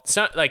all,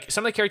 some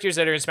of the characters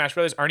that are in Smash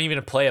Brothers aren't even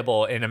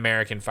playable in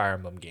American Fire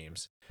Emblem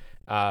games.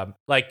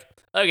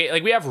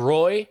 We have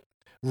Roy.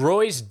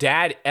 Roy's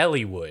dad,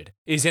 Eliwood,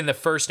 is in the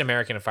first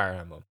American Fire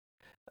Emblem.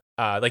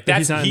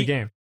 He's not in the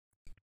game.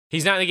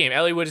 He's not in the game.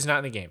 Eliwood is not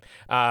in the game.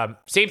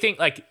 Same thing.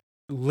 Like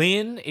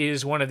Lynn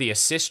is one of the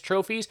assist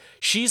trophies.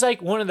 She's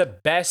like one of the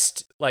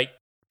best like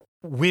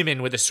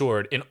women with a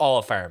sword in all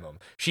of Fire Emblem.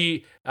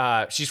 She's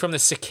from the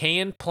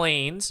Sakaean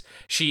Plains.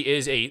 She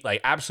is a like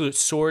absolute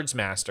swords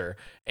master,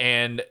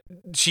 and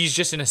she's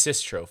just an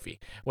assist trophy.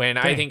 When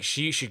I think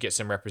she should get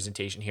some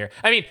representation here.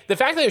 I mean, the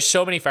fact that there's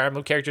so many Fire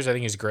Emblem characters, I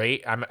think is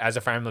great. As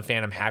a Fire Emblem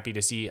fan, I'm happy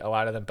to see a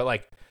lot of them. But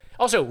like,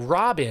 also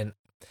Robin,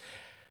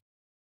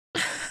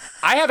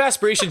 I have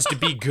aspirations to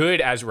be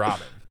good as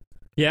Robin.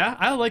 Yeah,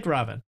 I like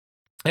Robin,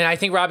 and I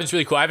think Robin's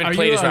really cool. I haven't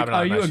played as Robin.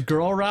 Are you a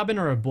girl Robin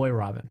or a boy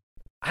Robin?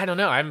 I don't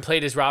know. I haven't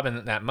played as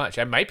Robin that much.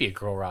 I might be a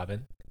girl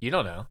Robin. You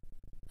don't know.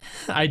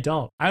 I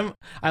don't.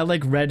 I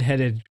like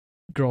redheaded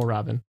girl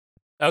Robin.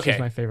 Okay. She's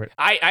my favorite.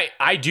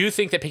 I do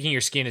think that picking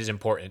your skin is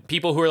important.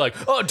 People who are like,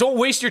 oh, don't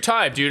waste your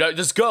time, dude.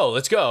 Let's go.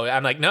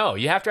 I'm like, no,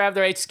 you have to have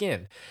the right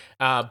skin.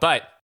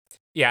 But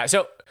yeah,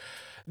 so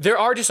there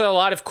are just a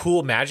lot of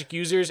cool magic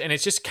users, and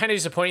it's just kind of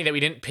disappointing that we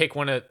didn't pick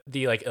one of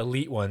the like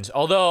elite ones.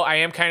 Although I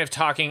am kind of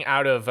talking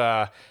out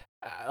of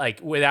like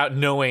without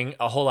knowing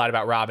a whole lot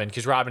about Robin,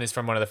 because Robin is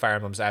from one of the Fire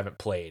Emblems I haven't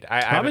played.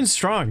 Robin's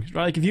strong.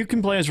 Like if you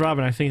can play as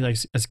Robin, I think like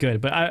that's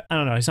good. But I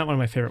don't know. He's not one of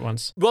my favorite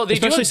ones. Well,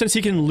 especially since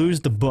he can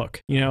lose the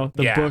book. You know,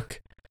 the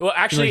book. Well,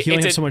 actually, like, he only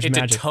it's, has so much it's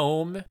magic. a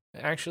tome,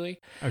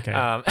 actually. Okay.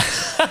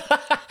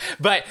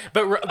 But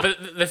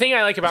the thing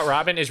I like about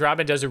Robin is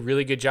Robin does a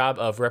really good job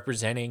of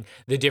representing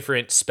the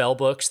different spell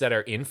books that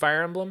are in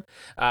Fire Emblem,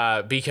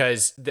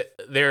 because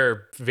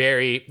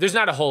there's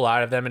not a whole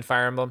lot of them in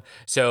Fire Emblem.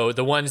 So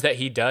the ones that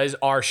he does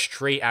are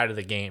straight out of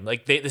the game,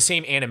 like the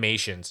same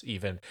animations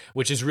even,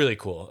 which is really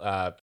cool.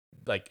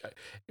 Like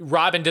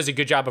Robin does a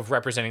good job of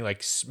representing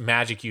like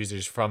magic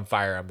users from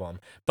Fire Emblem,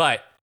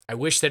 but I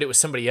wish that it was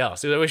somebody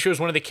else. I wish it was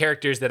one of the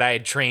characters that I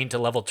had trained to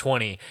level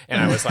 20 and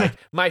I was like,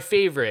 my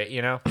favorite,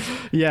 you know?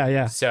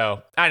 Yeah.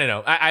 So I don't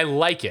know. I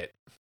like it,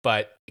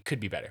 but it could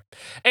be better.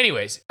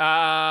 Anyways,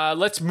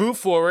 let's move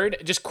forward.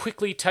 Just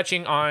quickly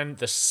touching on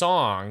the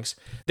songs.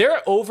 There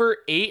are over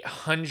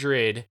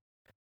 800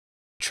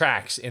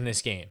 tracks in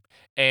this game.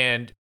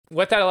 And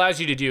what that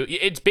allows you to do,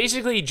 it's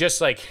basically just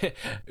like,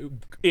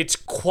 it's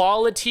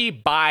quality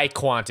by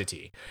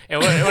quantity. And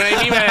what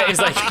I mean by that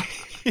is like...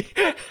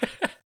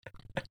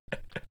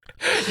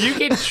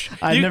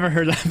 I've never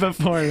heard that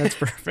before. That's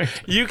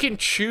perfect. You can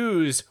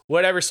choose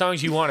whatever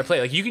songs you want to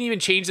play. Like you can even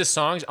change the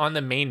songs on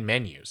the main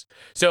menus.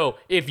 So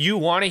if you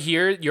want to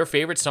hear your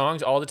favorite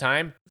songs all the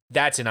time,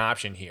 that's an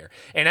option here.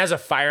 And as a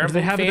Fire Emblem Do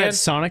they have fan, that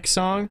Sonic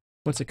song?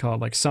 What's it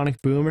called? Like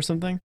Sonic Boom or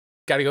something?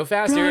 Gotta go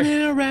faster.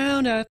 Running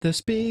around at the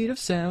speed of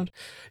sound.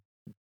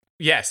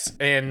 Yes,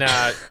 and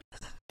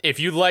if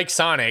you like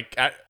Sonic,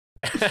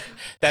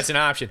 that's an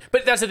option.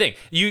 But that's the thing.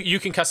 You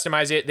can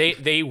customize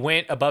it. They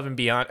went above and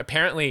beyond.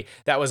 Apparently,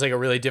 that was like a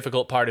really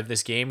difficult part of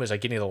this game, was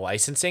like getting the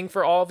licensing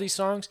for all of these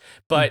songs.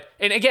 But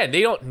and again,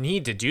 they don't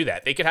need to do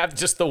that. They could have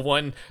just the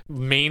one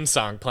main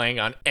song playing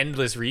on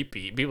endless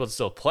repeat. People would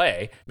still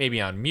play, maybe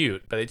on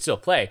mute, but they'd still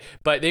play.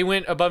 But they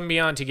went above and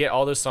beyond to get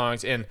all those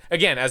songs. And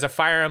again, as a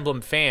Fire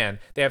Emblem fan,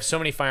 they have so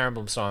many Fire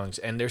Emblem songs,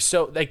 and they're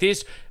so like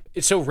these.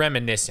 It's so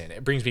reminiscent.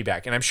 It brings me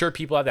back. And I'm sure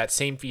people have that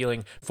same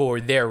feeling for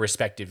their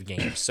respective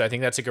games. So I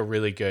think that's like a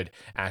really good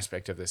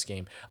aspect of this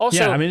game.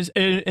 Also, yeah, I mean,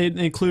 it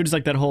includes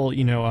like that whole,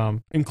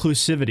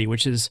 inclusivity,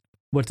 which is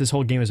what this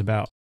whole game is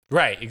about.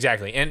 Right,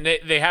 exactly. And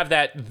they have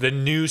the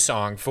new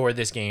song for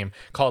this game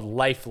called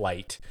Life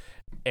Light.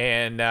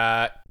 And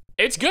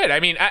it's good. I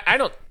mean, I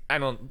don't,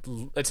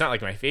 it's not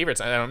like my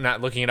favorites. I'm not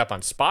looking it up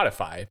on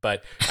Spotify,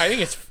 but I think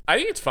it's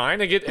fine.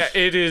 Like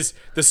it is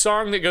the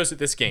song that goes with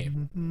this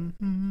game.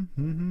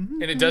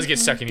 And it does get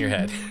stuck in your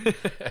head.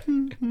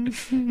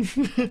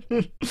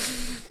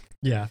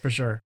 Yeah, for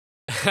sure.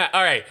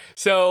 All right.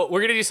 So we're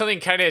going to do something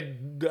kind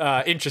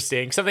of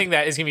interesting, something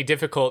that is going to be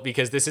difficult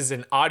because this is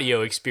an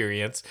audio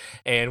experience.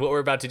 And what we're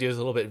about to do is a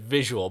little bit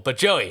visual. But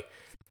Joey,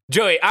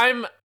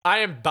 I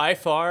am by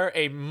far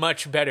a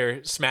much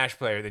better Smash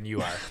player than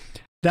you are.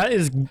 That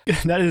is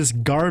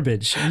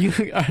garbage.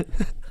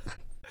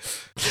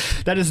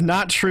 That is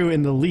not true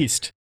in the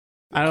least.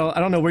 I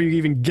don't know where you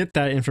even get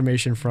that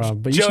information from,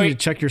 but you should need to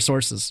check your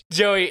sources.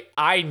 Joey,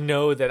 I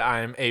know that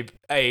I'm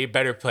a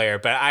better player,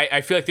 but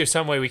I feel like there's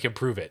some way we can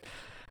prove it.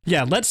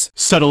 Yeah, let's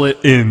settle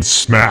it in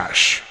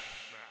Smash.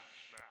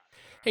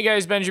 Hey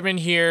guys, Benjamin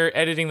here,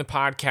 editing the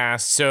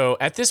podcast. So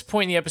at this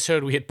point in the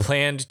episode, we had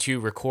planned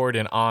to record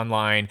an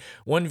online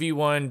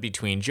 1v1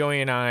 between Joey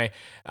and I,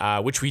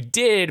 which we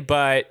did,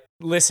 but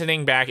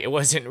listening back, it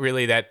wasn't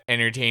really that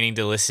entertaining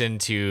to listen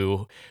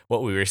to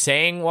what we were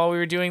saying while we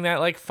were doing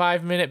that like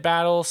 5-minute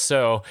battle.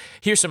 So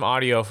here's some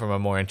audio from a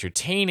more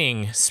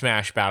entertaining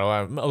Smash battle,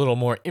 a little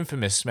more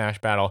infamous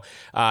Smash battle,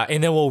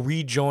 and then we'll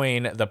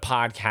rejoin the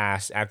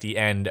podcast at the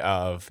end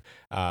of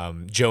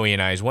Joey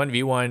and I's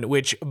 1v1,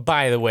 which,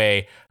 by the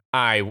way,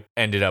 I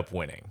ended up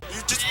winning.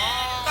 You just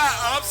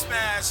got up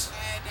smash.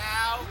 And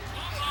now,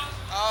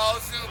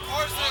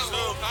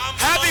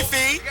 Happy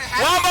Feet,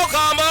 Wombo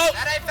Combo.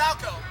 That ain't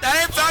Falco.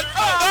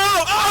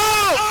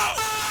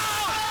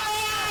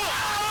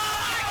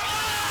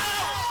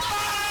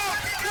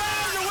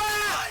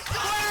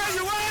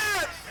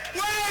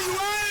 Where you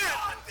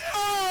at?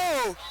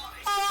 Oh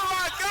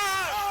my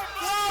God.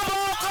 Wombo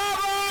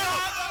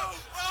Combo.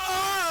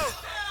 Oh,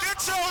 get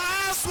your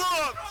ass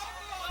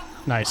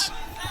whooped. Nice.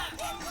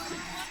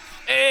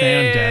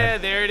 Yeah,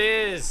 there it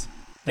is.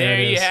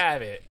 There you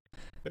have it.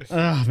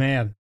 Oh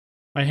man,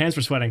 my hands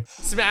were sweating.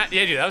 Yeah,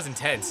 dude, that was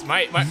intense.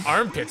 My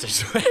armpits are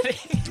sweating.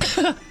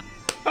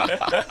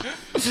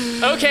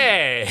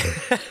 Okay.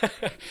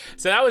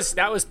 So that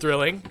was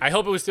thrilling. I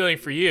hope it was thrilling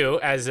for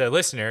you as a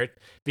listener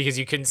because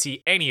you couldn't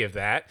see any of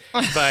that.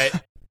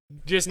 But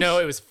just know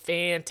it was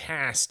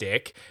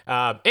fantastic.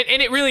 And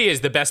it really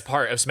is the best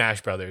part of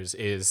Smash Brothers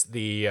is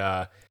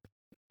the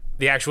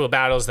the actual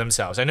battles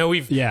themselves. I know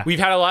we've Yeah.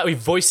 we've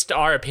voiced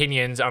our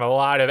opinions on a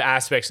lot of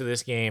aspects of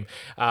this game,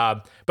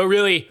 but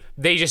really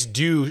they just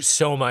do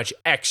so much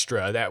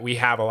extra that we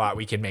have a lot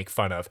we can make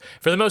fun of.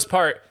 For the most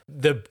part,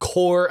 the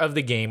core of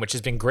the game, which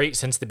has been great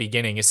since the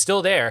beginning, is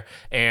still there,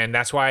 and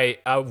that's why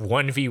a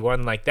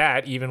 1v1 like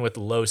that, even with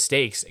low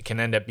stakes, it can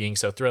end up being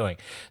so thrilling.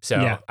 So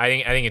Yeah. I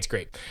think it's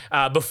great.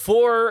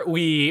 Before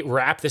we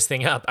wrap this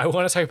thing up, I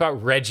want to talk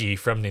about Reggie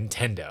from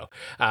Nintendo,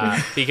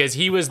 because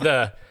he was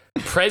the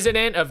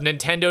president of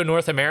Nintendo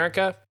North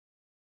America,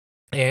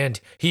 and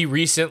he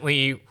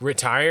recently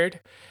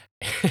retired.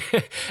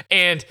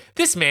 And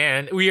this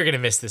man, we are going to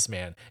miss this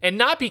man. And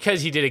not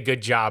because he did a good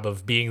job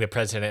of being the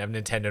president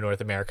of Nintendo North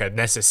America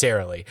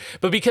necessarily,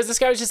 but because this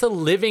guy was just a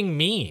living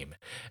meme.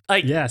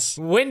 Like, Yes.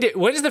 when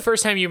is the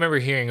first time you remember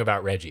hearing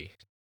about Reggie,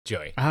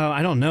 Joey?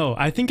 I don't know.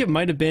 I think it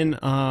might have been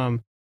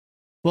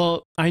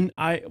well,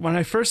 I when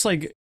I first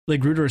like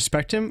grew to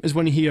respect him is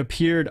when he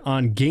appeared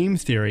on Game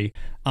Theory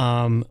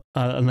on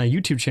my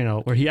YouTube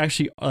channel, where he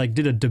actually like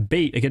did a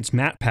debate against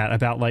MatPat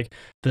about like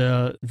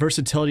the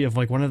versatility of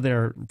like one of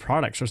their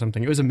products or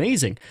something. It was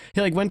amazing. He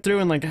like went through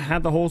and like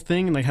had the whole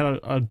thing and like had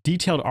a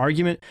detailed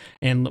argument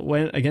and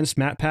went against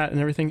MatPat and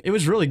everything. It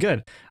was really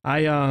good.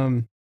 Yeah,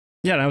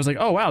 and I was like,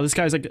 oh wow, this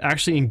guy's like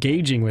actually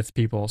engaging with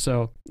people.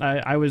 So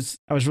I was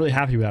really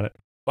happy about it.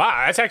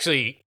 Wow, that's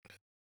actually.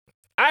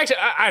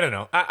 I don't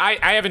know.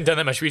 I haven't done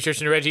that much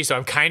research into Reggie, so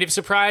I'm kind of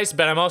surprised,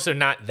 but I'm also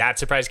not that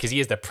surprised because he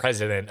is the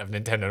president of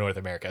Nintendo North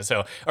America.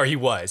 So, or he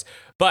was.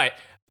 But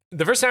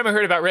the first time I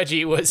heard about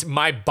Reggie was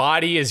 "My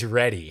body is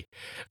ready,"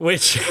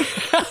 which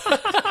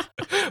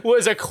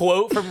was a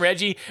quote from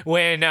Reggie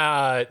when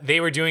they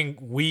were doing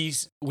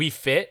Wii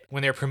Fit,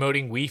 when they were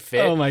promoting Wii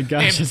Fit. Oh my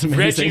gosh, and that's amazing.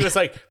 Reggie was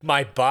like,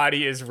 "My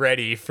body is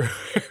ready for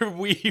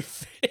Wii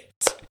Fit."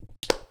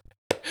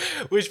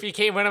 Which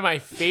became one of my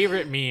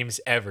favorite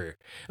memes ever.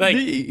 Like,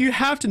 You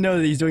have to know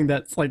that he's doing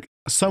that like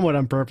somewhat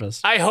on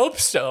purpose. I hope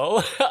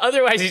so.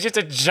 Otherwise, he's just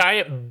a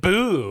giant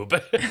boob.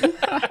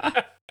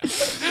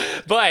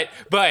 But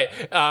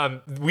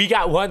we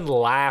got one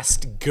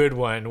last good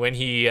one when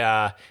he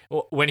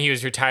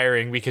was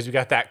retiring, because we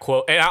got that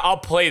quote, and I'll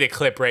play the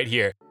clip right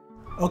here.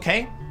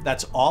 Okay,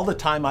 that's all the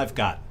time I've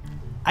got.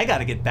 I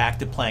gotta get back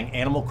to playing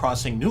Animal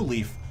Crossing New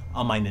Leaf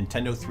on my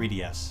Nintendo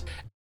 3DS.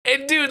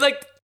 And dude,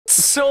 like,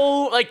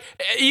 so like,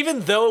 even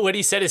though what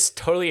he said is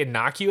totally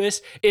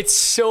innocuous, it's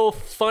so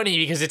funny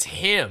because it's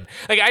him.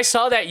 Like, I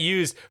saw that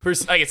used for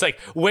like, it's like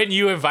when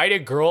you invite a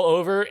girl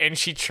over and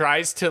she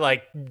tries to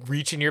like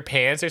reach in your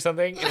pants or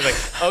something, and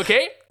it's like,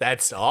 okay,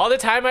 that's all the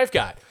time I've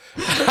got.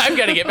 I've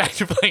got to get back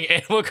to playing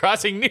Animal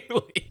Crossing New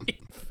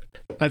Leaf.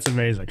 That's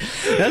amazing.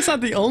 That's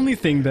not the only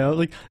thing though.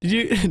 Like,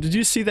 did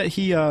you see that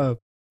he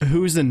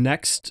who's the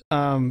next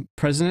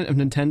president of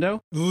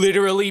Nintendo?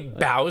 Literally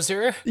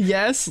Bowser.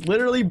 Yes,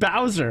 literally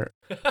Bowser.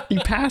 He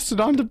passed it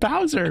on to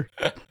Bowser.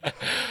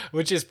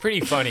 Which is pretty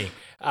funny.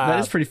 That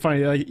is pretty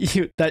funny. Like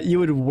that you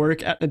would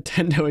work at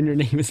Nintendo and your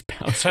name is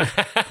Bowser.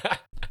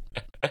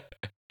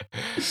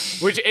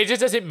 Which it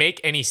just doesn't make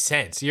any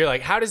sense. You're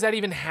like, how does that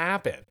even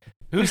happen?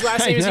 Whose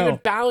last name is know. even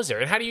Bowser?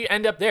 And how do you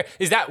end up there?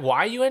 Is that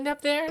why you end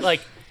up there?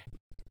 Like,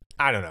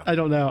 I don't know.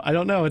 I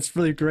don't know. It's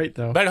really great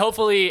though. But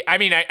hopefully, I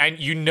mean, I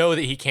you know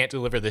that he can't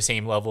deliver the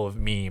same level of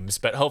memes,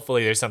 but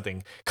hopefully there's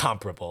something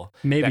comparable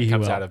Maybe that he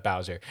comes will. out of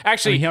Bowser.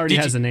 Actually, he already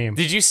did has you- a name.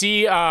 Did you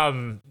see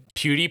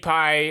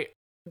PewDiePie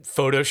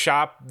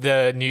Photoshop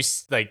the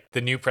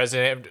new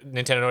president of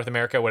Nintendo North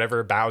America,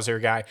 whatever, Bowser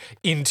guy,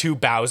 into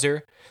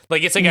Bowser?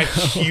 Like, it's like a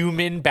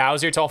human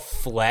Bowser. It's all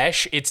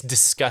flesh. It's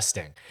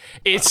disgusting.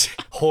 It's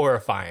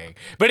horrifying,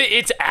 but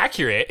it's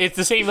accurate. It's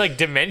the same like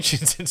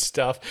dimensions and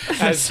stuff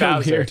as so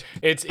Bowser. weird.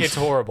 It's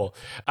horrible.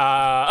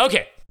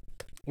 Okay.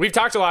 We've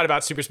talked a lot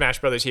about Super Smash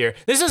Brothers here.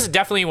 This is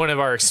definitely one of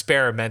our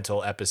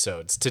experimental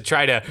episodes to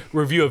try to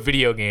review a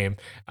video game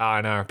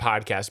on our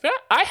podcast. But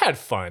I had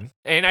fun,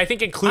 and I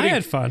think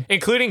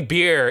including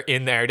beer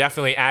in there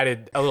definitely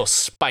added a little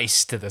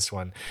spice to this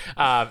one.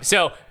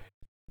 So,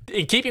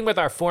 in keeping with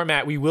our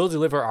format, we will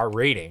deliver our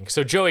rating.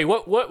 So, Joey,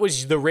 what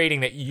was the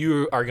rating that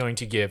you are going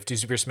to give to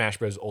Super Smash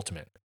Bros.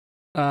 Ultimate?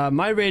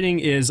 My rating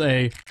is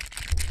a.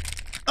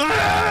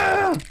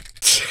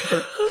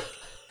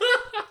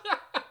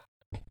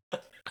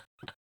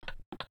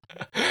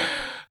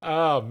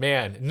 Oh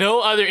man,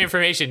 no other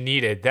information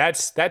needed.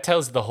 That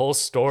tells the whole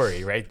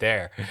story right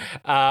there.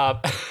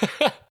 All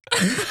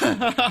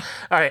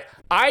right,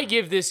 I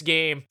give this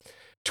game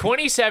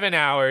 27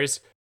 hours,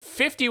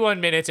 51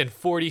 minutes, and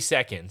 40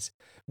 seconds,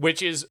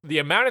 which is the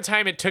amount of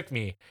time it took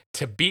me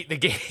to beat the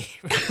game.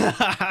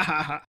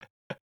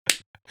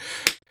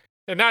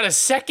 And not a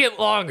second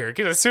longer,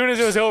 because as soon as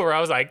it was over, I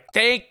was like,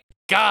 thank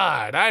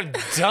God, I'm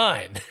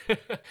done.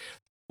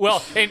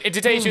 Well, and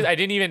to tell you the truth, I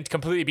didn't even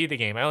completely beat the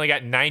game. I only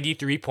got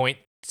 93.3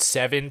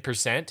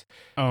 7%.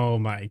 Oh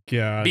my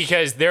gosh.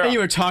 Because there And you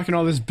were talking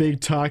all this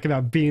big talk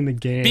about beating the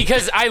game.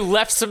 because I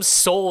left some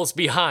souls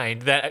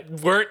behind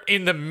that weren't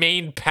in the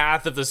main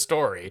path of the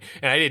story,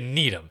 and I didn't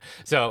need them.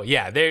 So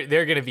yeah,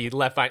 they're gonna be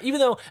left behind. Even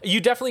though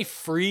you definitely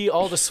free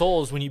all the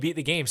souls when you beat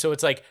the game, so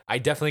it's like I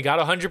definitely got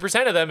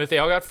 100% of them if they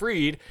all got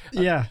freed.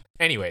 Yeah.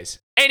 Anyways,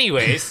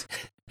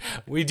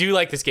 we do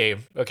like this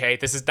game. Okay,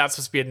 this is not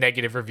supposed to be a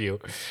negative review.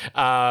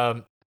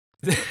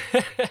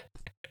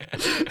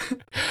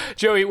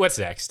 Joey, what's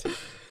next?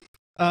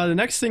 The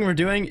next thing we're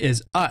doing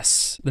is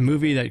Us, the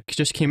movie that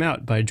just came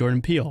out by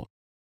Jordan Peele.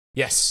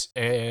 Yes,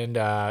 and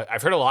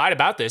I've heard a lot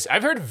about this.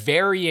 I've heard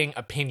varying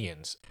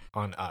opinions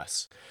on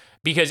Us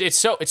because it's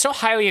so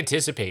highly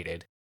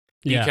anticipated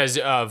Yeah. because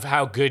of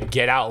how good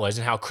Get Out was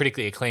and how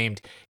critically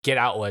acclaimed Get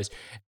Out was.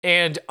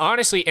 And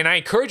honestly, and I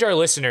encourage our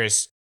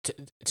listeners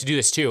to do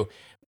this too,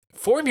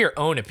 form your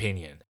own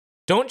opinion.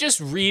 Don't just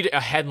read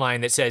a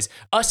headline that says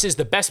Us is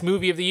the best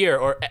movie of the year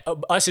or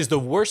Us is the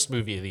worst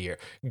movie of the year.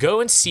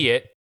 Go and see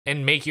it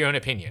and make your own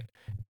opinion.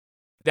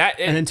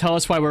 And then tell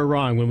us why we're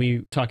wrong when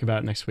we talk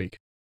about it next week.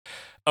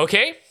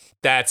 Okay,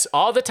 that's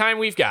all the time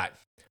we've got.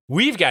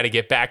 We've got to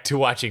get back to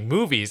watching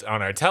movies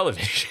on our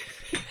television.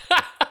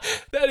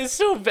 That is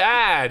so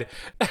bad.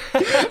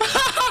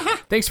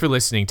 Thanks for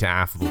listening to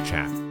Affable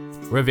Chat.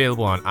 We're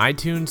available on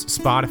iTunes,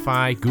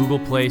 Spotify, Google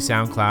Play,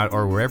 SoundCloud,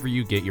 or wherever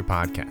you get your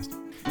podcast.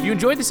 If you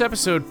enjoyed this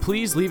episode,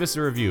 please leave us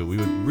a review. We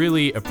would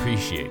really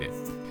appreciate it.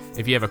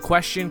 If you have a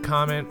question,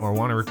 comment, or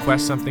want to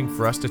request something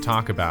for us to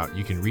talk about,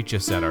 you can reach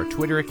us at our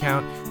Twitter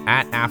account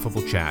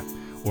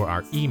 @AffableChat or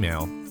our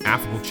email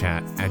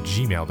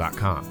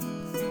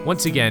affablechat@gmail.com.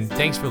 Once again,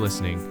 thanks for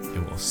listening,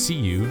 and we'll see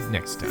you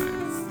next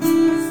time.